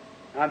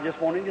 I'm just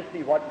wanting to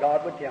see what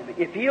God would tell me.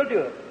 If He'll do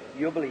it,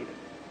 you'll believe it.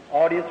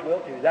 Audience will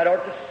too. That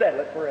ought to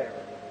settle it forever.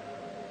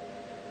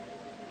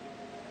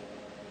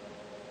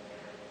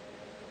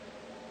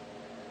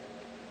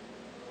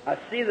 I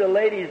see the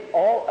ladies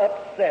all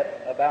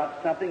upset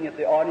about something, if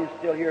the audience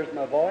still hears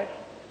my voice.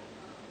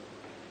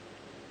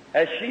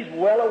 As she's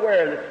well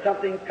aware that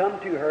something come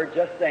to her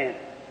just then.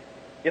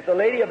 If the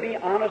lady will be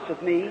honest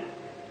with me,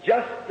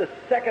 just a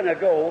second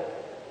ago,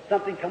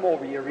 something come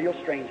over you, real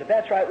strange. If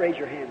that's right, raise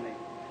your hand, lady.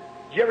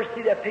 Did you ever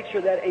see that picture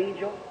of that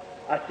angel?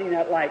 I seen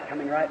that light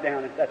coming right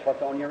down. If that's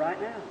what's on you right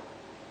now.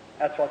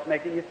 That's what's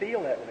making you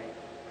feel that way.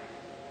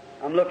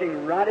 I'm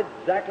looking right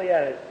exactly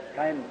at it.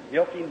 Kind of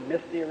milky,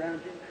 misty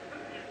around you.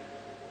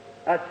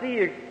 I see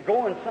you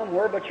going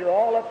somewhere, but you're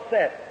all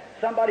upset.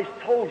 Somebody's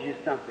told you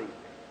something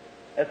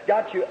that's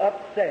got you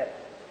upset.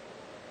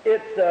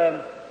 It's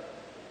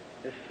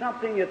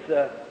something,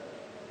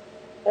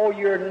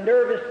 you're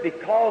nervous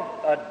because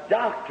a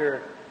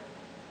doctor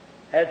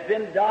has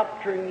been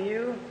doctoring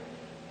you,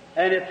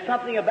 and it's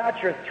something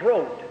about your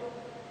throat.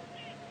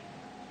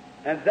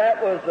 And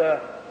that was,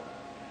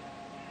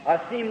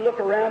 I see him look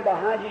around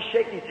behind you,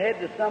 shake his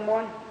head to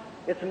someone.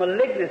 It's a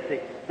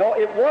malignancy. No,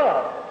 it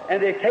was.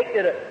 And they take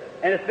it,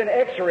 and it's been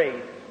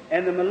x-rayed.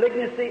 And the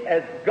malignancy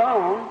has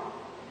gone.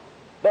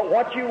 But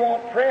what you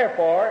want prayer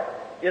for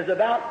is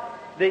about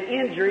the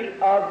injury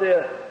of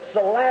the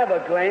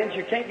saliva glands.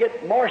 You can't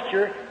get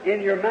moisture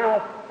in your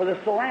mouth for the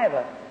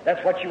saliva.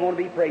 That's what you want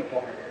to be prayed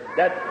for.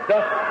 That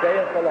thus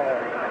saith the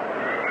Lord.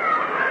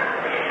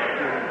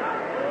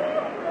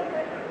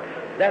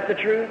 That's the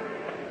truth.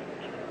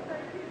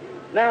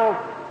 Now,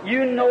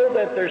 you know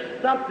that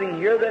there's something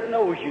here that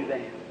knows you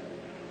then.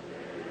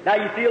 Now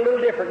you feel a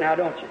little different now,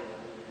 don't you?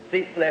 See,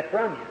 it's left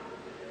from you.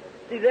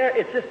 See there,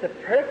 it's just a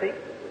perfect,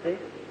 see?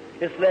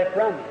 It's left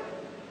from you.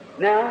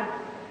 Now,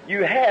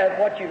 you have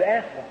what you've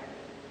asked for.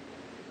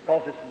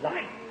 Because it's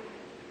light.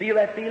 Feel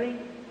that feeling?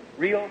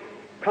 Real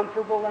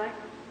comfortable light?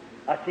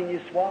 I've seen you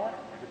swallow it.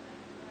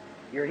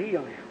 You're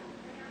healed now.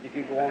 You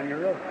can go on your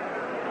road.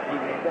 You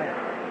may well.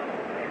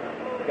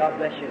 God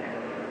bless you.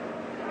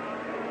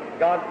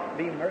 God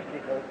be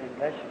merciful and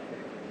bless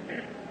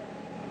you.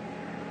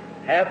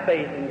 Have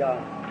faith in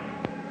God.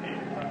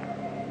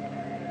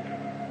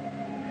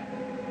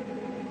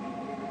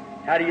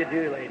 How do you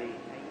do, lady?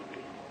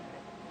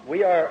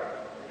 We are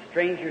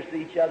strangers to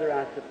each other,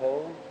 I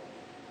suppose.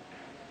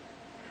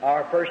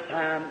 Our first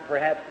time,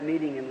 perhaps,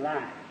 meeting in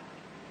life.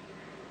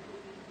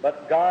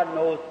 But God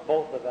knows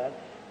both of us.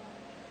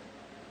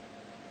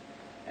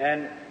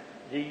 And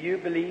do you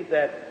believe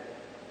that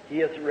He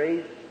has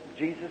raised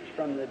Jesus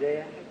from the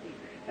dead?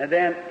 And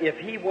then if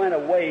He went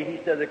away, He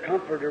said the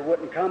Comforter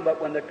wouldn't come,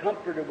 but when the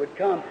Comforter would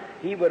come,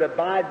 He would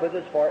abide with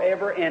us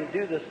forever and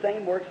do the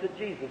same works that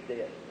Jesus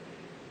did.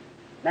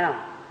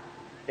 Now,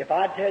 if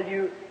I tell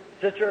you,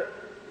 sister,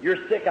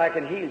 you're sick, I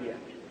can heal you,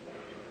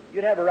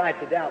 you'd have a right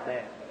to doubt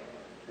that.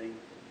 See?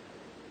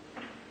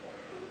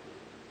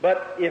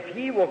 But if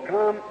He will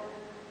come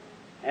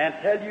and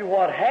tell you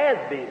what has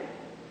been,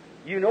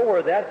 you know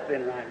where that's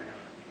been right now.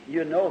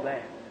 You know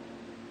that.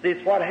 See,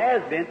 it's what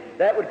has been,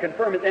 that would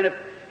confirm it. And if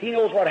He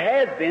knows what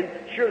has been,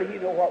 surely He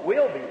knows what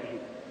will be. See?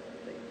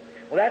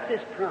 Well, that's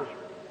His promise.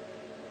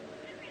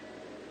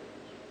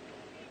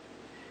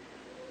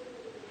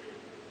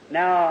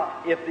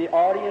 Now, if the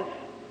audience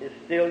is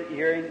still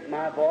hearing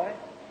my voice,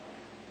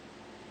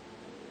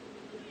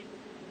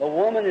 the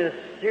woman is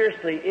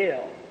seriously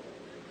ill,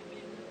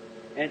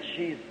 and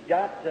she's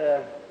got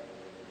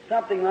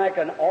something like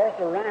an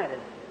arthritis.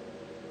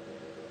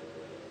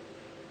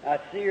 I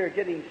see her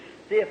getting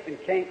stiff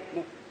and can't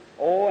move.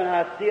 Oh, and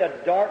I see a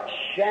dark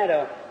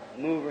shadow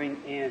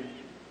moving in.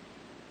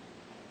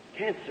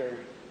 Cancer.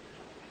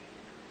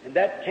 And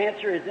that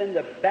cancer is in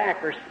the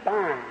back or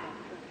spine.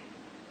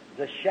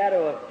 The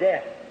shadow of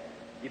death.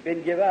 You've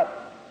been given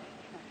up.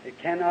 It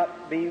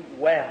cannot be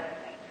well.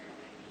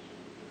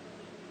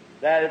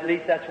 That, at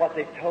least that's what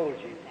they've told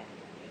you.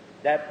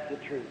 That's the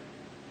truth.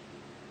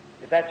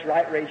 If that's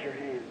right, raise your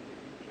hand.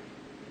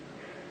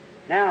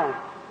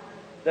 Now,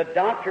 the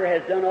doctor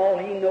has done all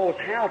he knows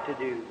how to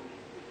do,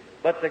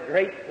 but the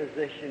great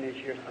physician is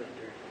your sister.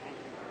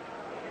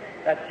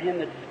 That's him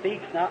that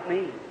speaks, not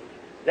me.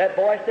 That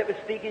voice that was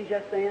speaking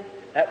just then,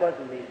 that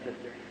wasn't me,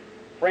 sister.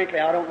 Frankly,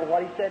 I don't know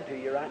what he said to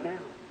you right now.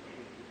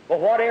 But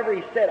whatever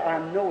he said,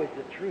 I know is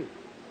the truth.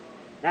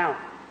 Now,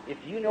 if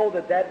you know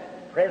that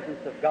that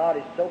presence of God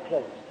is so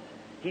close,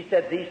 he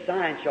said, these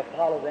signs shall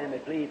follow them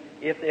that believe.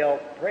 If they'll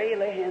pray,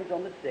 lay hands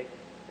on the sick,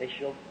 they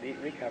shall be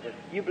recovered.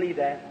 You believe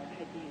that?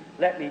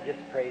 Let me just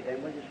pray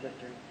then, will you,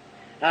 sister?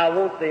 Now, I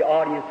want the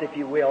audience, if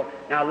you will.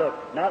 Now, look,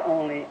 not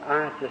only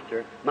I,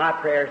 sister, my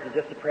prayers is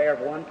just the prayer of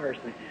one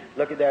person.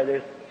 Look at there,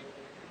 there's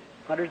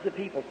hundreds of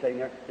people sitting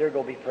there. They're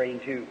going to be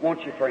praying too.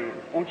 Won't you, friends?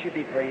 Won't you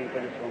be praying for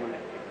this woman?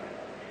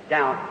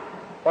 Now,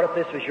 what if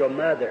this was your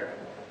mother,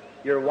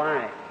 your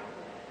wife?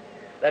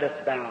 Let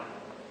us bow.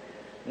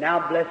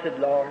 Now, blessed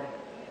Lord,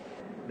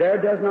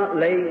 there does not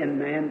lay in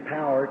man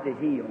power to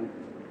heal.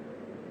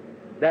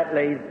 That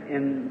lays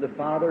in the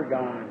Father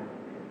God.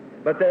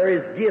 But there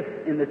is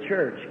gifts in the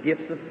church,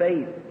 gifts of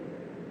faith,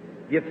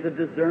 gifts of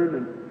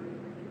discernment.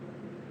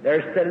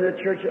 There's set in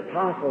the church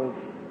apostles,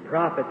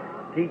 prophets,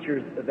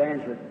 teachers,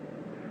 evangelists.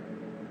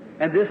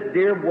 And this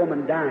dear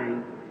woman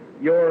dying,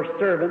 your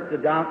servant, the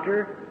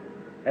doctor,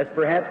 has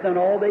perhaps done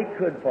all they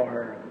could for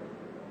her.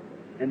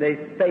 And they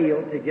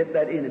failed to get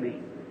that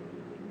enemy.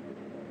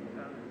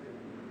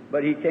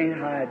 But he can't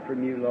hide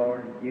from you,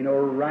 Lord. You know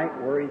right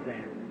where he's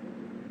at.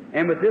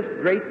 And with this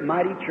great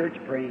mighty church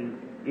praying,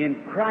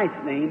 in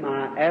Christ's name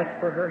I ask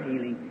for her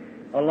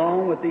healing,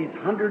 along with these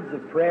hundreds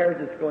of prayers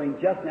that's going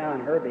just now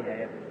on her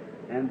behalf.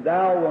 And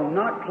thou will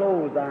not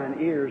close thine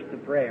ears to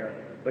prayer,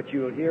 but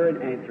you will hear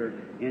and answer.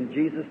 In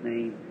Jesus'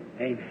 name,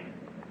 amen.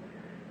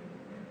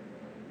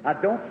 Now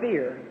don't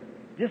fear.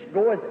 Just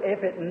go as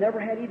if it never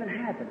had even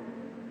happened.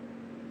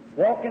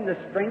 Walk in the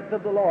strength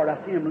of the Lord.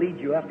 I see him lead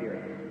you up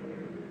here.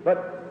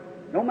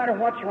 But no matter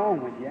what's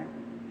wrong with you,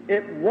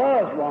 it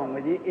was wrong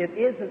with you. It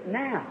isn't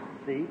now.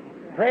 See?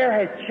 Prayer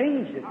has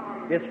changed it.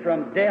 It's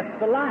from death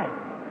to life.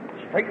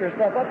 Straighten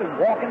yourself up and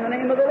walk in the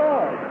name of the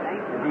Lord.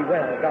 And be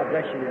well. God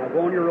bless you now.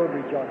 Go on your road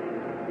rejoicing.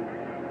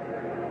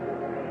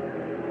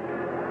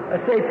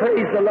 Let's say,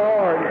 praise the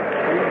Lord.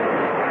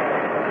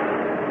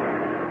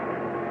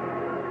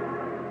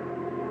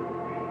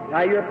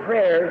 Now your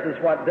prayers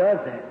is what does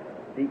that.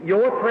 See,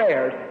 your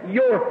prayers,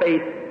 your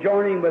faith,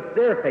 joining with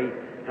their faith.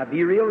 Now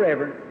be real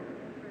reverent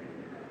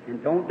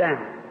and don't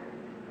doubt.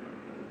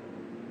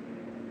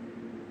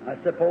 I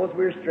suppose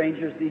we're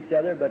strangers to each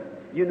other, but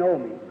you know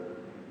me.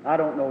 I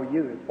don't know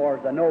you. As far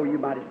as I know, you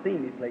might have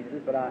seen me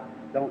places, but I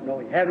don't know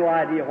you. Have no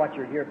idea what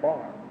you're here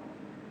for.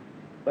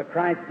 But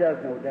Christ does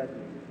know, doesn't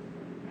he?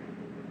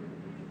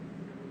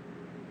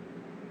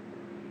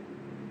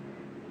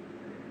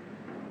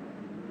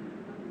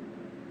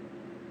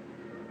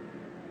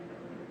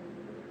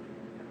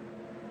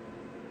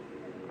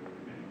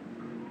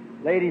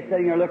 Lady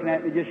sitting there looking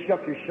at me just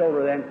shook your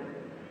shoulder then.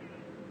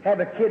 Have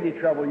a kidney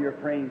trouble you're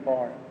praying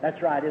for. That's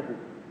right, isn't it?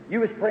 You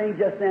was praying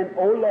just then,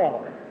 oh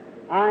Lord,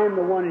 I am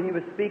the one that he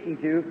was speaking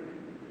to.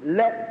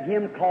 Let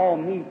him call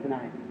me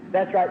tonight.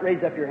 That's right,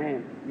 raise up your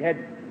hand.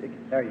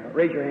 There you go,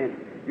 raise your hand.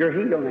 You're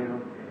healed now.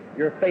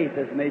 Your faith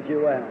has made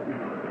you well.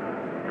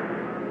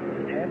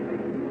 Just have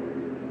faith.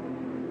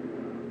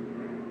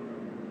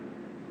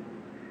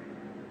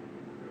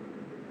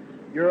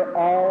 You're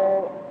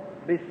all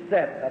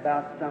beset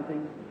about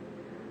something.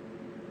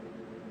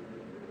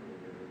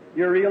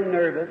 You're real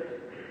nervous,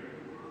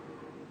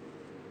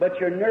 but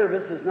your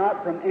nervous is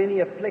not from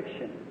any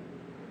affliction.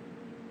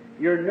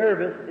 Your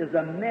nervous is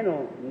a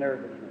mental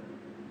nervousness.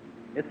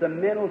 It's a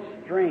mental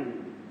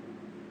strain.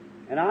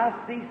 And I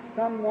see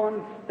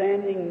someone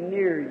standing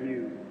near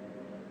you.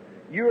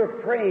 You're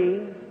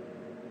praying,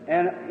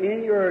 and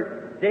in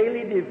your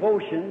daily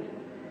devotions,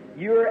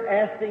 you're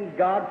asking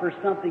God for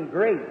something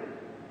great.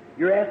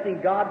 You're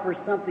asking God for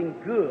something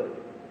good.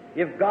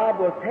 If God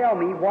will tell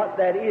me what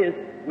that is,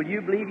 will you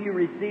believe you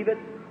receive it?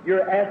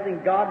 You're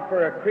asking God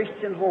for a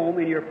Christian home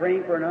and you're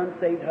praying for an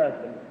unsaved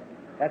husband.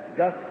 That's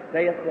thus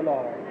saith the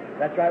Lord.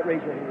 That's right,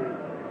 raise your hand.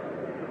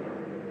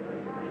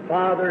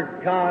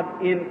 Father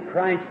God, in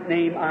Christ's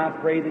name I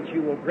pray that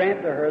you will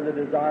grant to her the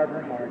desire of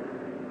her heart.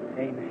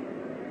 Amen.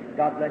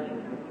 God bless you,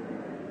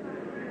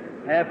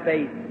 sister. Have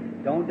faith.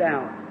 Don't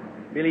doubt.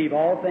 Believe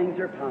all things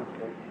are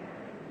possible.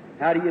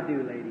 How do you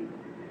do, lady?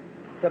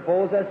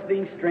 Suppose us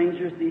being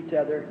strangers to each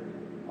other,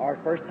 our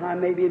first time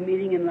maybe a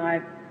meeting in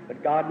life,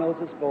 but God knows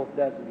us both,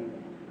 doesn't he?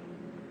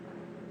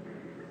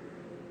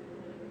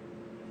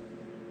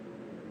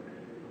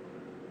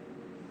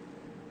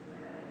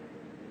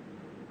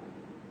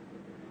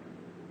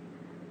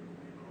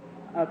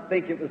 I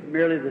think it was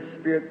merely the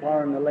Spirit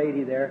following the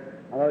lady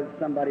there. I thought it was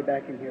somebody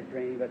back in here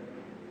praying, but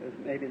it was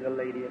maybe the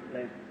lady at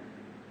left.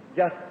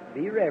 Just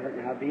be reverent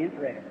now, be in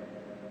prayer.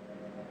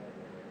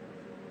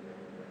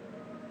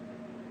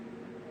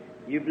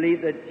 You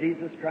believe that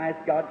Jesus Christ,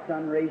 God's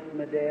Son, raised from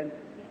the dead?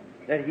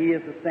 That He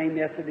is the same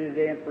yesterday,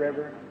 today, and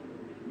forever?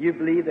 You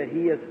believe that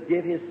He has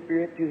given His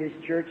Spirit to His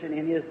church, and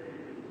in His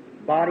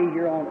body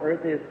here on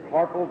earth is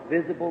corporal,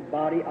 visible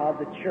body of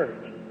the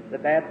church, the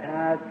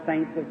baptized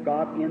saints of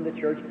God in the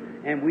church,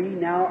 and we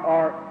now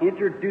are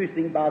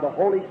introducing by the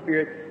Holy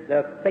Spirit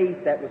the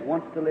faith that was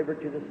once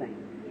delivered to the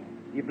saints.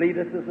 You believe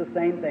this is the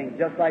same thing,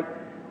 just like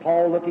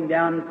Paul looking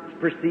down,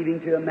 perceiving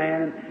to a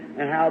man,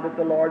 and how that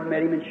the Lord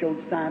met him and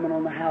showed Simon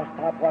on the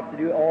housetop what to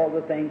do, all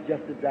the things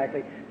just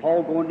exactly.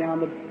 Paul going down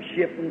the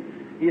ship, and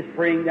he is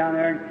praying down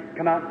there, and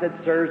come out and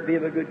said, Sirs, be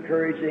of a good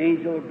courage. The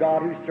angel of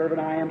God, whose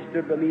servant I am,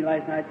 stood by me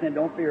last night, saying,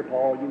 Don't fear,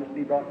 Paul, you must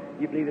be brought.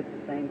 You believe it's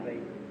the same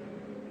thing.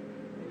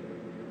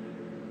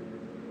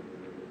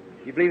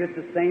 You believe it's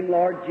the same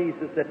Lord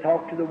Jesus that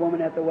talked to the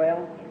woman at the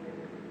well?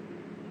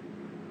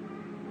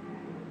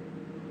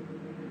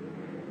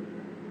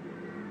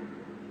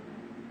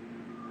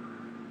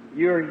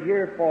 You're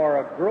here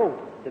for a growth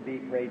to be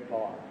prayed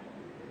for.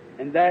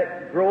 And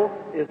that growth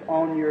is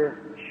on your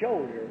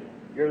shoulder,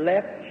 your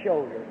left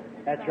shoulder.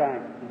 That's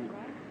right.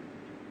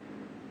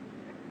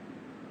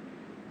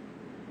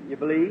 You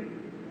believe?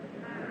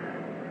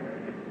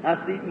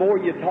 I see, more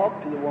you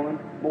talk to the woman,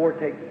 more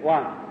takes.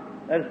 Why?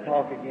 Let us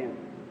talk again.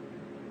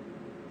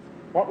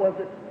 What was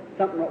it?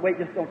 Something. Wait,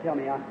 just don't tell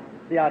me.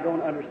 I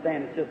don't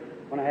understand. It's just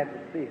when I have to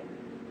see it.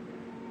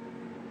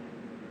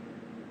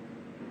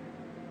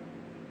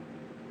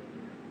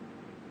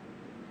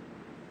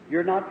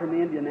 You're not from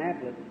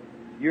Indianapolis.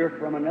 You're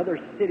from another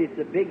city. It's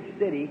a big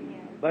city,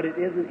 but it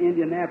isn't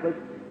Indianapolis.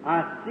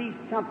 I see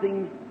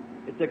something.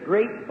 It's a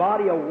great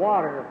body of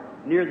water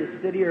near the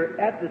city or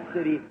at the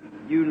city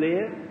you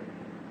live.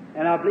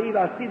 And I believe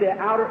I see the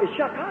outer. It's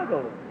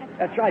Chicago.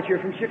 That's right. You're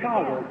from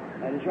Chicago.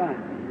 That is right.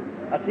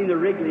 I see the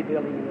Wrigley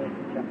building in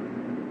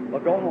this.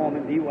 Well, go home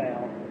and be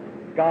well.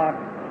 God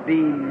be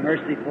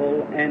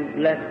merciful and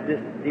bless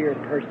this dear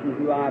person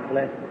who I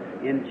bless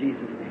in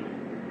Jesus'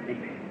 name.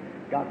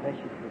 Amen. God bless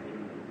you.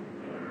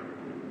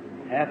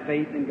 Have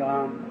faith in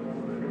God.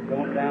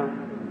 Don't doubt.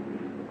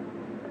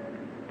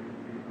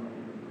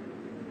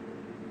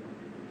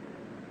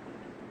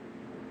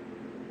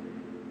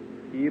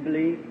 Do you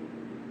believe?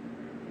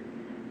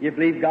 You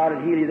believe God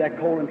will heal you that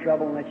cold and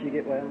trouble and let you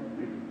get well?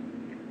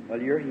 Well,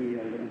 you're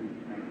healed.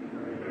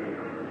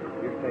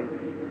 Your faith.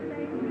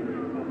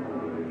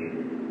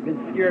 You've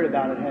been scared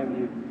about it, haven't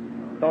you?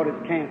 Thought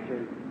it's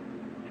cancer.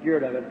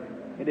 Scared of it.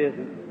 It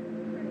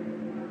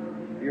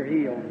isn't. You're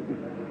healed.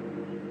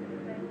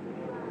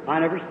 I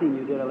never seen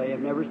you, did I, Leah? I've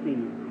never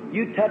seen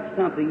you. You touched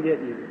something,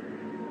 didn't you?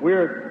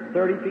 We're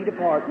 30 feet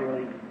apart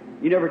nearly.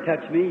 You never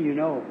touched me, you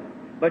know.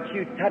 But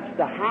you touched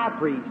the high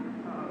priest,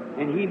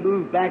 and he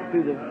moved back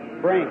through the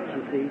branch,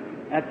 you see.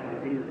 That's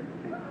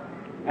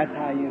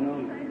how you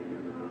know.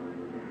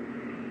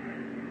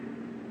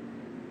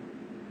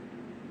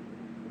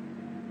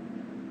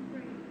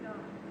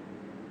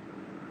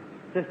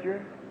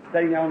 Sister,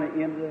 sitting on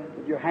the end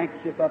with your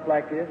handkerchief up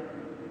like this.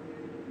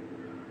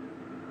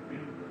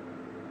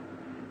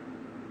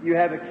 You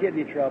have a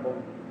kidney trouble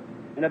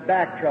and a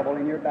back trouble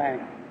in your back.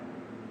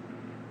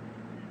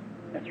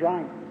 That's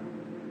right.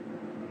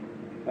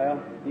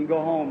 Well, you can go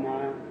home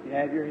now. You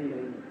have your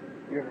healing.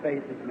 Your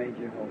faith has made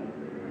you whole.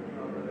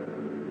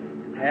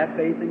 Have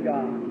faith in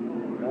God.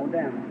 Don't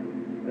doubt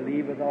it.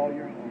 Believe with all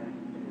your heart.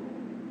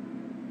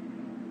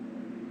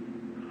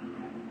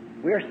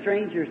 We're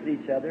strangers to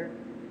each other.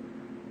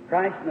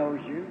 Christ knows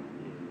you.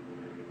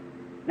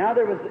 Now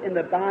there was, in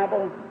the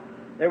Bible,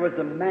 there was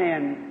a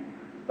man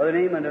by the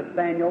name of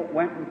Nathaniel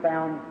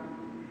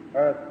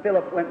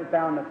Philip went and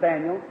found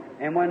Nathaniel,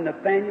 and when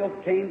Nathaniel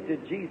came to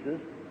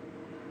Jesus,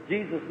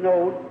 Jesus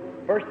knowed,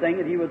 first thing,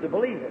 that he was a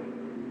believer.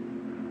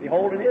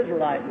 Behold, an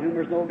Israelite in whom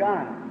there's no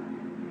God.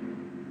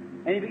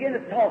 And he began to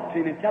talk to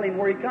him and tell him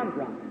where he come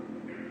from.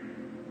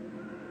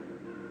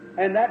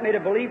 And that made a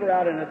believer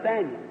out of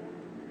Nathaniel.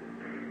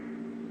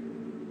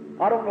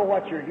 I don't know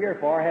what you're here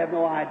for. I have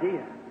no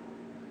idea.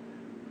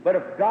 But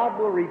if God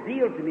will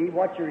reveal to me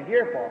what you're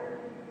here for,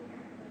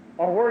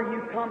 or where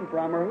you come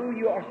from, or who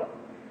you are.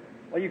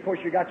 Well, of course,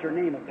 you got your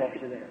name across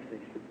you there, see.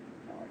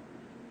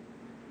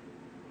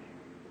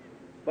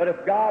 But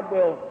if God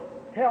will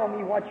tell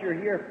me what you're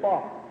here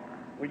for,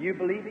 will you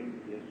believe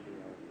Him? Yes,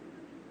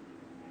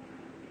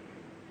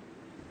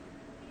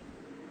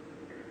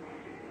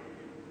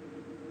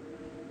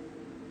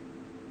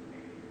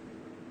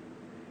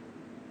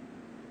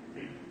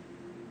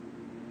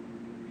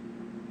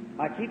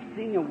 I keep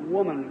seeing a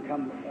woman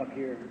come up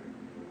here,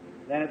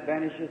 then it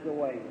vanishes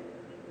away.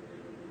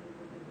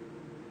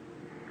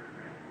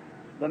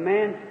 The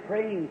man's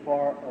praying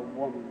for a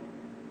woman.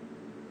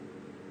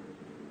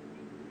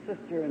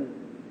 Sister, and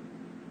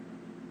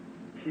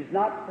she's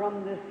not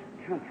from this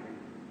country.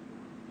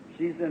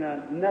 She's in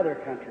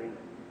another country.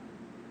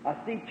 I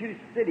see two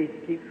cities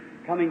keep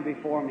coming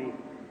before me.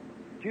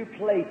 Two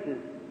places.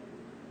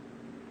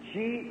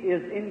 She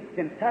is in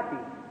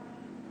Kentucky,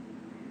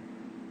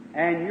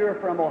 and you're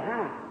from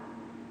Ohio.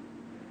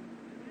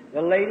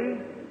 The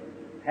lady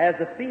has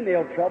a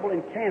female trouble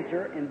in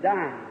cancer and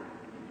dying.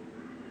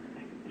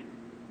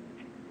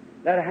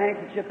 That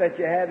handkerchief that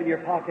you have in your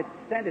pocket,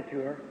 send it to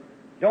her.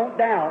 Don't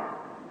doubt,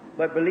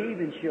 but believe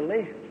and she'll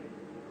live.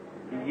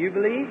 Do you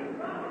believe?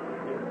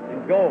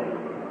 And go.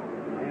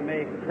 And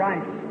may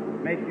Christ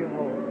make you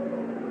whole.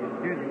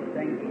 And do these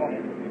things for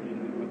you.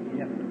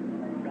 Yes.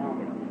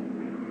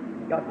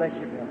 God bless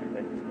you,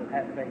 brother.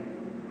 Have faith.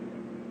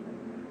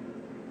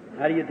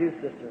 How do you do,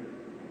 sister?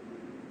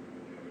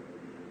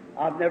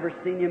 I've never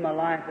seen you in my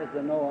life as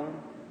a Noah.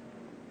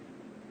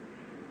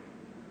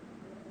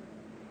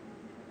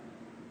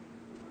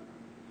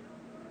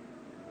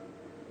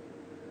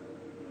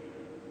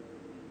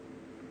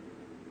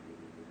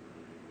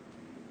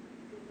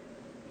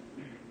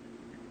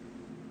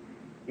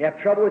 You have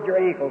trouble with your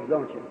ankles,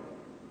 don't you?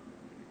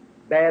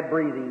 Bad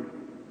breathing.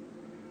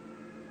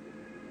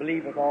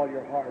 Believe with all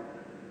your heart.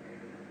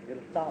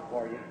 It'll stop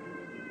for you.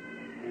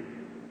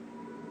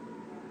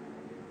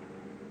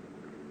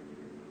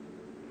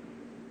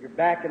 Your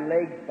back and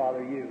legs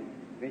bother you.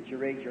 Didn't you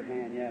raise your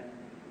hand? Yeah.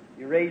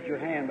 You raised your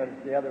hand, but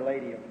it's the other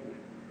lady.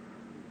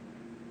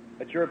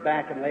 But your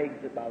back and legs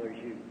that bothers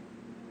you.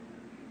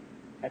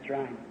 That's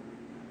right.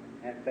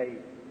 Have faith.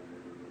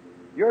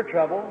 Your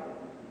trouble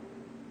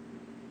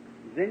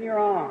is in your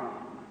arm.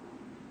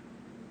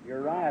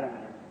 Your right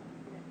arm.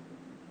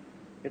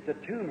 It's a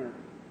tumor.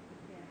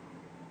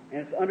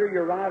 And it's under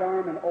your right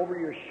arm and over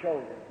your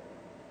shoulder.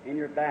 In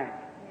your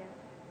back.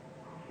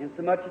 And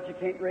so much that you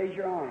can't raise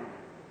your arm.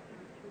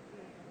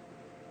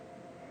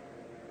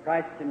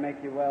 Christ can make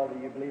you well. Do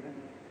you believe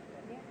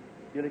it?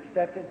 You'll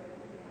accept it?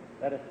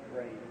 Let us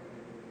pray.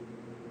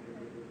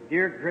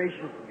 Dear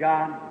gracious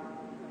God,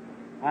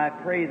 I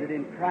pray that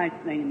in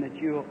Christ's name that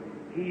you'll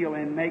heal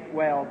and make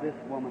well this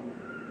woman,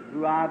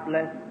 who I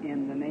bless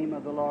in the name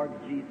of the Lord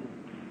Jesus.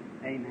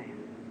 Amen.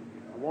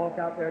 Now walk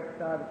out there at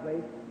the side of the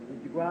place.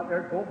 As you go out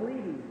there, go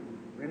believing.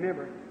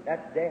 Remember,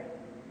 that's death.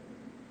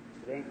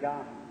 It ain't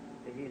God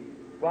to heal you.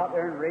 Go out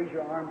there and raise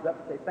your arms up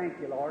and say, thank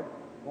you, Lord.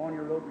 Go on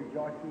your road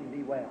rejoicing and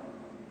be well.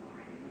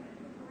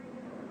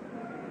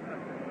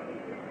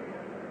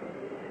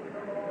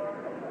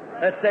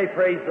 Let's say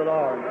praise the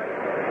Lord.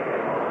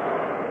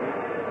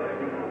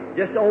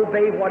 Just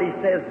obey what He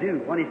says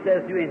do. When He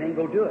says do anything,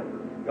 go do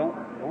it. Don't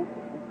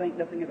think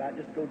nothing about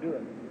it. Just go do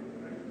it.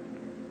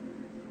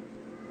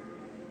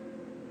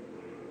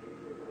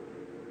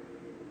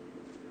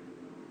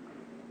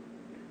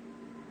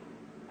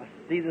 I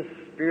see the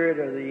spirit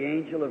of the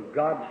angel of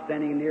God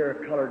standing near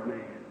a colored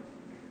man,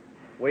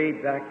 way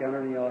back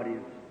yonder in the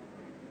audience.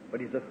 But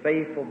he's a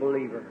faithful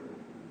believer.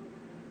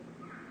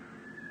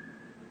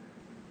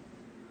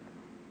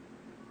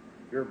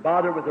 You're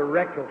bothered with the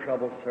rectal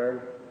trouble,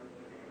 sir.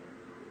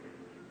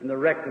 And the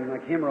rectum,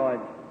 like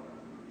hemorrhoids.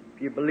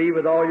 If you believe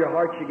with all your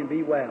heart, you can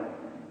be well.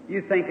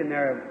 You thinking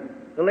there,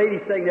 the lady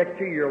sitting next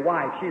to you, your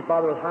wife, she's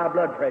bothered with high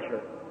blood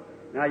pressure.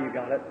 Now you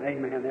got it.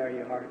 Amen. There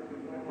you are.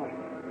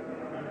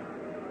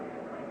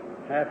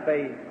 Have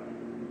faith.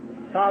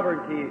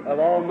 Sovereignty of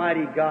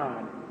Almighty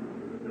God.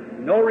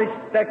 No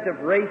respect of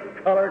race,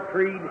 color,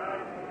 creed.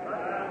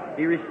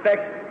 He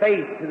respects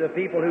faith to the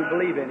people who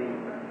believe in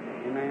Him.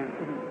 Amen.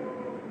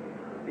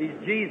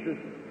 He's Jesus,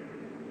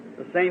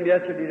 the same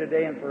yesterday,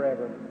 today, and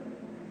forever.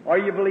 Are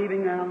you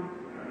believing now?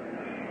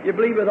 You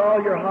believe with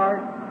all your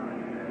heart?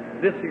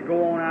 This could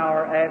go on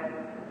hour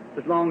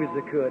as long as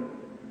it could.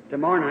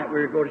 Tomorrow night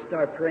we're going to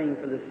start praying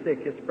for the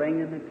sick, just praying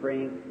them and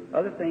praying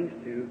other things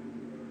too.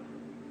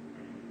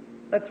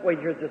 Let's wait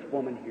here at this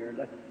woman here.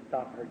 Let's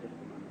stop her just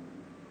a moment.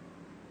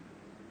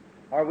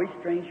 Are we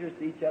strangers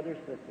to each other,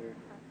 sister?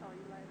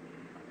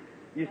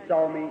 You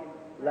saw me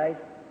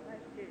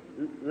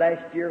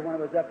last year when I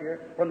was up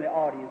here, from the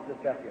audience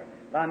that's up here.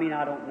 I mean,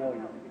 I don't know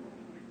you.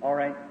 All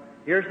right.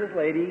 Here's this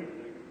lady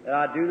that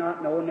I do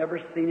not know, never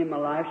seen in my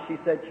life. She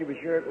said she was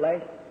here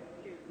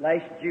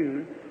last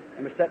June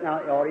and was sitting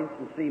out in the audience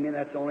and seeing me, and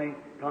that's the only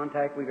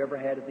contact we've ever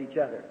had with each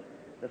other,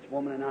 this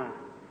woman and I.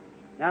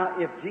 Now,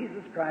 if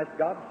Jesus Christ,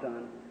 God's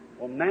Son,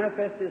 will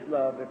manifest His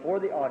love before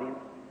the audience,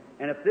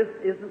 and if this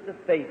isn't the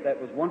faith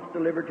that was once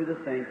delivered to the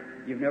saints,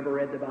 you've never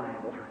read the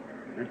Bible.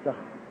 That's all.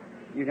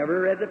 You never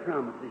read the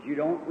promises. You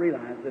don't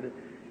realize that it.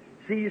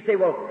 See, you say,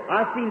 well,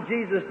 I've seen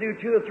Jesus do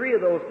 2 or 3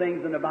 of those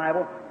things in the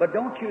Bible, but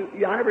don't you,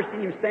 I never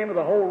seen Him stand with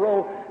a whole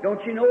row.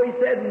 Don't you know He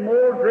said,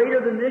 more greater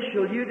than this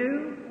shall you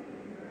do?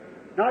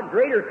 Not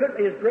greater, couldn't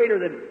be as greater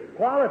than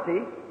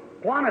quantity,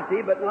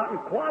 but not in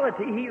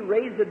quality. He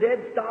raised the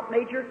dead, stopped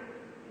nature.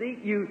 See,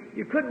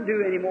 you couldn't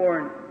do any more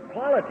in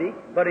quality,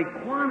 but in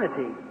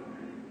quantity.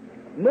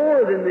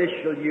 More than this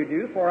shall you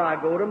do, for I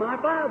go to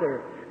my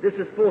Father. This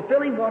is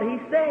fulfilling what He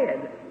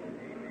said.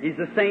 He's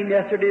the same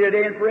yesterday,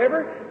 today, and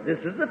forever. This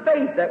is the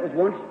faith that was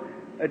once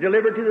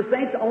delivered to the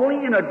saints,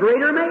 only in a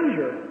greater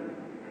measure.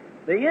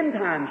 The end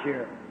times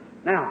here.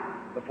 Now,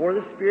 before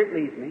the Spirit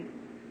leads me,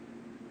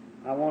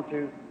 I want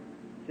to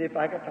see if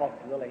I can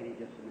talk to the lady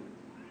just a minute.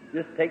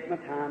 Just take my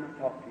time and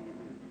talk to you.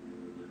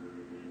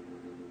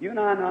 You and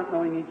I not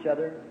knowing each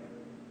other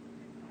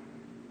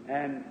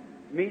and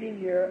meeting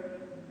here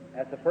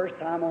at the first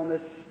time on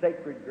this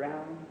sacred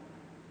ground,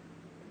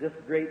 this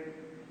great,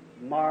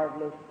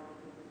 marvelous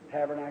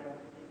tabernacle.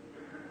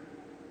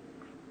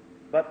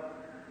 But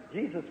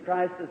Jesus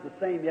Christ is the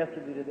same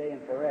yesterday, today,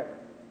 and forever.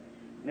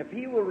 And if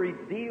He will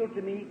reveal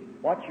to me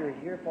what you're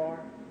here for,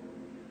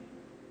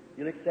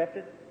 you'll accept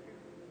it?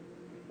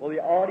 Will the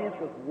audience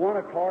with one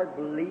accord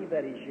believe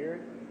that He's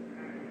here?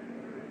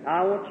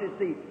 Now, I want you to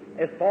see,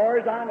 as far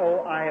as I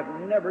know, I have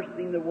never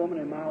seen the woman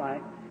in my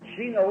life.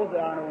 She knows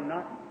that I know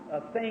not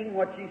a thing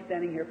what she's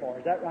standing here for.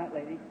 Is that right,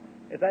 lady?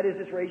 If that is,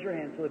 just raise your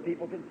hand so that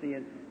people can see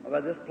it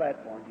by this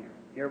platform here.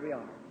 Here we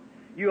are.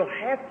 You'll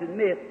have to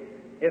admit,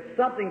 if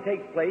something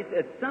takes place,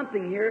 that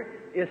something here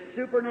is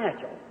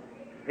supernatural.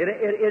 It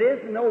is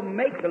no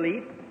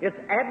make-believe. It's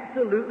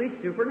absolutely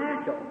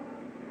supernatural.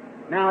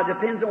 Now, it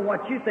depends on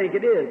what you think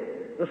it is.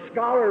 The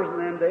scholars in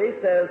them days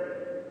says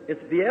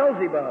it's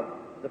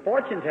Beelzebub, the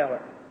fortune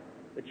teller,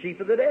 the chief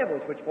of the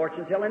devils, which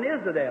fortune telling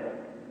is the devil.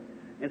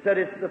 And said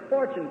it's the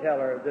fortune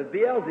teller, the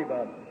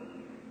Beelzebub.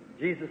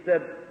 Jesus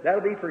said,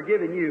 that'll be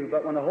forgiven you,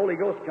 but when the Holy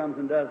Ghost comes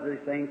and does these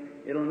things,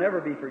 it'll never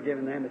be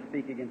forgiven them that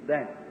speak against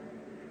that.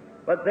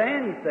 But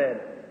then He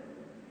said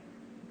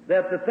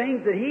that the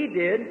things that He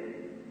did,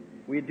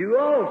 we do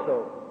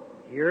also.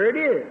 Here it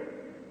is.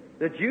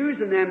 The Jews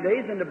in them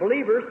days and the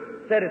believers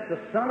said it's the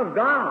Son of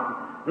God.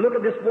 Look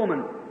at this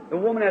woman, the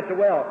woman at the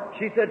well.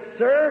 She said,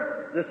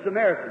 Sir, the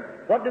Samaritan.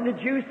 What did the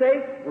Jews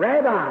say?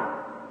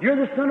 Rabbi, you're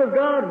the Son of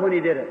God when He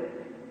did it.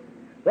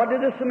 What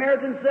did the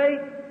Samaritan say?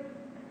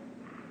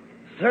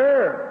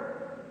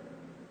 Sir,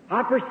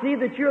 I perceive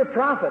that you're a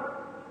prophet.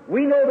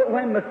 We know that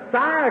when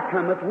Messiah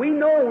cometh, we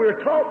know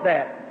we're taught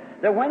that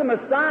when the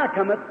Messiah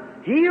cometh,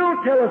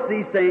 He'll tell us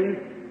these things.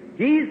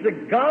 He's the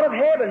God of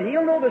heaven.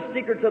 He'll know the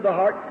secrets of the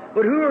heart.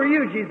 But who are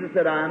you? Jesus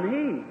said, I'm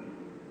He.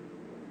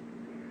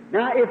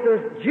 Now, if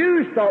the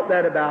Jews thought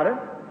that about it,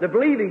 the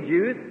believing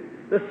Jews,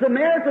 the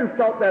Samaritans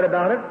thought that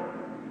about it,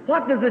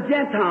 what does the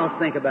Gentiles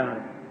think about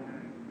it?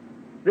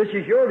 This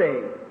is your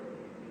day.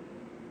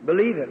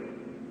 Believe it.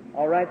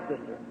 All right,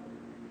 sister.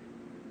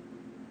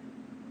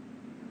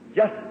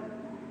 Just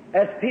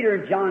as Peter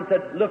and John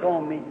said, look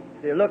on me.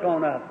 Say, look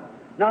on us.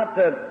 Not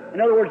to, in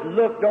other words,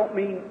 look don't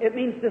mean, it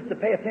means just to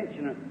pay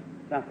attention to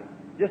something.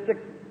 Just to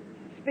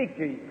speak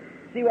to you.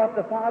 See what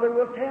the Father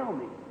will tell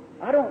me.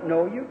 I don't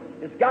know you.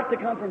 It's got to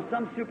come from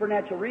some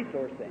supernatural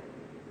resource then.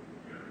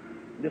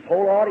 This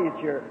whole audience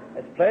here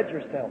has pledged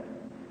yourself.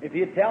 If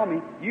you tell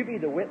me, you be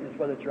the witness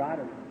whether it's right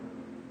or not.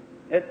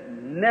 It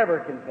never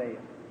can fail.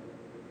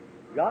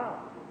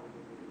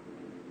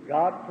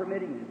 God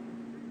permitting it.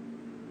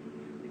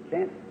 It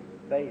can't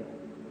fail.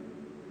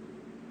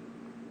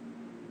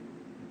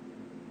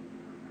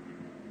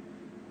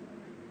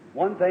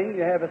 One thing,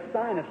 you have a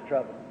sinus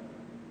trouble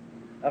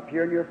up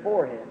here in your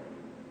forehead.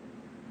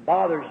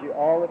 Bothers you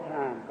all the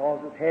time,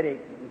 causes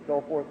headaches and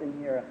so forth in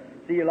here.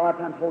 See, a lot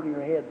of times holding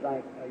your head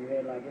like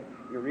it.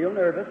 You're real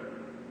nervous,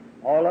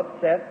 all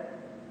upset,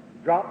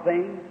 drop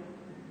things.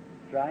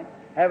 That's right.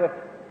 Have a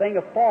thing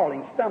of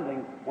falling,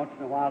 stumbling once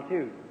in a while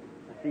too.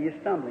 I see you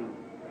stumbling.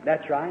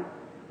 That's right.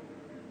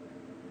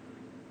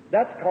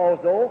 That's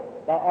caused, though,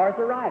 by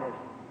arthritis.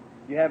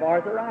 You have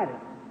arthritis.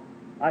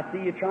 I see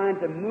you trying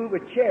to move a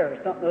chair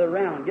or something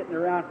around, getting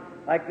around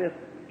like this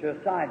to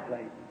a side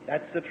place.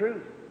 That's the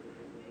truth.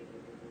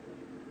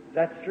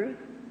 That's truth.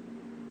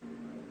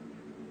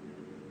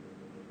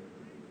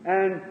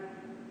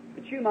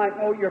 But you might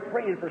know you're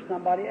praying for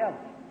somebody else.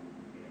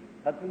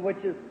 Something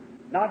which is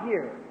not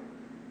here.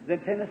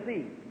 It's in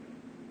Tennessee,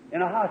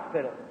 in a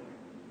hospital.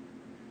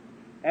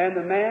 And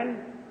the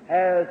man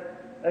has,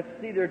 let's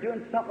see, they're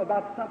doing something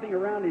about something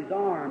around his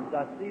arms.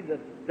 I see the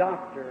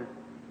doctor.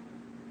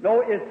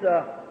 No, it's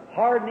a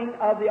hardening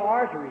of the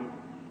arteries.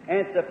 And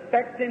it's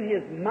affecting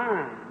his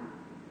mind.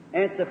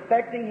 And it's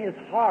affecting his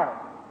heart.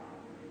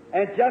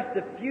 And just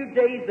a few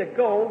days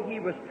ago, he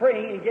was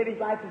praying and gave his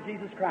life to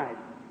Jesus Christ.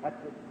 That's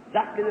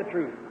exactly the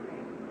truth.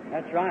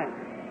 That's right.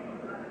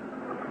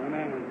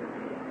 Amen.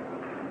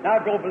 Now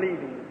go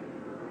believing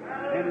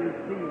and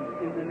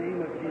receive in the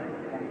name of Jesus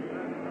Christ.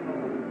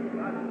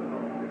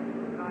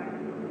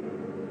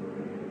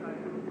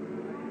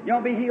 You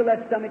want to be healed of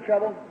that stomach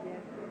trouble?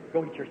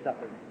 Go eat your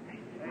supper.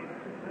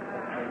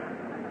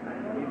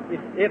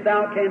 If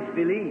thou canst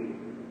believe,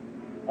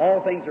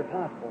 all things are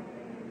possible.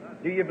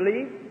 Do you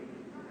believe?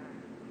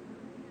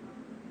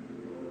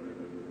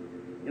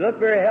 You look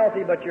very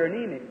healthy, but you're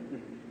anemic.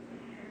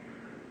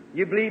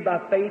 You believe by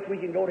faith we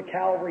can go to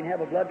Calvary and have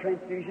a blood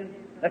transfusion?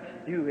 Let's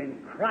do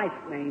in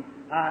Christ's name.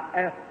 I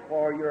ask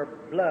for your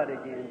blood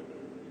again.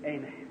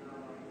 Amen.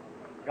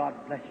 God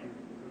bless you.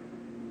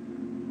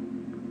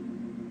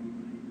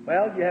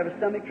 Well, you have a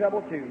stomach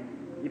trouble too.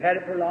 You've had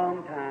it for a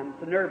long time.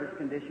 It's a nervous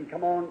condition.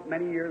 Come on,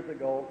 many years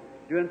ago,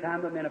 during the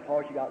time of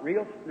menopause, you got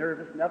real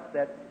nervous and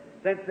upset.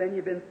 Since then,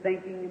 you've been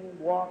thinking and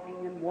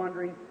walking and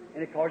wondering,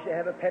 and of course, you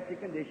have a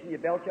peptic condition. You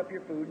belch up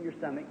your food in your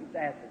stomach. It's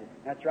acid.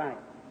 That's right.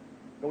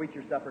 Go eat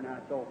your supper now.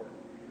 It's over.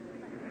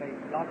 Faith.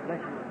 God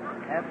bless you.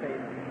 Have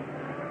faith.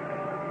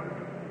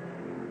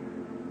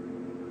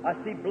 I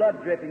see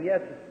blood dripping.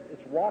 Yes,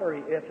 it's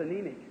watery. It's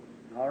anemic.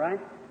 All right?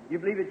 You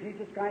believe that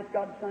Jesus Christ,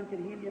 God's Son,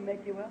 can heal you and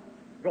make you well?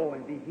 Go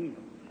and be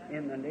healed.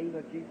 In the name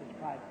of Jesus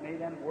Christ. May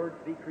them words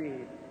be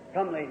created.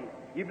 Come, lady.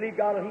 You believe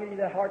God will heal you,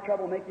 that heart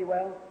trouble, make you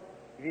well?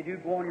 If you do,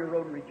 go on your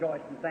road and rejoice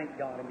and thank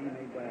God and be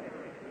made well.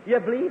 Do you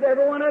believe,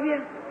 every one of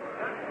you?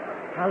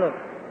 Now look,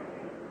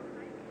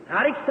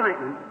 that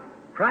excitement,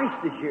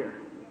 Christ is here.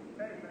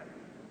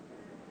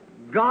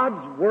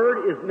 God's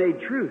Word is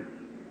made truth.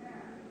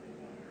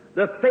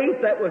 The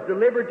faith that was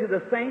delivered to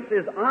the saints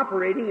is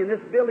operating in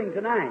this building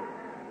tonight.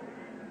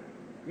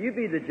 You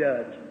be the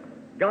judge.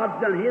 God's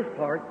done His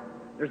part.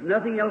 There's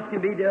nothing else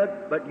can be done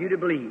but you to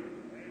believe.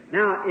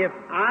 Now, if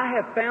I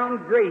have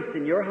found grace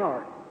in your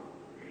heart,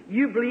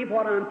 you believe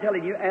what I'm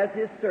telling you as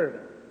His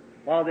servant,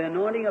 while the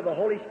anointing of the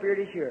Holy Spirit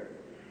is here.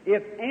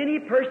 If any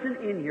person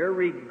in here,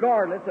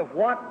 regardless of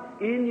what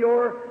is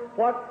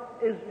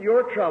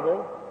your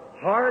trouble,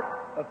 heart,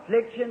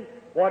 affliction,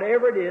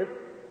 whatever it is,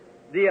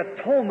 the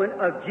atonement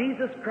of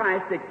Jesus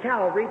Christ at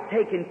Calvary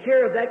taking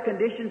care of that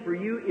condition for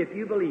you if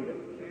you believe it.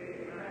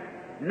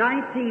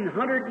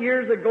 1900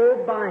 years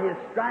ago, by His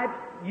stripes,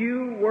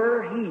 you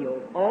were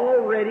healed,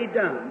 already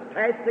done,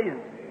 past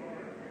tense.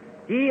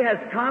 He has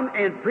come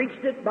and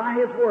preached it by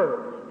His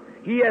words.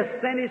 He has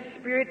sent His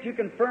Spirit to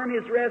confirm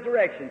His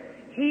resurrection.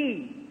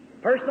 He,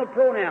 personal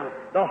pronoun,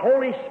 the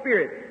Holy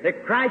Spirit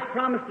that Christ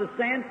promised to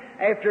send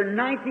after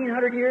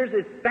 1900 years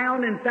is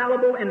found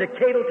infallible in the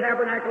Cadle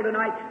Tabernacle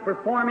tonight,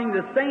 performing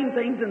the same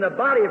things in the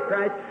body of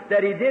Christ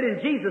that He did in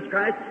Jesus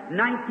Christ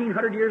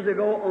 1900 years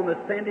ago on the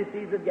sandy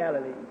seas of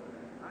Galilee.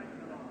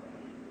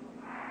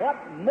 What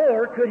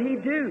more could He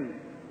do?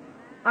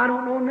 I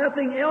don't know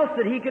nothing else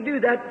that He could do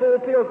that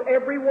fulfills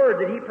every word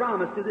that He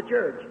promised to the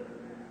church.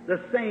 The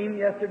same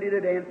yesterday,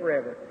 today, and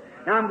forever.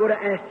 Now I'm going to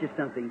ask you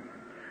something.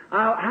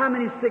 How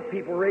many sick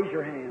people? Raise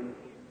your hands.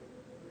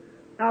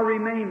 Now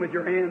remain with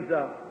your hands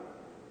up.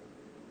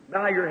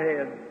 Bow your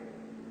head.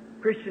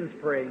 Christians,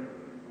 pray.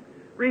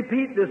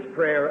 Repeat this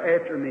prayer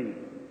after me.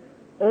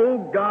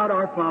 Oh God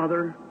our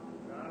Father,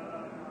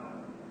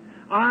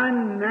 I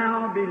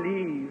now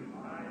believe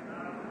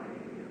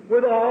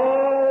with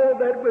all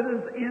that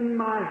is in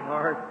my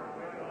heart.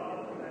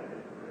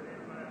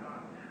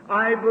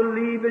 I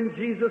believe in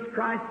Jesus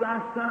Christ, Thy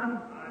Son.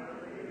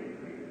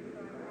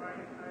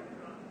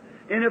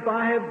 And if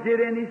I have did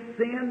any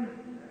sin,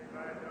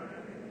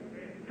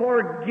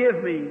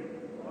 forgive me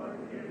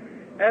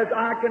as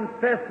I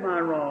confess my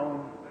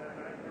wrong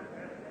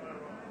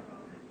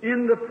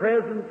in the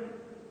presence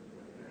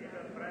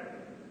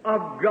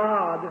of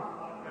God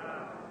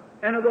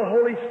and of the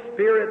Holy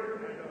Spirit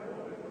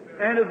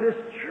and of this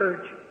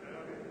church.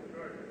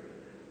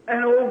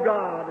 And oh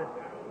God,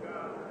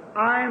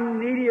 I am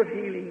needy of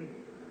healing.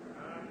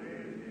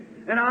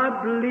 And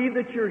I believe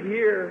that You're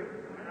here.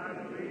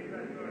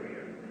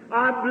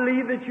 I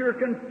believe that You're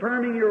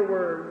confirming Your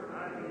Word.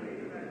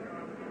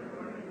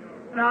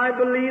 And I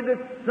believe that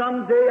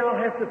someday I'll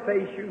have to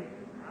face You.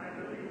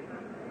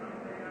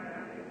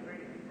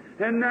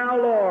 And now,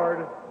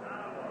 Lord,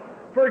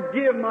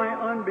 forgive my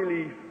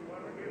unbelief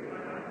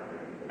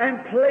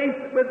and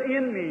place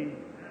within me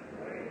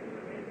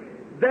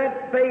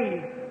that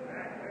faith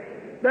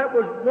that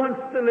was once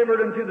delivered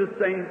unto the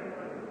saints,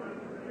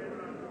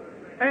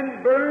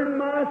 and burn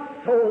my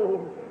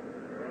soul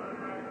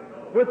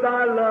with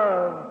Thy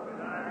love,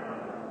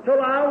 till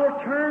I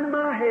will turn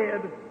my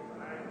head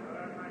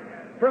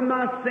from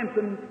my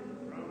symptoms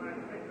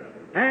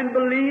and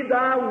believe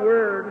Thy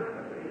Word.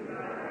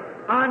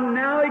 I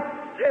now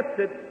accept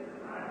it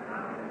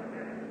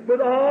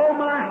with all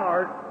my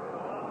heart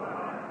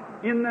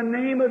in the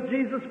name of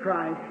Jesus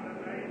Christ.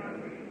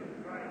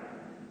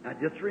 Now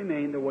just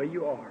remain the way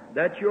you are.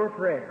 That's your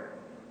prayer.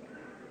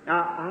 Now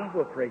I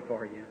will pray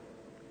for you.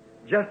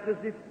 Just as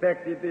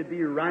effective, it'd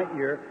be right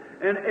here.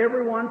 And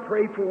everyone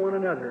pray for one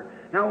another.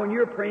 Now when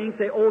you're praying,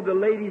 say, oh, the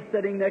lady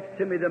sitting next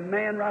to me, the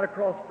man right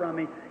across from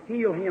me,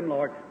 heal him,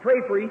 Lord. Pray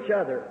for each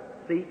other.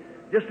 See?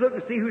 Just look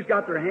and see who's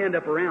got their hand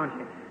up around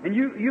you. And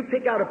you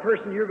pick out a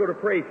person you're going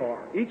to pray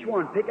for. Each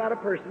one, pick out a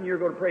person you're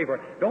going to pray for.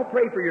 Don't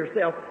pray for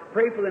yourself.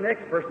 Pray for the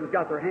next person who's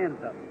got their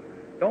hands up.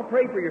 Don't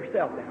pray for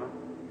yourself now.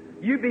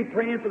 You be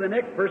praying for the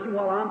next person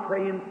while I'm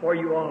praying for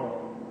you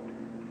all.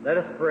 Let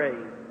us pray.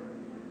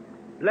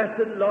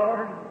 Blessed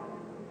Lord,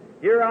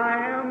 here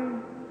I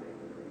am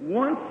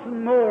once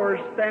more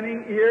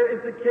standing here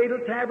at the Cadle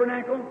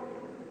Tabernacle,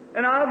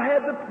 and I've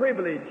had the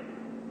privilege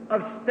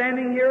of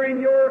standing here in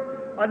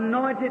Your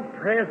anointed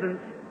presence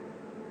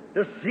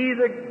to see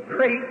the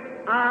great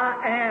I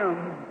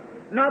am,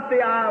 not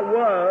the I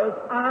was,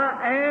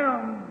 I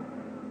am,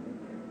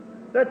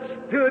 that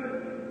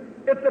stood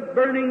at the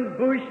burning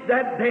bush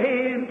that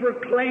day and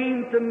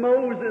proclaimed to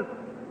Moses,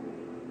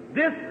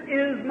 this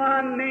is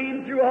my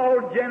name through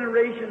all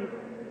generations,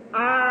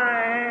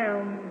 I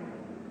am.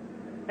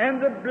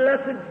 And the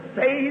blessed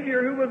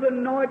Savior who was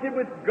anointed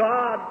with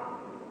God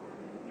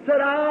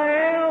said, I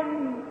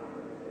am.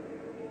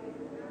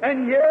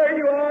 And here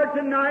you are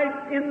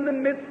tonight in the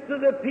midst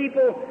of the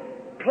people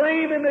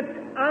claiming that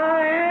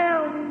I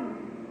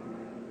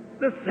am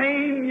the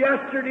same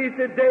yesterday,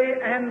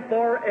 today, and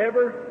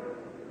forever.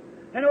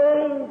 And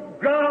oh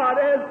God,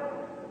 as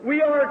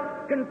we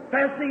are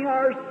confessing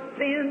our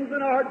sins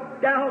and our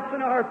doubts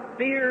and our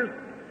fears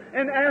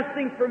and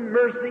asking for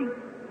mercy,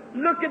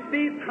 Look at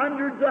these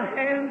hundreds of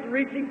hands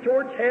reaching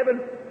towards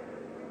heaven,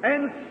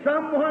 and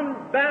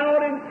someone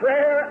bowed in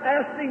prayer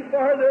asking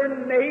for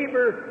their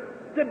neighbor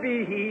to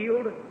be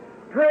healed.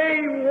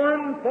 Pray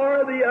one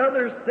for the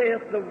other,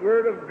 saith the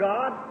Word of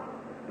God.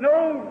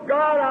 No,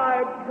 God,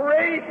 I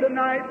pray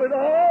tonight with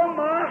all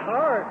my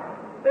heart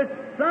that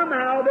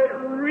somehow that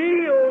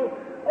real,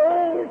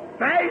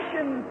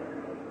 old-fashioned,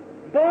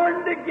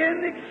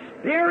 born-again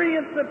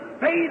experience of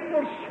faith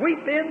will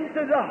sweep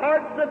into the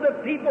hearts of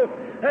the people,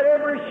 that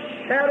every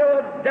shadow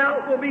of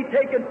doubt will be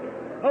taken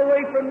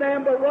away from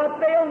them. But what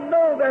they'll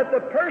know that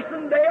the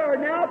person they are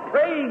now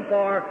praying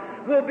for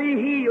will be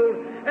healed.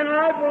 And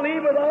I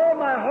believe with all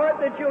my heart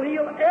that you'll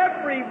heal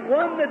every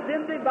one that's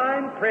in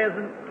divine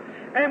presence.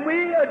 And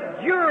we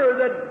adjure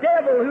the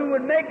devil who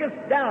would make us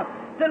doubt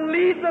to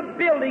leave the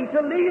building,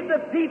 to leave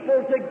the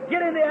people, to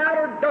get in the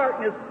outer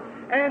darkness.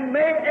 And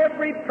may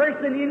every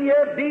person in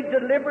here be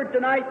delivered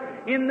tonight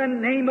in the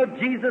name of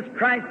Jesus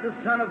Christ, the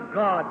Son of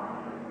God.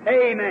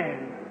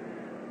 Amen.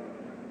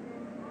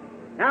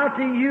 Now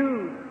to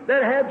you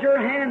that had your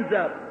hands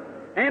up,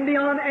 and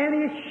beyond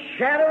any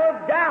shadow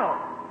of doubt,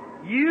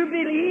 you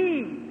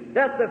believe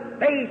that the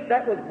faith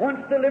that was once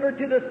delivered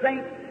to the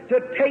saints to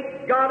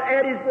take God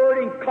at His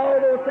word and call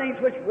those things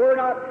which were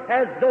not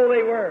as though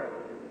they were.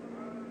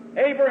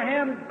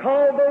 Abraham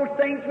called those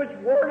things which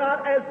were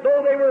not as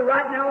though they were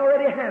right now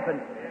already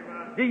happened.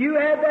 Do you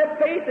have that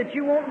faith that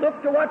you won't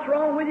look to what's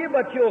wrong with you,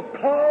 but you'll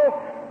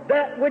call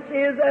that which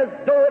is as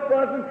though it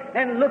wasn't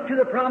and look to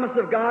the promise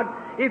of God?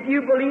 If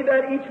you believe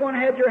that, each one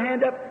had your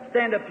hand up,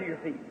 stand up to your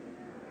feet.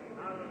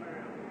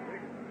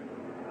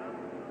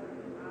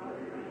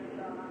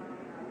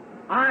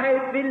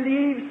 I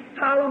believe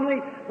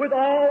solemnly with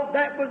all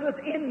that was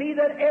within me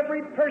that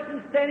every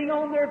person standing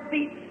on their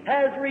feet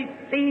has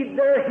received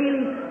their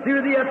healing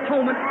through the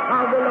atonement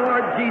of the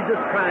Lord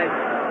Jesus Christ.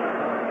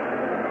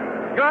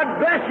 God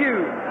bless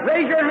you.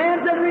 Raise your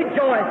hands and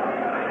rejoice.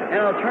 And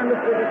I'll turn the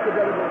service to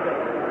Brother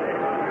Cadle.